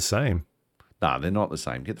think they're the same. Nah, they're not the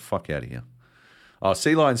same. Get the fuck out of here. Oh,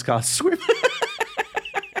 sea lions can't swim.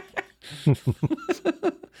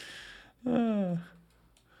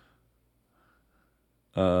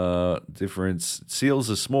 Difference.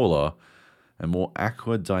 Seals are smaller and more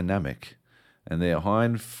aquadynamic, and their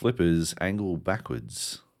hind flippers angle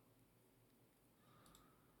backwards.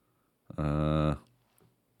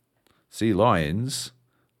 Sea lions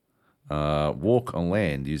walk on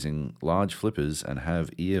land using large flippers and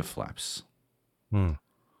have ear flaps. Well,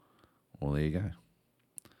 there you go.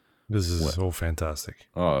 This is all fantastic.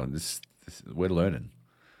 Oh, we're learning.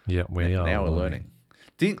 Yeah, we are. Now we're learning.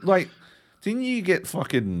 Didn't you get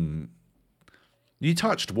fucking? You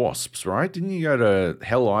touched wasps, right? Didn't you go to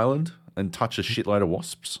Hell Island and touch a shitload of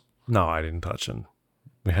wasps? No, I didn't touch them.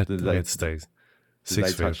 We had to stay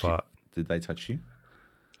 6 feet apart. Did they touch you?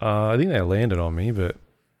 I think they landed on me, but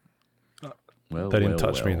they didn't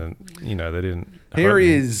touch me. And they didn't. Here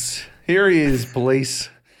he is. Here he is, police.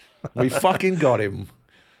 We fucking got him.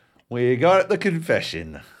 We got the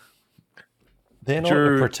confession. They're not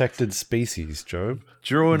a protected species, Job.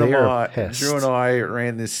 Drew and I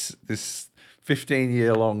ran this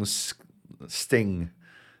 15-year-long sting,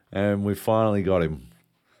 and we finally got him.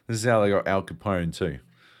 This is how they got Al Capone too,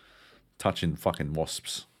 touching fucking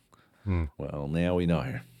wasps. Well, now we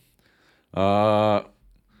know. Yeah,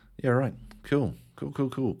 right. Cool.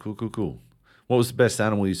 What was the best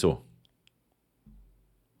animal you saw?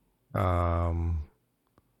 I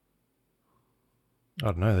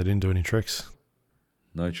don't know. They didn't do any tricks.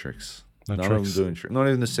 No tricks. No None tricks. of them doing tricks. Not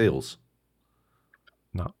even the seals.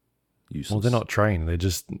 No. Useless. Well, they're not trained.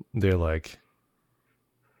 They're like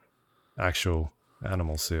actual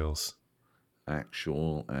animal seals.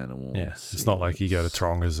 Actual animal. Yeah, seals. it's not like you go to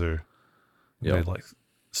Taronga Zoo. Yeah. They're like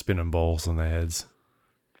spinning balls on their heads.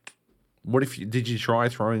 What if did you try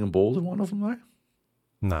throwing a ball at one of them though?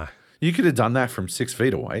 No. You could have done that from 6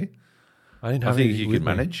 feet away. I think you could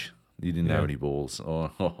manage. You didn't have any balls.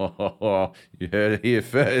 Oh, you heard it here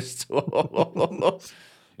first.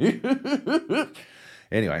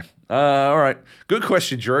 Anyway, all right. Good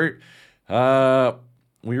question, Drew.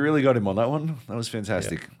 We really got him on that one. That was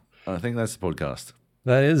fantastic. Yeah. I think that's the podcast.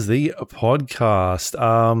 That is the podcast.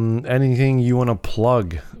 Anything you want to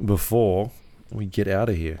plug before we get out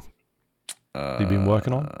of here? You've been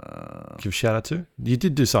working on? Give a shout out to? You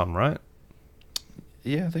did do something, right?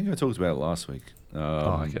 Yeah, I think I talked about it last week.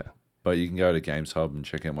 Okay. But you can go to Games Hub and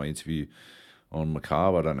check out my interview on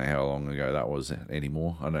Macabre. I don't know how long ago that was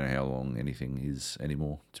anymore. I don't know how long anything is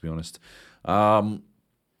anymore, to be honest. So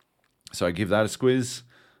give that a squiz.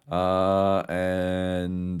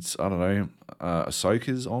 And I don't know,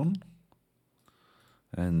 Ahsoka's on.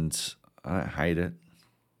 And I don't hate it.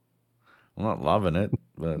 I'm not loving it,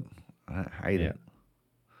 but I don't hate it.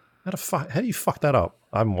 How do you fuck that up?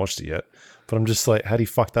 I haven't watched it yet, but I'm just like, how do you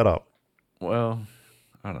fuck that up? Well,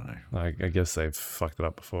 I don't know. I guess they've fucked it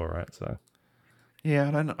up before, right? So, yeah,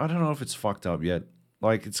 I don't know if it's fucked up yet.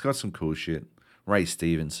 Like, it's got some cool shit. Ray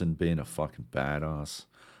Stevenson being a fucking badass.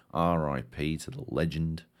 R.I.P. to the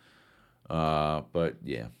legend. But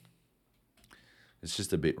yeah, it's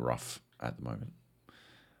just a bit rough at the moment.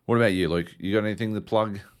 What about you, Luke? You got anything to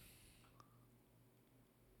plug?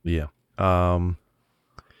 Yeah.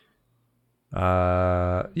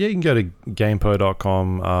 Yeah, you can go to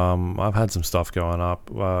gamepo.com. I've had some stuff going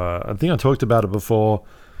up. I think I talked about it before.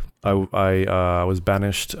 I was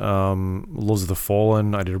Banished. Laws of the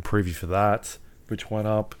Fallen. I did a preview for that, which went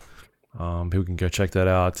up. People can go check that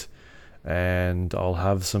out. And I'll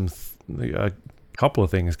have a couple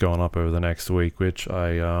of things going up over the next week, which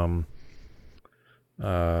I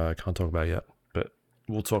can't talk about yet. But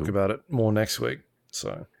we'll talk about it more next week.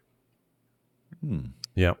 So,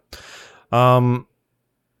 yeah. All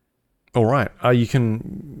right. You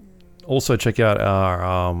can Also check out our,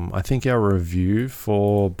 I think our review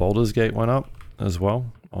for Baldur's Gate went up as well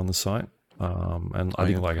on the site. And I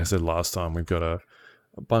think, like I said last time, we've got a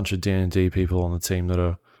bunch of D&D people on the team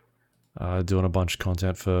that are doing a bunch of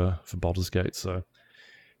content for Baldur's Gate. So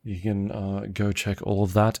you can go check all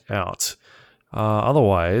of that out.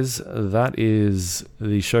 Otherwise, that is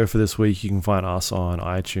the show for this week. You can find us on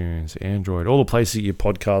iTunes, Android, all the places you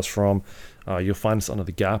podcast from. You'll find us under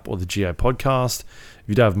the Gap or the GA podcast. If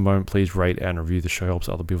you do have a moment, please rate and review the show. Helps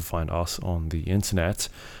other people find us on the internet.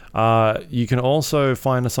 You can also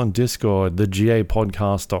find us on Discord,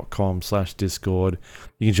 thegapodcast.com/Discord.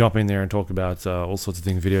 You can jump in there and talk about all sorts of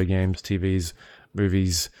things, video games, TVs,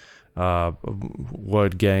 movies,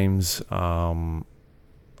 word games,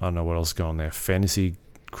 I don't know what else is going there. Fantasy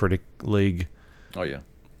Critic League. Oh, yeah.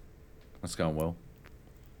 That's going well.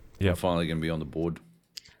 Yeah. I'm finally going to be on the board.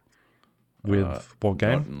 With what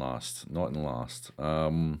game? Not in last.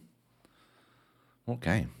 What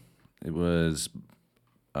game? It was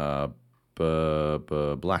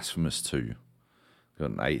Blasphemous 2. Got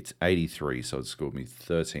an 83, so it scored me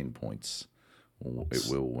 13 points. It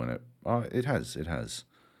will when it... Oh, it has.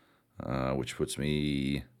 Which puts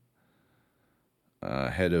me...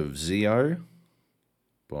 ahead of Zio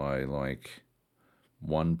by like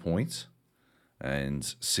 1 point,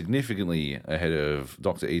 and significantly ahead of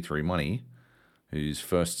Dr. E3 Money, whose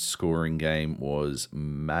first scoring game was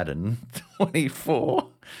Madden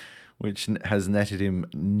 24, which has netted him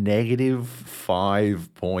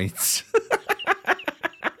 -5 points.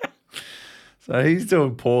 So he's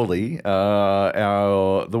doing poorly.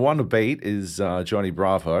 The one to beat is Johnny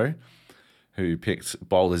Bravo, who picked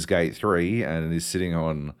Baldur's Gate 3 and is sitting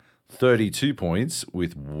on 32 points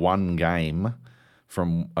with one game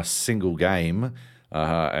from a single game.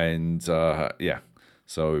 Yeah.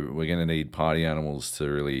 So we're going to need Party Animals to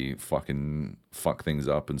really fucking fuck things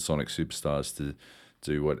up, and Sonic Superstars to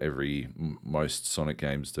do what most Sonic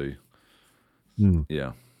games do.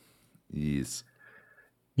 Yeah. Yes.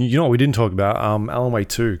 You know what we didn't talk about? Alan Wake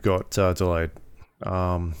 2 got delayed.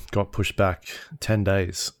 Got pushed back 10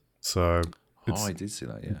 days. So... I did see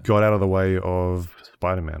that, yeah. Got out of the way of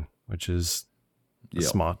Spider-Man, which is a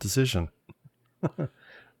smart decision.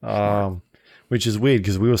 Which is weird,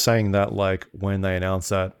 because we were saying that like when they announced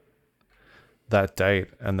that date,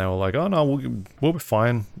 and they were like, "Oh no, we'll be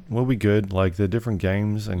fine, we'll be good." Like they're different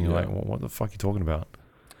games, and you're like, well, "What the fuck are you talking about?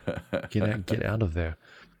 Get out of there."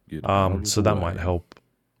 So that might help.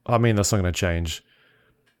 I mean, that's not going to change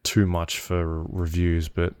too much for reviews,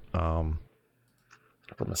 but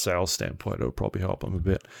from a sales standpoint, it'll probably help them a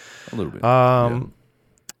little bit.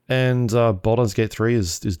 And Baldur's Gate 3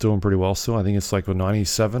 is doing pretty well still. I think it's like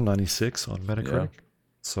 97, 96 on Metacritic.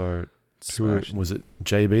 So was it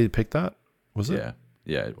JB that picked that? Was it?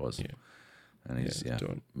 Yeah, it was. Yeah. And he's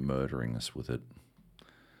doing murdering us with it.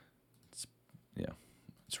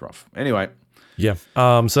 It's rough. Anyway. Yeah.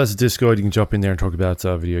 So that's Discord. You can jump in there and talk about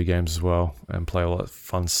video games as well and play all that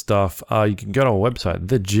fun stuff. You can go to our website,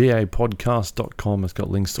 thegapodcast.com. It's got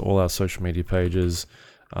links to all our social media pages,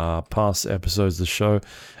 past episodes of the show,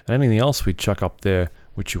 and anything else we chuck up there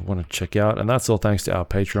which you want to check out. And that's all thanks to our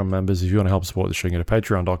Patreon members. If you want to help support the show, go to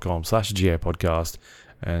patreon.com/GAPodcast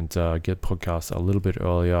and get podcasts a little bit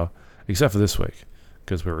earlier, except for this week,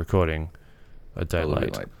 because we're recording a day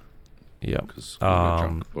late. Yeah. Because we got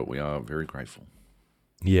drunk, but we are very grateful.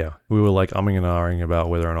 Yeah. We were like umming and ahhing about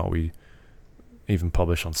whether or not we even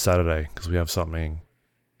publish on Saturday, because we have something,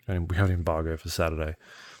 and we have an embargo for Saturday.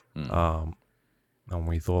 And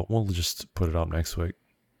we thought, we'll just put it up next week.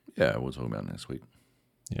 Yeah, we'll talk about it next week.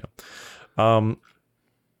 Yeah.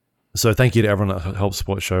 So thank you to everyone that helps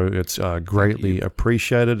support the show. It's greatly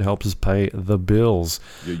appreciated. Helps us pay the bills.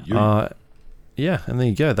 Yeah, and there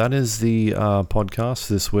you go. That is the podcast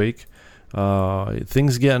this week.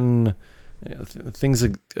 Things are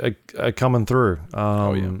coming through.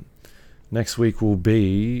 Next week will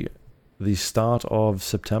be the start of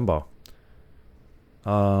September.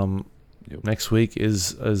 Next week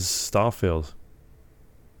is Starfield.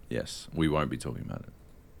 Yes, we won't be talking about it.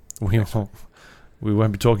 We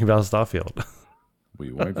won't be talking about Starfield.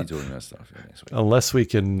 We won't be talking about Starfield next week. Unless we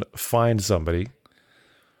can find somebody.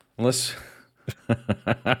 Unless...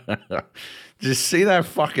 Did you see that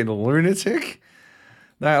fucking lunatic?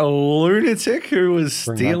 That lunatic who was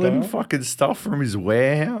stealing fucking stuff from his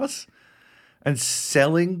warehouse and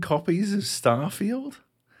selling copies of Starfield?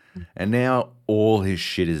 And now all his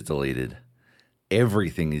shit is deleted.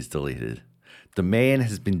 Everything is deleted. The man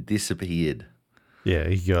has been disappeared. Yeah,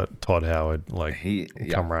 he got Todd Howard,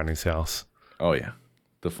 come around his house. Oh, yeah.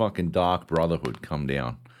 The fucking Dark Brotherhood come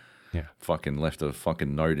down. Yeah. Fucking left a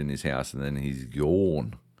fucking note in his house, and then he's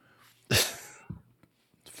gone.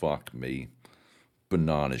 fuck me.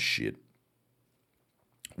 Banana shit.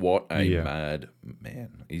 What a mad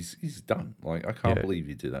man. He's done. Like, I can't believe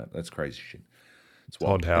he did that. That's crazy shit. It's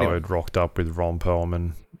Todd Howard rocked up with Ron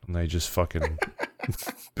Perlman, and they just fucking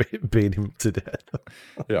beat him to death.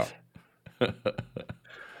 Yeah.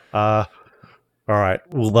 All right.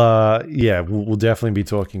 Well, we'll definitely be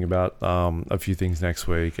talking about a few things next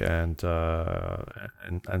week, and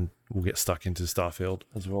we'll get stuck into Starfield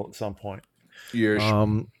as well at some point. Yes.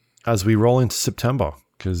 As we roll into September,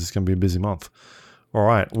 because it's going to be a busy month. All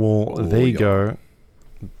right. Well, there you go.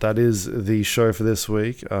 That is the show for this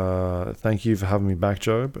week. Thank you for having me back,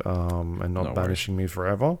 Job, and not banishing me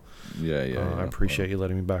forever. Yeah. I appreciate you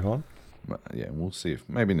letting me back on. Yeah, we'll see if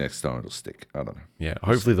maybe next time it'll stick. I don't know. Yeah,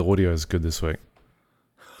 hopefully the audio is good this week.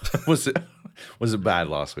 Was it bad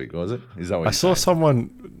last week? Was it? Is that what I saw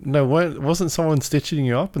someone? No, wasn't someone stitching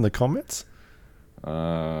you up in the comments?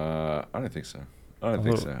 I don't think so. I thought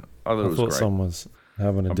it was great. Someone was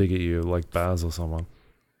having a dig at you, like Baz or someone.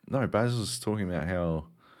 No, Baz was talking about how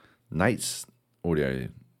Nate's audio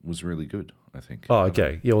was really good, I think. Oh,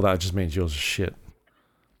 okay. Yeah, well, that just means yours is shit.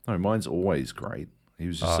 No, mine's always great. He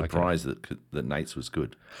was just surprised that Nate's was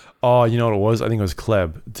good. Oh, you know what it was? I think it was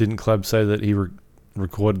Kleb. Didn't Kleb say that he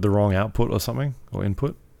recorded the wrong output or something? Or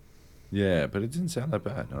input? Yeah, but it didn't sound that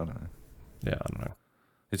bad. I don't know. Yeah, I don't know.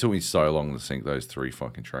 It took me so long to sync those 3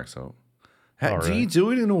 fucking tracks up. Really? Do you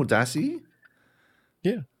do it in Audacity?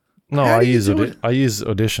 Yeah. No, I use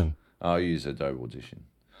Audition. I use Adobe Audition.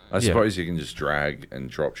 I suppose you can just drag and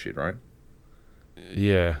drop shit, right?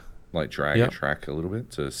 Yeah. Like drag a track a little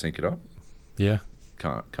bit to sync it up. Yeah.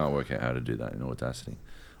 Can't work out how to do that in Audacity.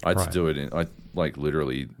 I had to do it I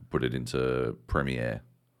literally put it into Premiere,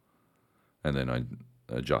 and then I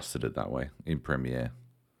adjusted it that way in Premiere.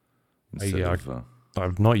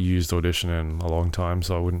 I've not used Audition in a long time,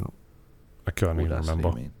 so I can't even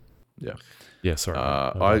remember. Yeah. Yeah, sorry.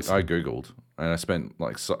 I googled, and I spent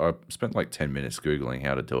like 10 minutes googling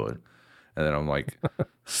how to do it, and then I'm like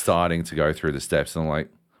starting to go through the steps, and I'm like,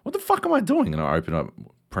 what the fuck am I doing? And I open up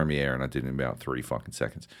Premiere, and I did it in about 3 fucking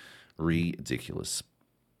seconds. Ridiculous.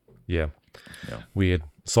 Yeah. Weird.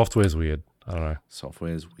 Software's weird. I don't know.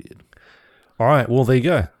 Software's weird. All right. Well, there you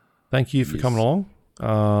go. Thank you for coming along.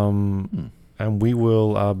 And we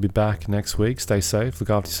will be back next week. Stay safe. Look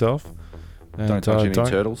after yourself. And don't touch any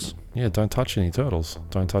turtles. Yeah, don't touch any turtles.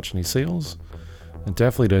 Don't touch any seals. And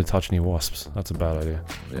definitely don't touch any wasps. That's a bad idea.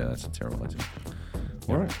 Yeah, that's a terrible idea.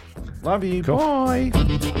 All right. Love you. Cool. Bye.